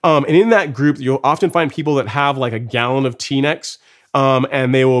 And in that group, you'll often find people that have like a gallon of T-Nex,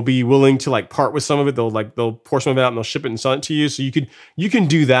 and they will be willing to like part with some of it. They'll pour some of it out and they'll ship it and sell it to you. So you can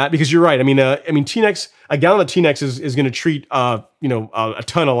do that, because you're right. I mean T-Nex, a gallon of T-Nex is going to treat a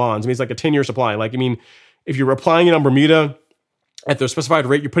ton of lawns. I mean, it's like a 10-year supply. If you're applying it on Bermuda at the specified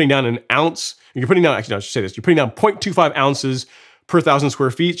rate, you're putting down an ounce. You're putting down, actually, no, I should say this. You're putting down 0.25 ounces per 1,000 square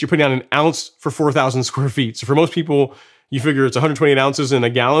feet. So you're putting down an ounce for 4,000 square feet. So for most people, you figure it's 128 ounces in a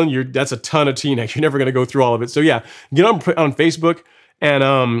gallon. That's a ton of T-nex. You're never going to go through all of it. So yeah, get on Facebook and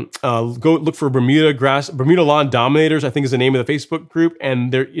go look for Bermuda Lawn Dominators, I think is the name of the Facebook group.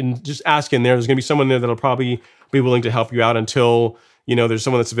 And just ask in there. There's going to be someone there that'll probably be willing to help you out until, you know, there's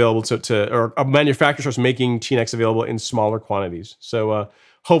someone that's available or a manufacturer starts making T-nex available in smaller quantities. So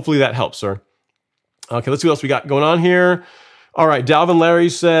hopefully that helps, sir. Okay, let's see what else we got going on here. All right, Dalvin Larry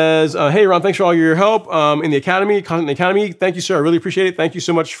says, hey, Ron, thanks for all your help in the Academy, content in the Academy. Thank you, sir. I really appreciate it. Thank you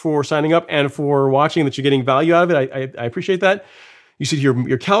so much for signing up and for watching, that you're getting value out of it. I appreciate that. You said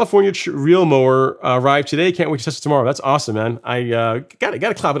your California reel mower arrived today. Can't wait to test it tomorrow. That's awesome, man. I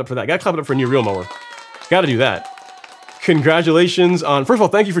gotta clap it up for that. Gotta clap it up for a new reel mower. Gotta do that. Congratulations on, first of all,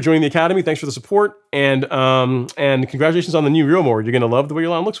 thank you for joining the Academy. Thanks for the support. And congratulations on the new reel mower. You're gonna love the way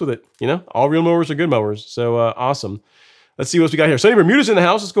your lawn looks with it. You know, all reel mowers are good mowers. So awesome. Let's see what else we got here. Sonny Bermuda's in the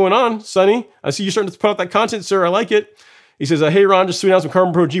house. What's going on, Sonny? I see you starting to put out that content, sir. I like it. He says, hey, Ron, just tweeting out some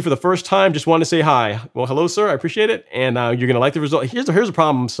CarbonPro-G for the first time. Just wanted to say hi. Well, hello, sir. I appreciate it. And you're going to like the result. Here's the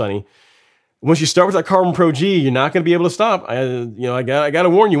problem, Sonny. Once you start with that CarbonPro-G, you're not going to be able to stop. I got to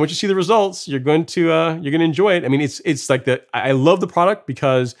warn you. Once you see the results, you're going to enjoy it. I mean, it's like I love the product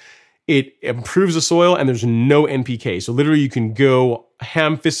because it improves the soil and there's no NPK. So literally, you can go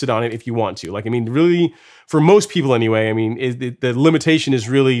ham-fisted on it if you want to. Like, I mean, really, for most people anyway, I mean, the limitation is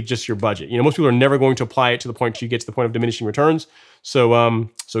really just your budget. You know, most people are never going to apply it to the point you get to the point of diminishing returns. So,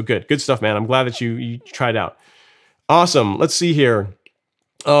 so good stuff, man. I'm glad that you tried it out. Awesome. Let's see here.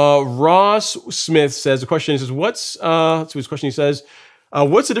 Ross Smith says, the question is, let's see his question. He says,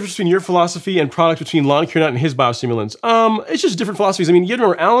 what's the difference between your philosophy and products between Lawn Care Nut and his biostimulants? It's just different philosophies. I mean, you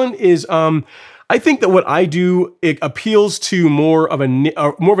remember Alan is, I think that what I do, it appeals to more of a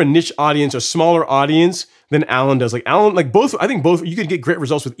niche audience, a smaller audience than Alan does. Like Alan, like both, I think both, you could get great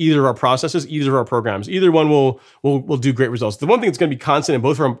results with either of our processes, either of our programs. Either one will do great results. The one thing that's going to be constant in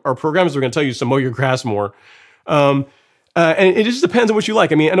both of our programs, we're going to tell you to mow your grass more. And it just depends on what you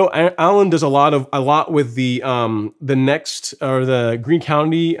like. I mean, I know Alan does a lot with the Next or the Green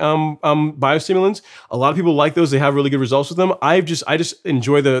County biostimulants. A lot of people like those. They have really good results with them. I just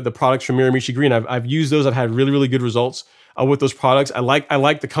enjoy the products from Miramichi Green. I've used those. I've had really good results with those products. I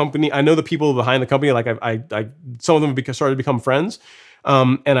like the company. I know the people behind the company. Like some of them have started to become friends.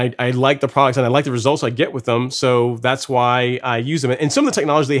 And I like the products and I like the results I get with them. So that's why I use them. And some of the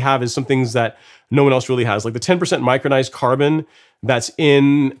technology they have is some things that no one else really has, like the 10% micronized carbon that's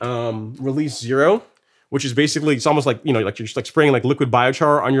in release 0, which is basically, it's almost like, you know, like you're just like spraying like liquid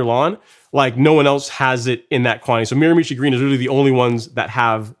biochar on your lawn. Like no one else has it in that quantity. So Miramichi Green is really the only ones that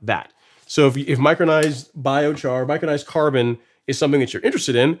have that. So if micronized biochar, micronized carbon is something that you're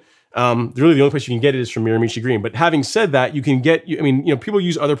interested in, really the only place you can get it is from Miramichi Green. But having said that, you can get, I mean, you know, people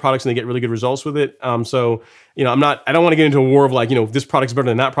use other products and they get really good results with it. So, you know, I don't want to get into a war of like, you know, this product's better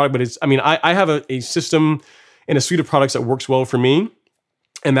than that product, but I mean, I have a system and a suite of products that works well for me.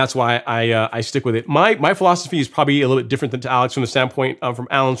 And that's why I stick with it. My philosophy is probably a little bit different than to Alex from the standpoint, from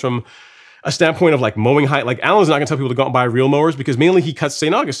Alan's, from a standpoint of like mowing height. Like Alan's not gonna tell people to go out and buy reel mowers because mainly he cuts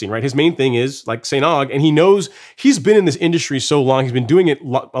St. Augustine, right? His main thing is like St. Aug, and he knows, he's been in this industry so long, he's been doing it a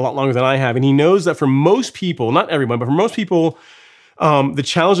lot longer than I have, and he knows that for most people, not everyone, but for most people, the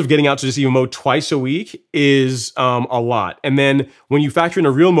challenge of getting out to just even mow twice a week is a lot. And then when you factor in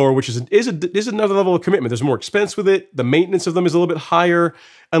a reel mower, which is another level of commitment, there's more expense with it. The maintenance of them is a little bit higher.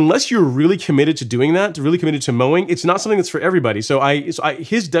 Unless you're really committed to doing that, really committed to mowing, it's not something that's for everybody. So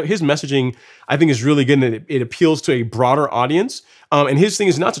his messaging, I think, is really good, and it appeals to a broader audience. And his thing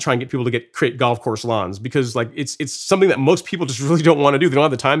is not to try and get people to create golf course lawns, because like it's something that most people just really don't want to do. They don't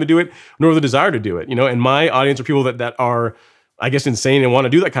have the time to do it, nor the desire to do it. You know, and my audience are people that are, I guess, insane and want to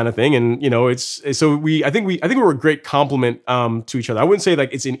do that kind of thing. And, you know, I think we're a great complement to each other. I wouldn't say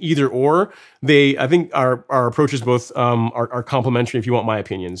like it's an either or. I think our approaches both are complementary, if you want my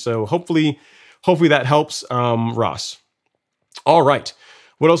opinion. So hopefully that helps, Ross. All right.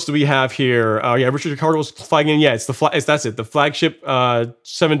 What else do we have here? Yeah, Richard Ricardo's flagging in. Yeah, that's it. The Flagship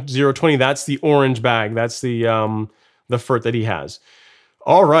 7020. That's the orange bag. That's the fert that he has.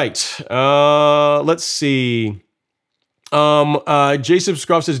 All right. Let's see. Jason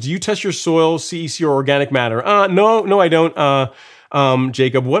Scruff says, do you test your soil, CEC, or organic matter? No, I don't,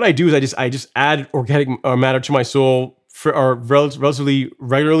 Jacob. What I do is I just add organic matter to my soil relatively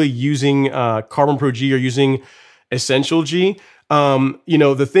regularly using CarbonPro-G or using Essential G. You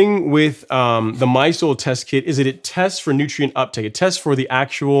know, the thing with the My Soil test kit is that it tests for nutrient uptake. It tests for the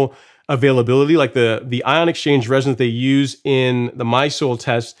actual availability, like the ion exchange resin that they use in the My Soil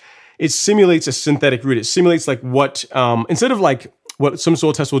test. It simulates a synthetic root. It simulates like what, instead of like what some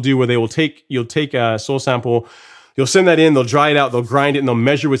soil tests will do, where you'll take a soil sample, You'll send that in, they'll dry it out, they'll grind it, and they'll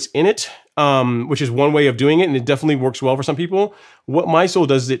measure what's in it, which is one way of doing it, and it definitely works well for some people. What my soil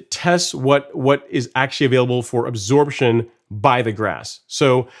does is it tests what is actually available for absorption by the grass.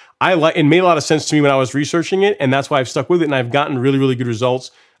 So it made a lot of sense to me when I was researching it, and that's why I've stuck with it, and I've gotten really, really good results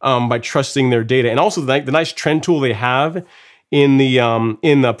by trusting their data. And also the nice trend tool they have in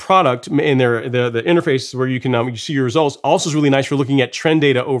the product, in the interface where you can you see your results, also is really nice for looking at trend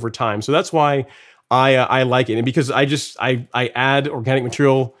data over time. So that's why I like it, and because I add organic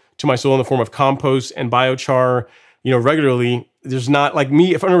material to my soil in the form of compost and biochar, regularly. There's not like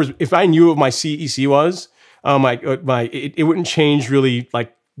me. If I knew what my CEC was, it wouldn't change really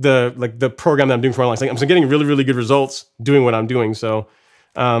the program that I'm doing for my life. I'm getting really, really good results doing what I'm doing. So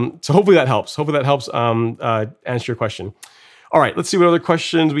hopefully that helps. Hopefully that helps answer your question. All right, let's see what other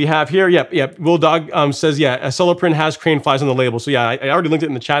questions we have here. Yep. Will Dog says, yeah, Acelepryn has crane flies on the label. So yeah, I already linked it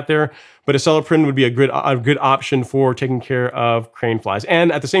in the chat there, but Acelepryn would be a good option for taking care of crane flies.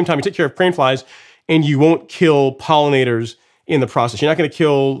 And at the same time, you take care of crane flies and you won't kill pollinators in the process. You're not gonna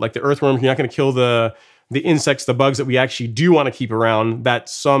kill like the earthworms, you're not gonna kill the insects, the bugs that we actually do wanna keep around that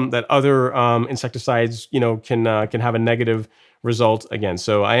other insecticides, can have a negative result again.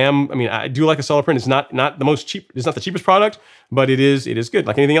 So I do like Acelepryn. It's not the most cheap, it's not the cheapest product, but it is good.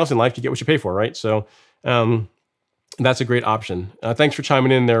 Like anything else in life, you get what you pay for, right? So that's a great option. Thanks for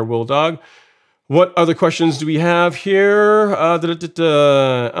chiming in there, Will Dog. What other questions do we have here?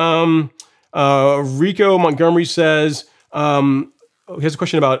 Rico Montgomery says, he has a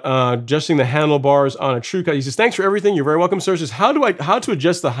question about adjusting the handlebars on a true cut. He says, thanks for everything. You're very welcome, sir. He says, how to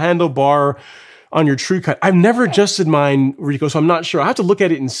adjust the handlebar on your true cut? I've never adjusted mine, Rico, so I'm not sure. I have to look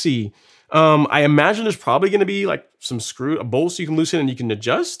at it and see. I imagine there's probably going to be like a bolt so you can loosen and you can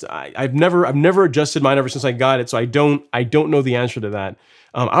adjust. I've never adjusted mine ever since I got it, so I don't know the answer to that.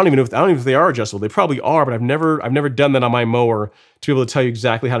 I don't even know if they are adjustable. They probably are, but I've never done that on my mower to be able to tell you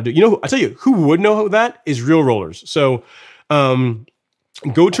exactly how to do it. I tell you who would know that is Real Rollers. So go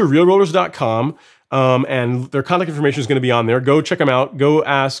to realrollers.com. And their contact information is going to be on there. Go check them out. Go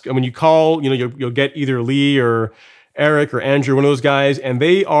ask. And when you call, you'll get either Lee or Eric or Andrew, one of those guys, and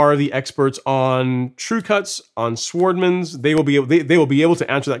they are the experts on true cuts, on Swardmans. They will be able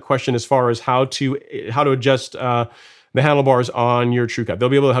to answer that question as far as how to adjust the handlebars on your true cut. They'll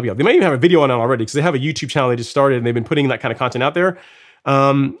be able to help you out. They might even have a video on it already because they have a YouTube channel they just started and they've been putting that kind of content out there.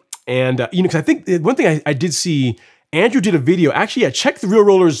 Because I think one thing I did see. Andrew did a video. Actually, check the Real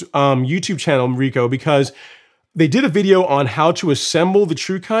Rollers YouTube channel, Rico, because they did a video on how to assemble the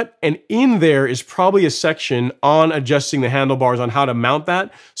true cut, and in there is probably a section on adjusting the handlebars, on how to mount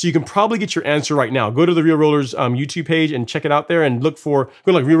that. So you can probably get your answer right now. Go to the Real Rollers YouTube page and check it out there, and go to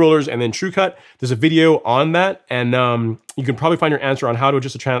like Real Rollers and then True Cut. There's a video on that, and you can probably find your answer on how to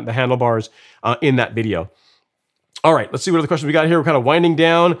adjust the handlebars in that video. All right, let's see what other questions we got here. We're kind of winding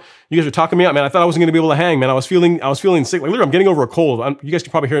down. You guys are talking me out, man. I thought I wasn't going to be able to hang, man. I was feeling sick. Like literally, I'm getting over a cold. You guys can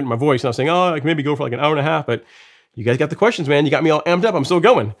probably hear it in my voice. And I was saying, I can maybe go for like an hour and a half. But you guys got the questions, man. You got me all amped up. I'm still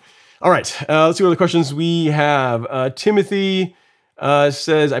going. All right, let's see what other questions we have. Timothy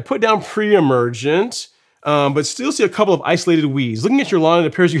says, I put down pre-emergent, but still see a couple of isolated weeds. Looking at your lawn, it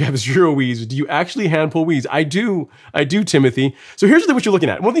appears you have 0 weeds. Do you actually hand pull weeds? I do, Timothy. So here's what you're looking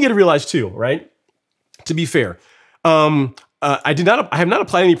at. One thing you got to realize too, right? To be fair. I have not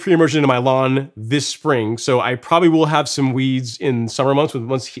applied any pre-emergent into my lawn this spring, so I probably will have some weeds in summer months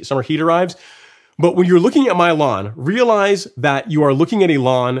once summer heat arrives. But when you're looking at my lawn, realize that you are looking at a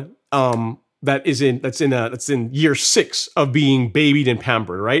lawn that's in year 6 of being babied and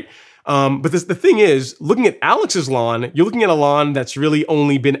pampered, right? But the thing is, looking at Alex's lawn, you're looking at a lawn that's really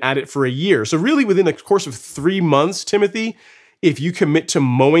only been at it for a year. So really, within the course of 3 months, Timothy, if you commit to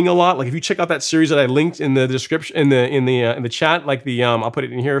mowing a lot, like if you check out that series that I linked in the description in the chat, like I'll put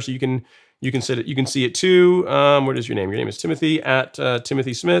it in here so you can see it too. What is your name? Your name is Timothy at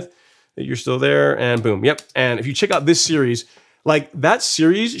Timothy Smith. You're still there, and boom, yep. And if you check out this series, like that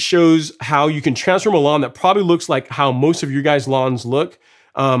series shows how you can transform a lawn that probably looks like how most of your guys' lawns look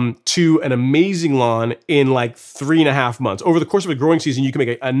to an amazing lawn in like 3.5 months. Over the course of a growing season, you can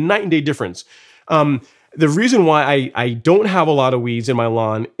make a night and day difference. The reason why I don't have a lot of weeds in my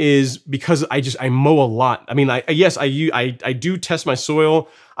lawn is because I mow a lot. I mean, I do test my soil.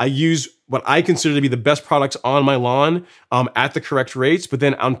 I use what I consider to be the best products on my lawn at the correct rates. But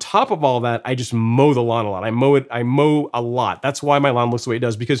then on top of all that, I just mow the lawn a lot. I mow a lot. That's why my lawn looks the way it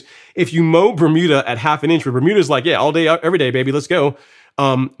does. Because if you mow Bermuda at 1/2 inch, where Bermuda's like, yeah, all day, every day, baby, let's go.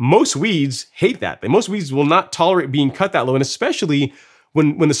 Most weeds hate that. Most weeds will not tolerate being cut that low. And especially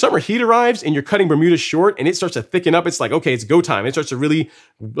when the summer heat arrives and you're cutting Bermuda short and it starts to thicken up, it's like, okay, it's go time. It starts to really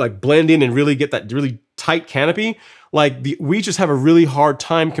like blend in and really get that really tight canopy. Like we just have a really hard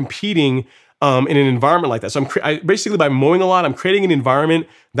time competing in an environment like that. So basically by mowing a lot, I'm creating an environment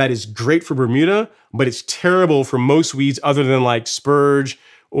that is great for Bermuda, but it's terrible for most weeds other than like spurge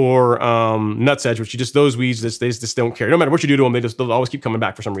or nutsedge, which those weeds, they just don't care. No matter what you do to them, they'll always keep coming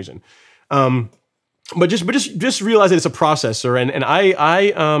back for some reason. But just realize that it's a processor, and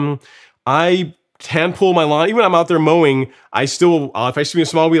I hand pull my lawn. Even when I'm out there mowing, I still, if I see a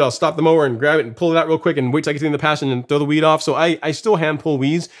small weed, I'll stop the mower and grab it and pull it out real quick and wait till I get to the end of the pass and then throw the weed off. So I still hand pull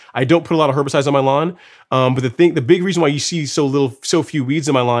weeds. I don't put a lot of herbicides on my lawn. But the big reason why you see so few weeds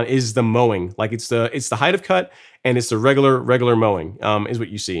in my lawn is the mowing. Like it's the height of cut and it's the regular mowing is what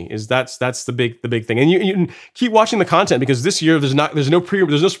you see. That's the big thing. And you keep watching the content because this year there's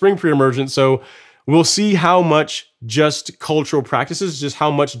no spring pre-emergent. So we'll see how much just cultural practices, just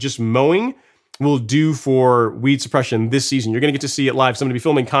how much just mowing will do for weed suppression this season. You're going to get to see it live. So I'm going to be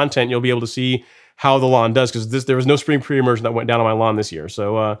filming content. You'll be able to see how the lawn does because there was no spring pre-emergent that went down on my lawn this year.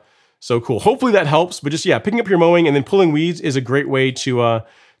 So cool. Hopefully that helps. But just, yeah, picking up your mowing and then pulling weeds is a great way to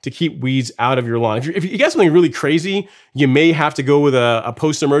keep weeds out of your lawn. If you get something really crazy, you may have to go with a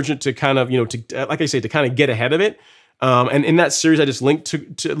post-emergent to kind of, like I say, to kind of get ahead of it. And in that series I just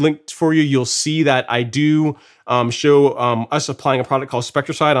linked for you, you'll see that I do show us applying a product called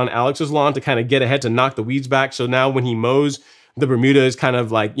Spectracide on Alex's lawn to kind of get ahead to knock the weeds back. So now when he mows, the Bermuda is kind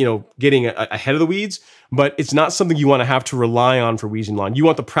of like, getting ahead of the weeds, but it's not something you want to have to rely on for weeds in lawn. You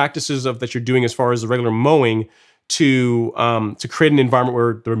want the practices that you're doing as far as the regular mowing to create an environment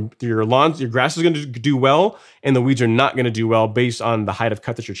where your grass is going to do well and the weeds are not going to do well based on the height of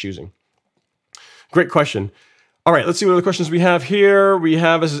cut that you're choosing. Great question. All right, let's see what other questions we have here.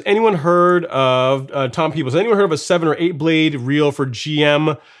 Has anyone heard of, Tom Peebles, has anyone heard of a 7 or 8 blade reel for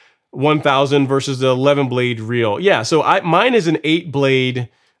GM 1000 versus the 11 blade reel? Yeah, so mine is an 8 blade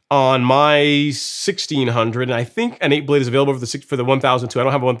on my 1600, and I think an 8 blade is available for the 1000 too. I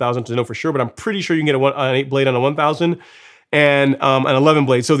don't have a 1000 to know for sure, but I'm pretty sure you can get an 8 blade on a 1000 and an 11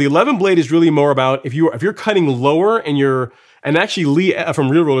 blade. So the 11 blade is really more about if you're cutting lower and actually Lee from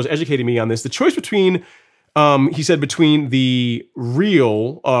Reel Rollers educated me on this. The choice between he said between the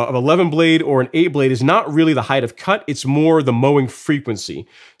reel of 11 blade or an 8 blade is not really the height of cut, it's more the mowing frequency.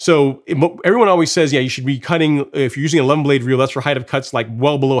 So everyone always says, yeah, you should be cutting, if you're using an 11 blade reel, that's for height of cuts like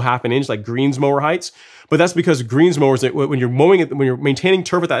well below half an inch, like greens mower heights. But that's because greens mowers, when you're mowing it, when you're maintaining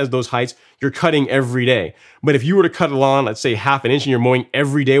turf at those heights, you're cutting every day. But if you were to cut a lawn, let's say half an inch, and you're mowing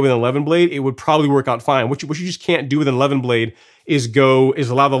every day with an 11 blade, it would probably work out fine. What you just can't do with an 11 blade is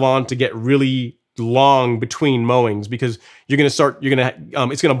allow the lawn to get really long between mowings because it's going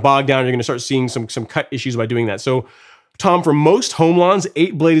to bog down. You're going to start seeing some cut issues by doing that. So Tom, for most home lawns,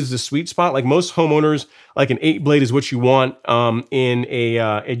 8 blade is the sweet spot. Like most homeowners, like an 8 blade is what you want in a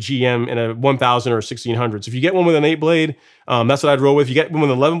GM in a 1000 or 1600. So if you get one with an 8 blade, that's what I'd roll with. If you get one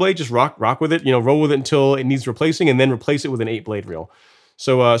with an 11 blade, just rock with it. Roll with it until it needs replacing, and then replace it with an 8 blade reel.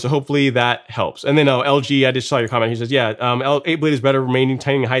 So hopefully that helps. And then LG, I just saw your comment. He says, yeah, 8 blade is better,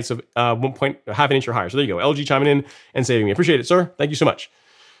 maintaining heights of half an inch or higher. So there you go. LG chiming in and saving me. Appreciate it, sir. Thank you so much.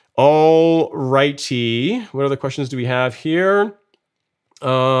 All righty. What other questions do we have here?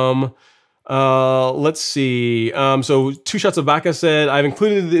 Let's see. So 2 shots of Vaca said, I've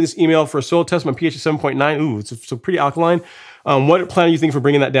included this email for a soil test. My pH is 7.9. Ooh, it's so pretty alkaline. What plan are you thinking for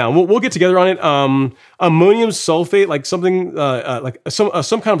bringing that down? We'll get together on it. Ammonium sulfate, like something like some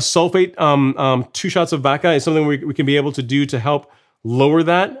kind of sulfate. 2 shots of Vaca is something we can be able to do to help lower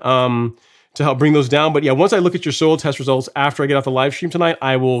that, to help bring those down. But yeah, once I look at your soil test results after I get off the live stream tonight,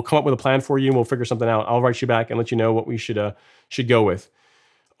 I will come up with a plan for you and we'll figure something out. I'll write you back and let you know what we should go with.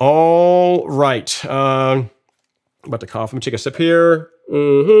 All right. About to cough. Let me take a sip here.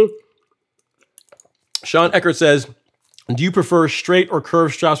 Sean Eckert says, do you prefer straight or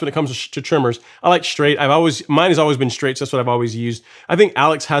curved straps when it comes to trimmers? I like straight. Mine has always been straight, so that's what I've always used. I think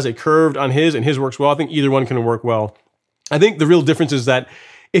Alex has a curved on his, and his works well. I think either one can work well. I think the real difference is that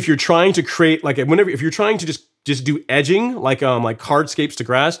if you're trying to create, if you're trying to just do edging, like hardscapes to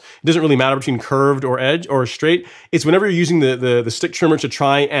grass, it doesn't really matter between curved or edge or straight. It's whenever you're using the stick trimmer to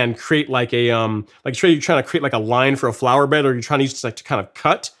try and create you're trying to create like a line for a flower bed, or you're trying to use it to kind of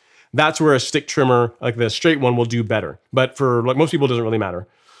cut. That's where a stick trimmer, like the straight one, will do better. But for most people, it doesn't really matter.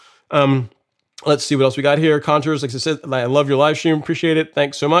 Let's see what else we got here. Contours, like I said, I love your live stream. Appreciate it.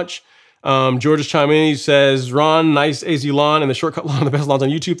 Thanks so much. George is chiming in. He says, Ron, nice AZ lawn and the shortcut lawn, the best lawns on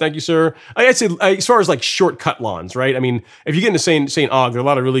YouTube. Thank you, sir. I'd say as far as like shortcut lawns, right? I mean, if you get into St. Og, there are a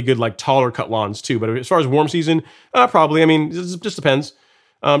lot of really good like taller cut lawns too. But as far as warm season, probably. I mean, it just depends.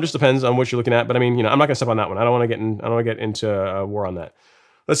 Just depends on what you're looking at. But I mean, you know, I'm not gonna step on that one. I don't want to get into war on that.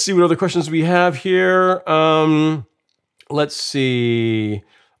 Let's see what other questions we have here. Let's see.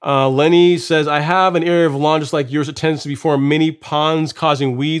 Lenny says, I have an area of lawn just like yours. It tends to form mini ponds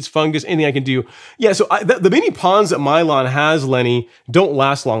causing weeds, fungus, anything I can do. Yeah, so the mini ponds that my lawn has, Lenny, don't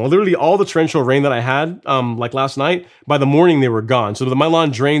last long. Literally all the torrential rain that I had, like last night, by the morning they were gone. So my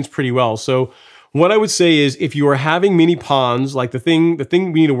lawn drains pretty well. So what I would say is if you are having mini ponds, like the thing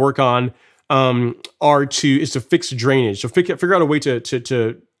we need to work on is to fix drainage. So figure out a way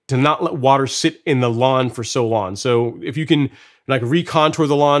to not let water sit in the lawn for so long. So if you can like recontour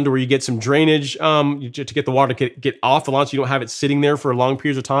the lawn to where you get some drainage to get the water to get off the lawn so you don't have it sitting there for long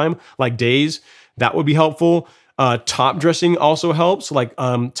periods of time, like days, that would be helpful. Top dressing also helps. Like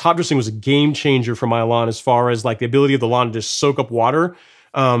top dressing was a game changer for my lawn as far as like the ability of the lawn to just soak up water.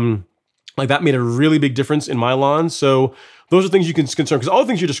 Like that made a really big difference in my lawn. So those are things you can concern, because all the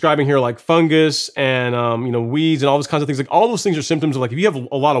things you're describing here, like fungus and you know, weeds and all those kinds of things, like all those things are symptoms of like if you have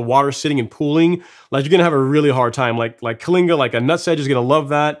a lot of water sitting and pooling, like you're gonna have a really hard time. Like Kalinga, like a nutsedge is gonna love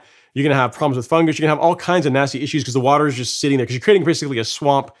that. You're gonna have problems with fungus. You're gonna have all kinds of nasty issues because the water is just sitting there, because you're creating basically a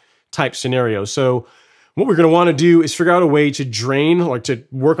swamp type scenario. So what we're gonna want to do is figure out a way to drain or to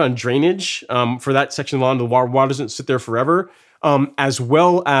work on drainage for that section of the lawn. The water doesn't sit there forever. As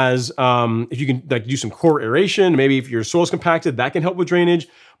well as if you can like do some core aeration, maybe if your soil is compacted, that can help with drainage.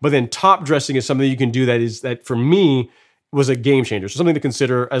 But then top dressing is something you can do that for me was a game changer. So something to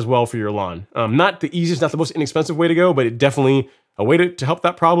consider as well for your lawn. Not the easiest, not the most inexpensive way to go, but it definitely a way to help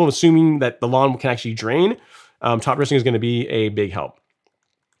that problem, assuming that the lawn can actually drain. Top dressing is going to be a big help.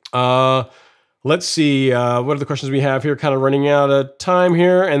 Let's see, what are the questions we have here? Kind of running out of time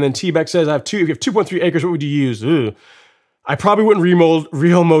here. And then T-Beck says, if you have 2.3 acres, what would you use? Ugh. I probably wouldn't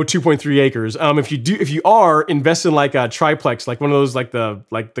real mow 2.3 acres. If you are, invest in like a triplex, like one of those, like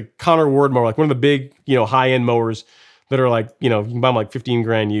the Connor Ward mower, like one of the big, you know, high end mowers that are like, you know, you can buy them like 15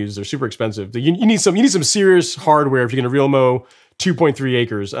 grand used. They're super expensive. You need some serious hardware if you're gonna real mow 2.3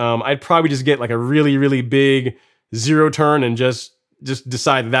 acres. I'd probably just get like a really, really big zero turn and just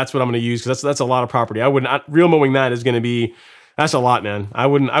decide that's what I'm gonna use, because that's a lot of property. I wouldn't real mowing that is gonna be, that's a lot, man. I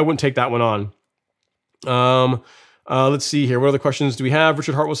wouldn't take that one on. Let's see here. What other questions do we have?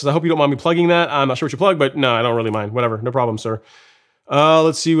 Richard Hartwell says, I hope you don't mind me plugging that. I'm not sure what you plug, but no, I don't really mind. Whatever. No problem, sir.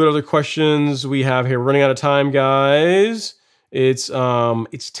 Let's see what other questions we have here. We're running out of time, guys. It's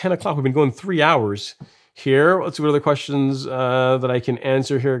 10 o'clock. We've been going 3 hours here. Let's see what other questions that I can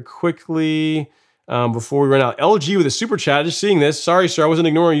answer here quickly before we run out. LG with a super chat. Just seeing this. Sorry, sir. I wasn't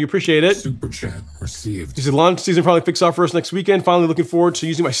ignoring you. Appreciate it. Super chat received. He said, lawn season probably kicks off for us next weekend. Finally looking forward to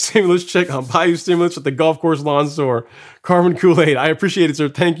using my stimulus check on Bayou Stimulus at the golf course lawn store. Carbon Kool-Aid. I appreciate it, sir.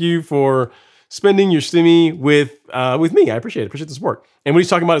 Thank you for spending your stimmy with me. I appreciate it. Appreciate the support. And what he's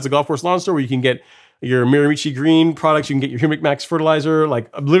talking about is the golf course lawn store where you can get your Miramichi Green products. You can get your Humic Max fertilizer,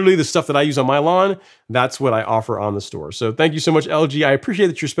 like literally the stuff that I use on my lawn. That's what I offer on the store. So thank you so much, LG. I appreciate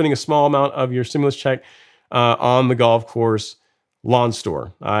that you're spending a small amount of your stimulus check on the golf course lawn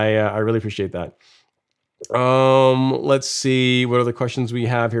store. I really appreciate that. Let's see what other questions we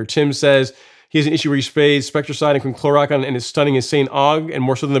have here. Tim says he has an issue where he sprays Spectracide and Chloroc on and is stunning his St. Og and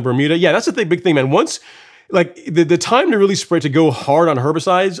more so than the Bermuda. Yeah, that's the big thing, man. Once, like the time to really spray, to go hard on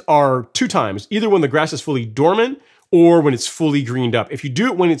herbicides are 2 times, either when the grass is fully dormant or when it's fully greened up. If you do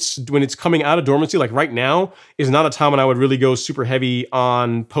it when it's coming out of dormancy, like right now, is not a time when I would really go super heavy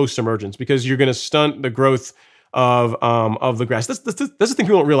on post-emergence, because you're going to stunt the growth of the grass. That's the thing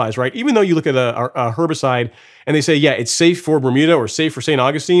people don't realize, right? Even though you look at a herbicide and they say, yeah, it's safe for Bermuda or safe for St.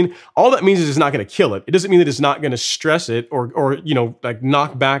 Augustine, all that means is it's not going to kill it. It doesn't mean that it's not going to stress it or you know, like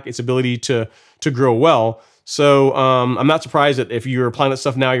knock back its ability to grow well. So I'm not surprised that if you're applying that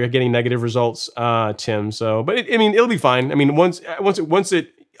stuff now, you're getting negative results, Tim. So, but I mean, it'll be fine. I mean, once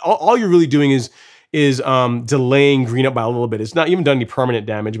all you're really doing is delaying green up by a little bit. It's not even done any permanent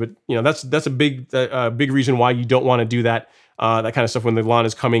damage, but you know, that's a big reason why you don't want to do that kind of stuff when the lawn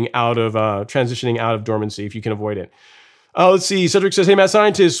is coming out of transitioning out of dormancy, if you can avoid it. Let's see. Cedric says, hey, Mad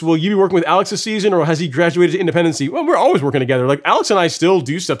Scientist, will you be working with Alex this season, or has he graduated to independency? Well, we're always working together. Like Alex and I still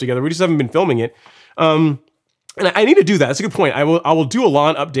do stuff together. We just haven't been filming it. And I need to do that. That's a good point. I will do a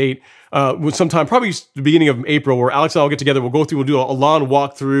lawn update with sometime, probably the beginning of April, where Alex and I will get together. We'll go through, we'll do a lawn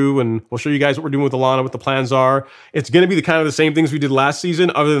walkthrough, and we'll show you guys what we're doing with the lawn and what the plans are. It's going to be the kind of the same things we did last season,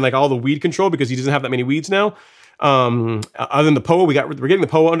 other than like all the weed control, because he doesn't have that many weeds now. Other than the POA, we're getting the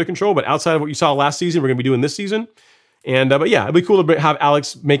POA under control, but outside of what you saw last season, we're going to be doing this season. And but yeah, it'd be cool to have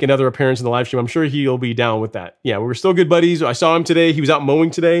Alex make another appearance in the live stream. I'm sure he'll be down with that. Yeah, we're still good buddies. I saw him today. He was out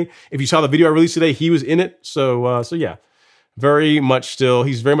mowing today. If you saw the video I released today, he was in it. So yeah, he's very much still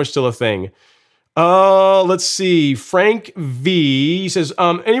a thing. Let's see. Frank V says,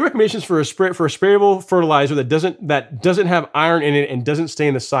 any recommendations for a sprayable fertilizer that doesn't have iron in it and doesn't stay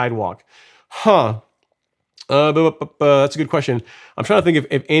in the sidewalk? Huh. That's a good question. I'm trying to think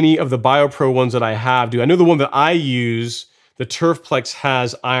if any of the BioPro ones that I have do. I know the one that I use, the Turfplex,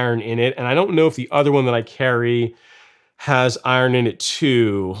 has iron in it, and I don't know if the other one that I carry has iron in it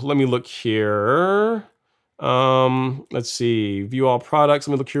too. Let me look here. Let's see. View all products.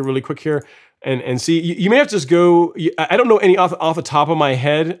 Let me look here really quick here and see. You may have to just go. I don't know any off the top of my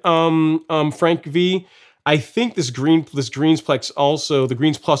head. Frank V. I think this Greensplex also, the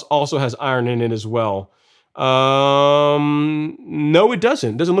Greens Plus also has iron in it as well. No, it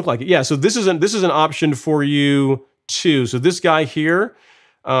doesn't. Doesn't look like it. Yeah, so this is an option for you too. So this guy here,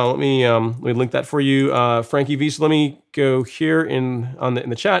 let me link that for you, Frankie V. So let me go here in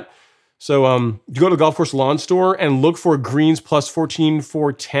the chat. So you go to the golf course lawn store and look for Greens Plus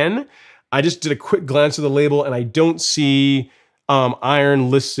 14410. I just did a quick glance at the label and I don't see iron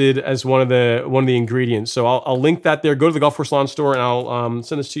listed as one of the ingredients. So I'll link that there. Go to the golf course lawn store and I'll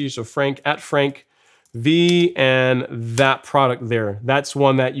send this to you. So Frank V, and that product there. That's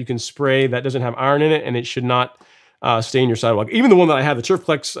one that you can spray that doesn't have iron in it, and it should not stay in your sidewalk. Even the one that I have, the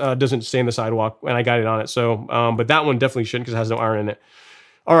Turfplex, doesn't stay in the sidewalk, and I got it on it. So, but that one definitely shouldn't because it has no iron in it.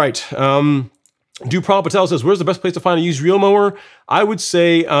 All right. Dupral Patel says, where's the best place to find a used reel mower? I would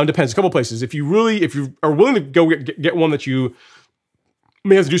say, depends, a couple places. If you are willing to go get one that you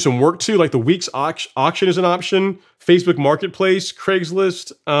may have to do some work to, like the Weeks auction is an option, Facebook Marketplace,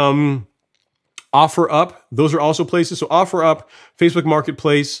 Craigslist, OfferUp, those are also places. So OfferUp, Facebook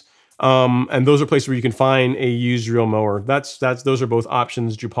Marketplace, and those are places where you can find a used reel mower. Those are both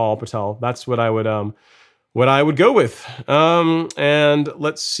options, Jupal Patel. That's what I would go with. And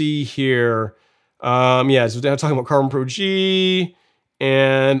let's see here. Yeah, so they're talking about CarbonPro-G,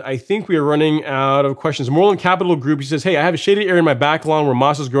 and I think we are running out of questions. Moreland Capital Group, he says, hey, I have a shaded area in my back lawn where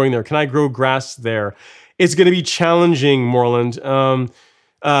moss is growing there. Can I grow grass there? It's going to be challenging, Moreland.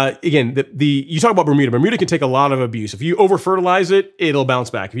 Again, you talk about Bermuda. Bermuda can take a lot of abuse. If you over-fertilize it, it'll bounce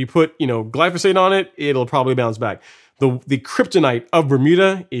back. If you put, glyphosate on it, it'll probably bounce back. The kryptonite of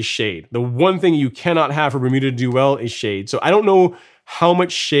Bermuda is shade. The one thing you cannot have for Bermuda to do well is shade. So I don't know how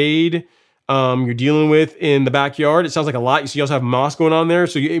much shade you're dealing with in the backyard. It sounds like a lot. You also have moss going on there.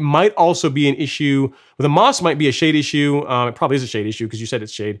 So it might also be an issue. Well, the moss might be a shade issue. It probably is a shade issue because you said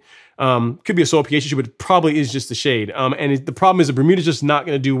it's shade. Could be a soil pH issue, but it probably is just the shade. The problem is that Bermuda's just not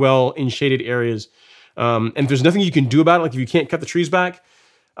going to do well in shaded areas. And if there's nothing you can do about it, like if you can't cut the trees back,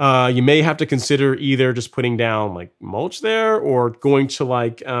 you may have to consider either just putting down like mulch there or going to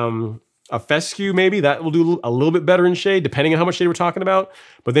like a fescue maybe. That will do a little bit better in shade, depending on how much shade we're talking about.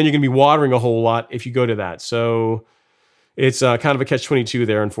 But then you're going to be watering a whole lot if you go to that. So it's kind of a catch-22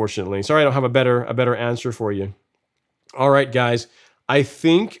 there, unfortunately. Sorry, I don't have a better answer for you. All right, guys. I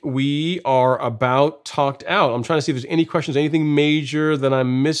think we are about talked out. I'm trying to see if there's any questions, anything major that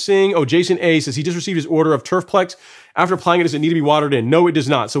I'm missing. Oh, Jason A says he just received his order of Turfplex. After applying it, does it need to be watered in? No, it does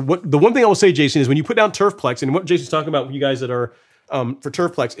not. So the one thing I will say, Jason, is when you put down Turfplex, and what Jason's talking about with you guys that are for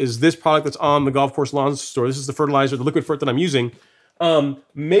Turfplex is this product that's on the golf course lawn store. This is the fertilizer, the liquid fert that I'm using.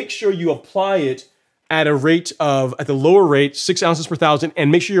 Make sure you apply it at the lower rate, 6 ounces per thousand,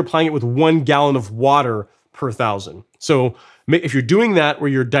 and make sure you're applying it with 1 gallon of water per 1,000. So if you're doing that where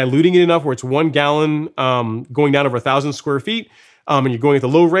you're diluting it enough where it's 1 gallon going down over 1,000 square feet, and you're going at the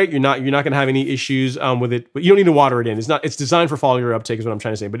low rate, you're not going to have any issues with it. But you don't need to water it in. It's designed for foliar uptake is what I'm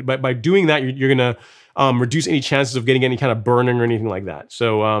trying to say. But by doing that, you're going to reduce any chances of getting any kind of burning or anything like that.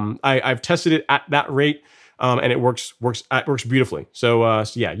 So I've tested it at that rate, and it works beautifully. So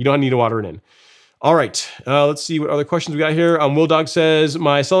yeah, you don't need to water it in. All right, let's see what other questions we got here. Will Dog says,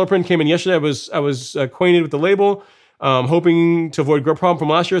 my seller print came in yesterday. I was acquainted with the label, hoping to avoid grow problem from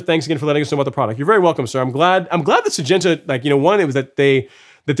last year. Thanks again for letting us know about the product. You're very welcome, sir. I'm glad that Syngenta, one, it was that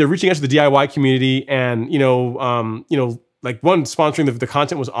they're reaching out to the DIY community, and one, sponsoring the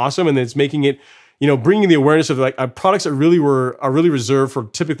content was awesome, and it's making it, bringing the awareness of products that are really reserved for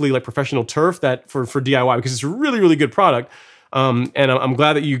typically like professional turf that for DIY, because it's a really, really good product. And I'm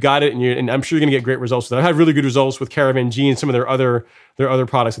glad that you got it, and I'm sure you're gonna get great results with it. I've had really good results with Caravan G and some of their other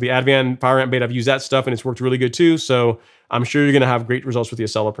products. The Advan Fire Ant Bait, I've used that stuff and it's worked really good too. So I'm sure you're gonna have great results with the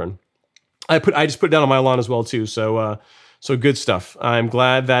Acelyprin. I just put it down on my lawn as well too. So good stuff. I'm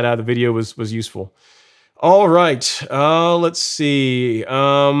glad that the video was useful. All right. Let's see.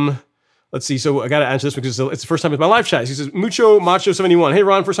 Let's see. So I got to answer this because it's the first time it's my live chat. He says, Mucho Macho 71. Hey,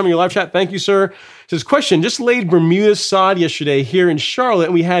 Ron, first time in your live chat. Thank you, sir. He says, question, just laid Bermuda sod yesterday here in Charlotte,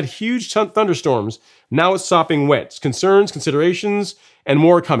 and we had huge thunderstorms. Now it's sopping wet. Concerns, considerations, and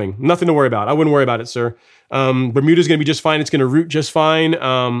more coming. Nothing to worry about. I wouldn't worry about it, sir. Bermuda's going to be just fine. It's going to root just fine.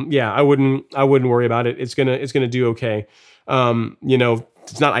 Yeah, I wouldn't worry about it. It's gonna do okay. You know,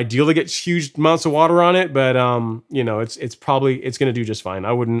 it's not ideal to get huge amounts of water on it, but you know, it's going to do just fine.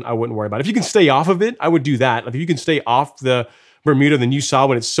 I wouldn't worry about it. If you can stay off of it, I would do that. Like if you can stay off the Bermuda than you saw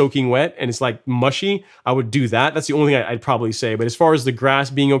when it's soaking wet and it's like mushy, I would do that. That's the only thing I'd probably say. But as far as the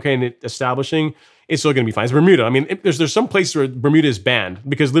grass being okay and it establishing, it's still going to be fine. It's Bermuda. I mean, there's some places where Bermuda is banned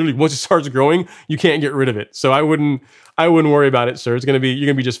because literally once it starts growing, you can't get rid of it. So I wouldn't worry about it, sir. You're going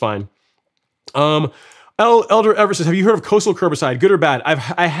to be just fine. Elder Ever says, have you heard of coastal herbicide? Good or bad?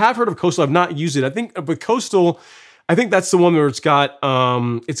 I have heard of coastal. I've not used it. I think with coastal, I think that's the one where it's got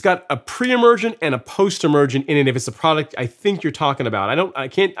a pre-emergent and a post-emergent in it. If it's the product I think you're talking about, I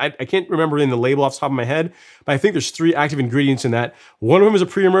can't remember in the label off the top of my head, but I think there's 3 active ingredients in that. One of them is a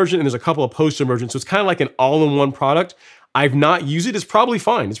pre-emergent, and there's a couple of post-emergent. So it's kind of like an all-in-one product. I've not used it. It's probably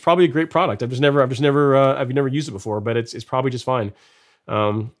fine. It's probably a great product. I've never used it before, but it's probably just fine.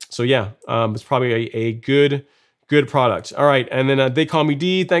 So yeah, it's probably a good product. All right. And then, they call me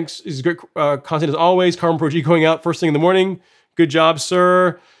D. Thanks. This is great, content as always. CarbonPro-G going out first thing in the morning. Good job,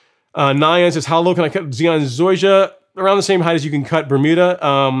 sir. Nyan says, how low can I cut Bermuda and Zoysia? Around the same height as you can cut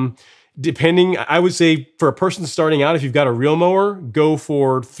Bermuda. Depending, I would say for a person starting out, if you've got a real mower, go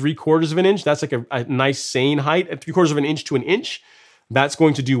for 3/4 of an inch. That's like a nice sane height at 3/4 of an inch to an inch. That's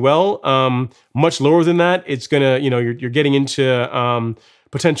going to do well. Much lower than that, it's gonna, you know, you're getting into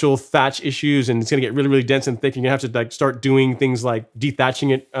potential thatch issues, and it's gonna get really, really dense and thick. And you have to like start doing things like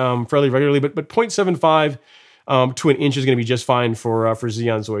dethatching it fairly regularly. But 0.75 to an inch is gonna be just fine for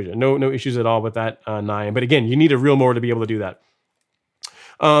Xeon Zoysia. No issues at all with that 9. But again, you need a real mower to be able to do that.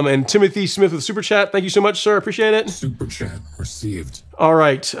 And Timothy Smith with Super Chat. Thank you so much, sir. Appreciate it. Super Chat received. All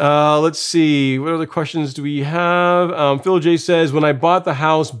right. Let's see. What other questions do we have? Phil J says, when I bought the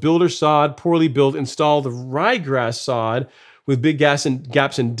house, builder sod, poorly built, installed the ryegrass sod with big gaps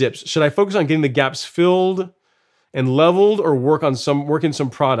and dips. Should I focus on getting the gaps filled and leveled or work in some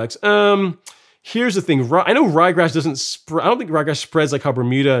products? Here's the thing. I know ryegrass doesn't spread. I don't think ryegrass spreads like how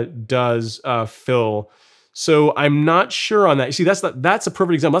Bermuda does, Phil. So I'm not sure on that. You see, that's a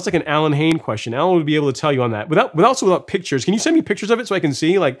perfect example. That's like an Alan Hain question. Alan would be able to tell you on that without pictures. Can you send me pictures of it so I can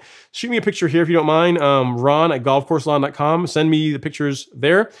see? Like, shoot me a picture here if you don't mind. Ron at golfcourselawn.com. Send me the pictures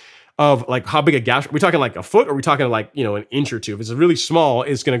there of like how big a gap. Are we talking like a foot, or are we talking like, you know, an inch or two? If it's really small,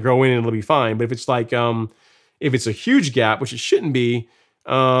 it's going to grow in and it'll be fine. But if it's like if it's a huge gap, which it shouldn't be,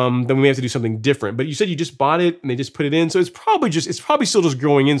 then we may have to do something different. But you said you just bought it and they just put it in, so it's probably still just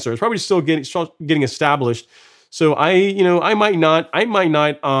growing in, sir. It's probably still getting established. So I might not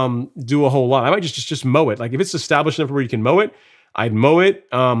do a whole lot. I might just mow it. Like if it's established enough where you can mow it, I'd mow it.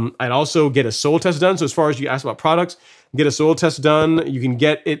 I'd also get a soil test done. So as far as you asked about products, get a soil test done. You can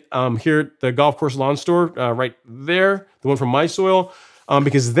get it here at the Golf Course Lawn Store, right there, the one from My Soil.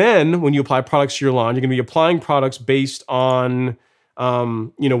 Because then when you apply products to your lawn, you're going to be applying products based on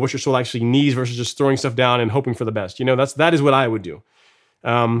you know, what your soil actually needs versus just throwing stuff down and hoping for the best. You know, that is what I would do.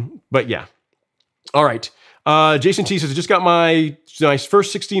 But yeah. All right. Jason T says, I just got my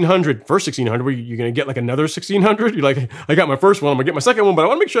first 1600. First 1600, were you going to get like another 1600? You're like, I got my first one, I'm going to get my second one, but I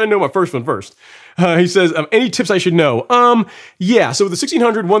want to make sure I know my first one first. He says, any tips I should know? Yeah, so with the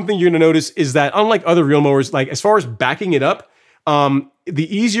 1600, one thing you're going to notice is that unlike other reel mowers, like as far as backing it up,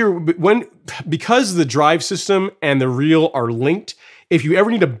 because the drive system and the reel are linked, if you ever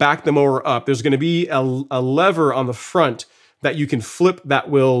need to back the mower up, there's going to be a lever on the front that you can flip that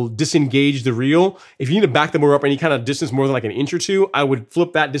will disengage the reel. If you need to back the mower up any kind of distance more than like an inch or two, I would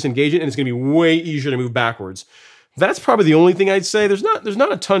flip that, disengage it, and it's going to be way easier to move backwards. That's probably the only thing I'd say. There's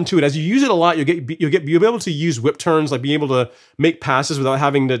not a ton to it. As you use it a lot, you'll be able to use whip turns, like being able to make passes without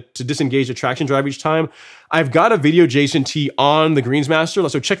having to disengage the traction drive each time. I've got a video, Jason T, on the Greensmaster,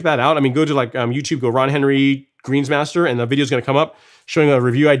 so check that out. I mean, go to like YouTube, go Ron Henry Greensmaster, and the video is going to come up showing a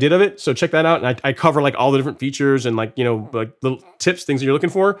review I did of it. So check that out, and I cover like all the different features and like, you know, like little tips, things that you're looking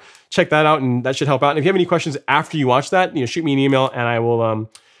for. Check that out, and that should help out. And if you have any questions after you watch that, you know, shoot me an email, and I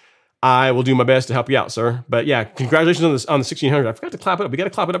will do my best to help you out, sir. But yeah, congratulations on the 1600. I forgot to clap it up. We got to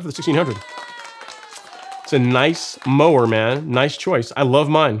clap it up for the 1600. It's a nice mower, man. Nice choice. I love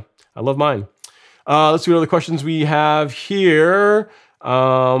mine. Let's see what other questions we have here. Get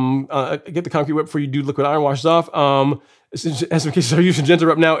the concrete whip before you do liquid iron washes off. As in cases, are you a Syngenta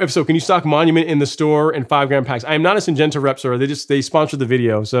rep now? If so, can you stock Monument in the store in 5-gram packs? I am not a Syngenta rep, sir. They sponsored the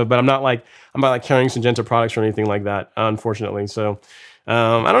video, so but I'm not like carrying Syngenta products or anything like that, unfortunately. So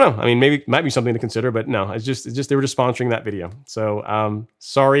I don't know. I mean, maybe it might be something to consider, but no, it's just they were just sponsoring that video. So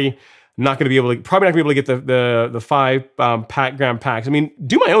sorry, not going to be able to, probably not going to be able to get the 5-gram packs. I mean,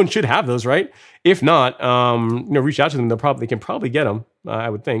 Do My Own should have those, right? If not, reach out to them. They can probably get them, I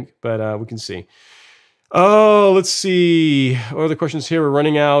would think, but we can see. Oh, let's see. What are the questions here? We're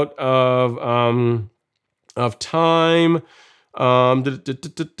running out of time. Let's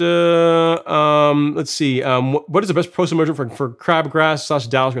see. What is the best post-emergent for crabgrass /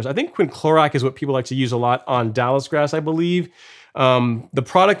 Dallas grass? I think quinclorac is what people like to use a lot on Dallas grass, I believe. The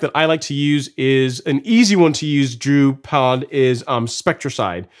product that I like to use is an easy one to use, Drew Pod, is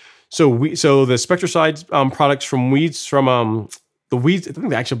Spectracide. So the Spectracide products from weeds from the weeds, I think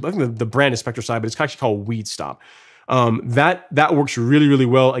the brand is Spectracide, but it's actually called Weed Stop. That works really, really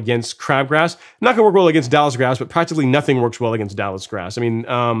well against crabgrass. Not gonna work well against Dallas grass, but practically nothing works well against Dallas grass. I mean,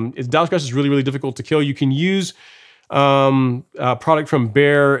 Dallas grass is really, really difficult to kill. You can use a product from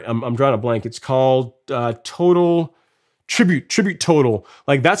Bayer. I'm drawing a blank. It's called Tribute Total.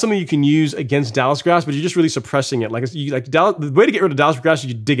 Like that's something you can use against Dallas grass, but you're just really suppressing it. The way to get rid of Dallas grass is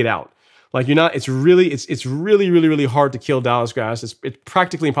you dig it out. Like you're not. It's really, really hard to kill Dallas grass. It's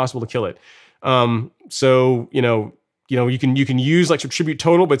practically impossible to kill it. So you can use like some Tribute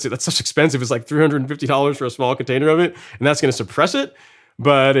Total, but that's such expensive. It's like $350 for a small container of it, and that's going to suppress it.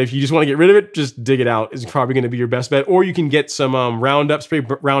 But if you just want to get rid of it, just dig it out. It's probably going to be your best bet. Or you can get some Roundup, spray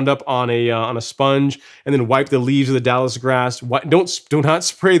Roundup on a sponge, and then wipe the leaves of the Dallas grass. Do not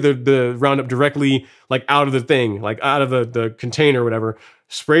spray the Roundup directly like out of the thing, like out of the container or whatever.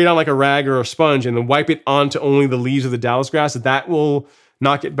 Spray it on like a rag or a sponge, and then wipe it onto only the leaves of the Dallas grass. That will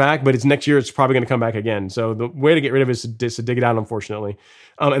knock it back, but next year it's probably going to come back again. So the way to get rid of it is to dig it out, unfortunately.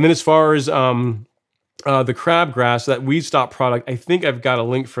 And then as far as the crabgrass, that Weed Stop product, I think I've got a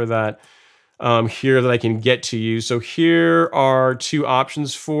link for that here that I can get to you. So here are 2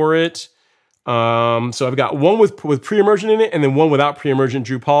 options for it. So I've got one with pre-emergent in it, and then one without pre-emergent,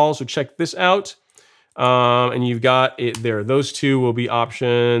 Drew Paul. So check this out. And you've got it there. Those 2 will be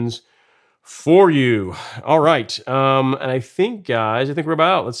options for you. All right. And I think, guys, we're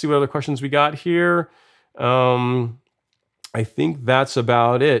about, let's see what other questions we got here. I think that's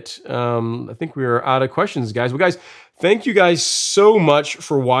about it. I think we're out of questions, guys. Well, guys, thank you guys so much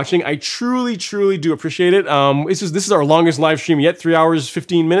for watching. I truly, truly do appreciate it. This is our longest live stream yet, 3 hours,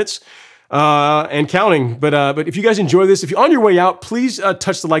 15 minutes. And counting. But if you guys enjoy this, if you're on your way out, please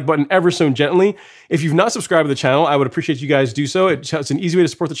touch the like button ever so gently. If you've not subscribed to the channel, I would appreciate you guys do so. It's an easy way to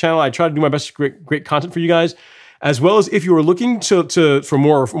support the channel. I try to do my best to create great content for you guys, as well as if you are looking for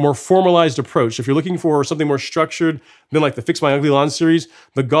more formalized approach. If you're looking for something more structured than like the Fix My Ugly Lawn series,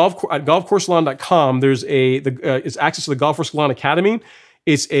 at golfcourselon.com, there's it's access to the Golf Course Lawn Academy.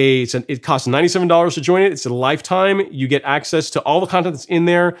 It costs $97 to join it. It's a lifetime. You get access to all the content that's in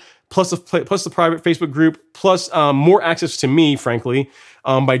there, plus the private Facebook group, plus more access to me, frankly,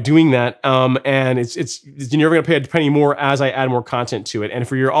 by doing that. And you're never going to pay a penny more as I add more content to it. And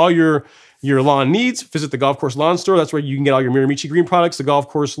for all your lawn needs, visit the Golf Course Lawn Store. That's where you can get all your Miramichi Green products, the Golf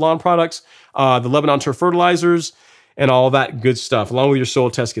Course Lawn products, the Lebanon Turf Fertilizers, and all that good stuff, along with your soil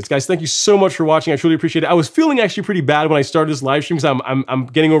test kits. Guys, thank you so much for watching. I truly appreciate it. I was feeling actually pretty bad when I started this live stream because I'm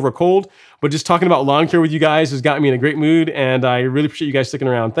getting over a cold, but just talking about lawn care with you guys has gotten me in a great mood, and I really appreciate you guys sticking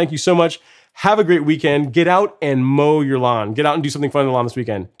around. Thank you so much. Have a great weekend. Get out and mow your lawn. Get out and do something fun on the lawn this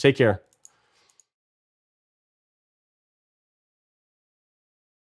weekend. Take care.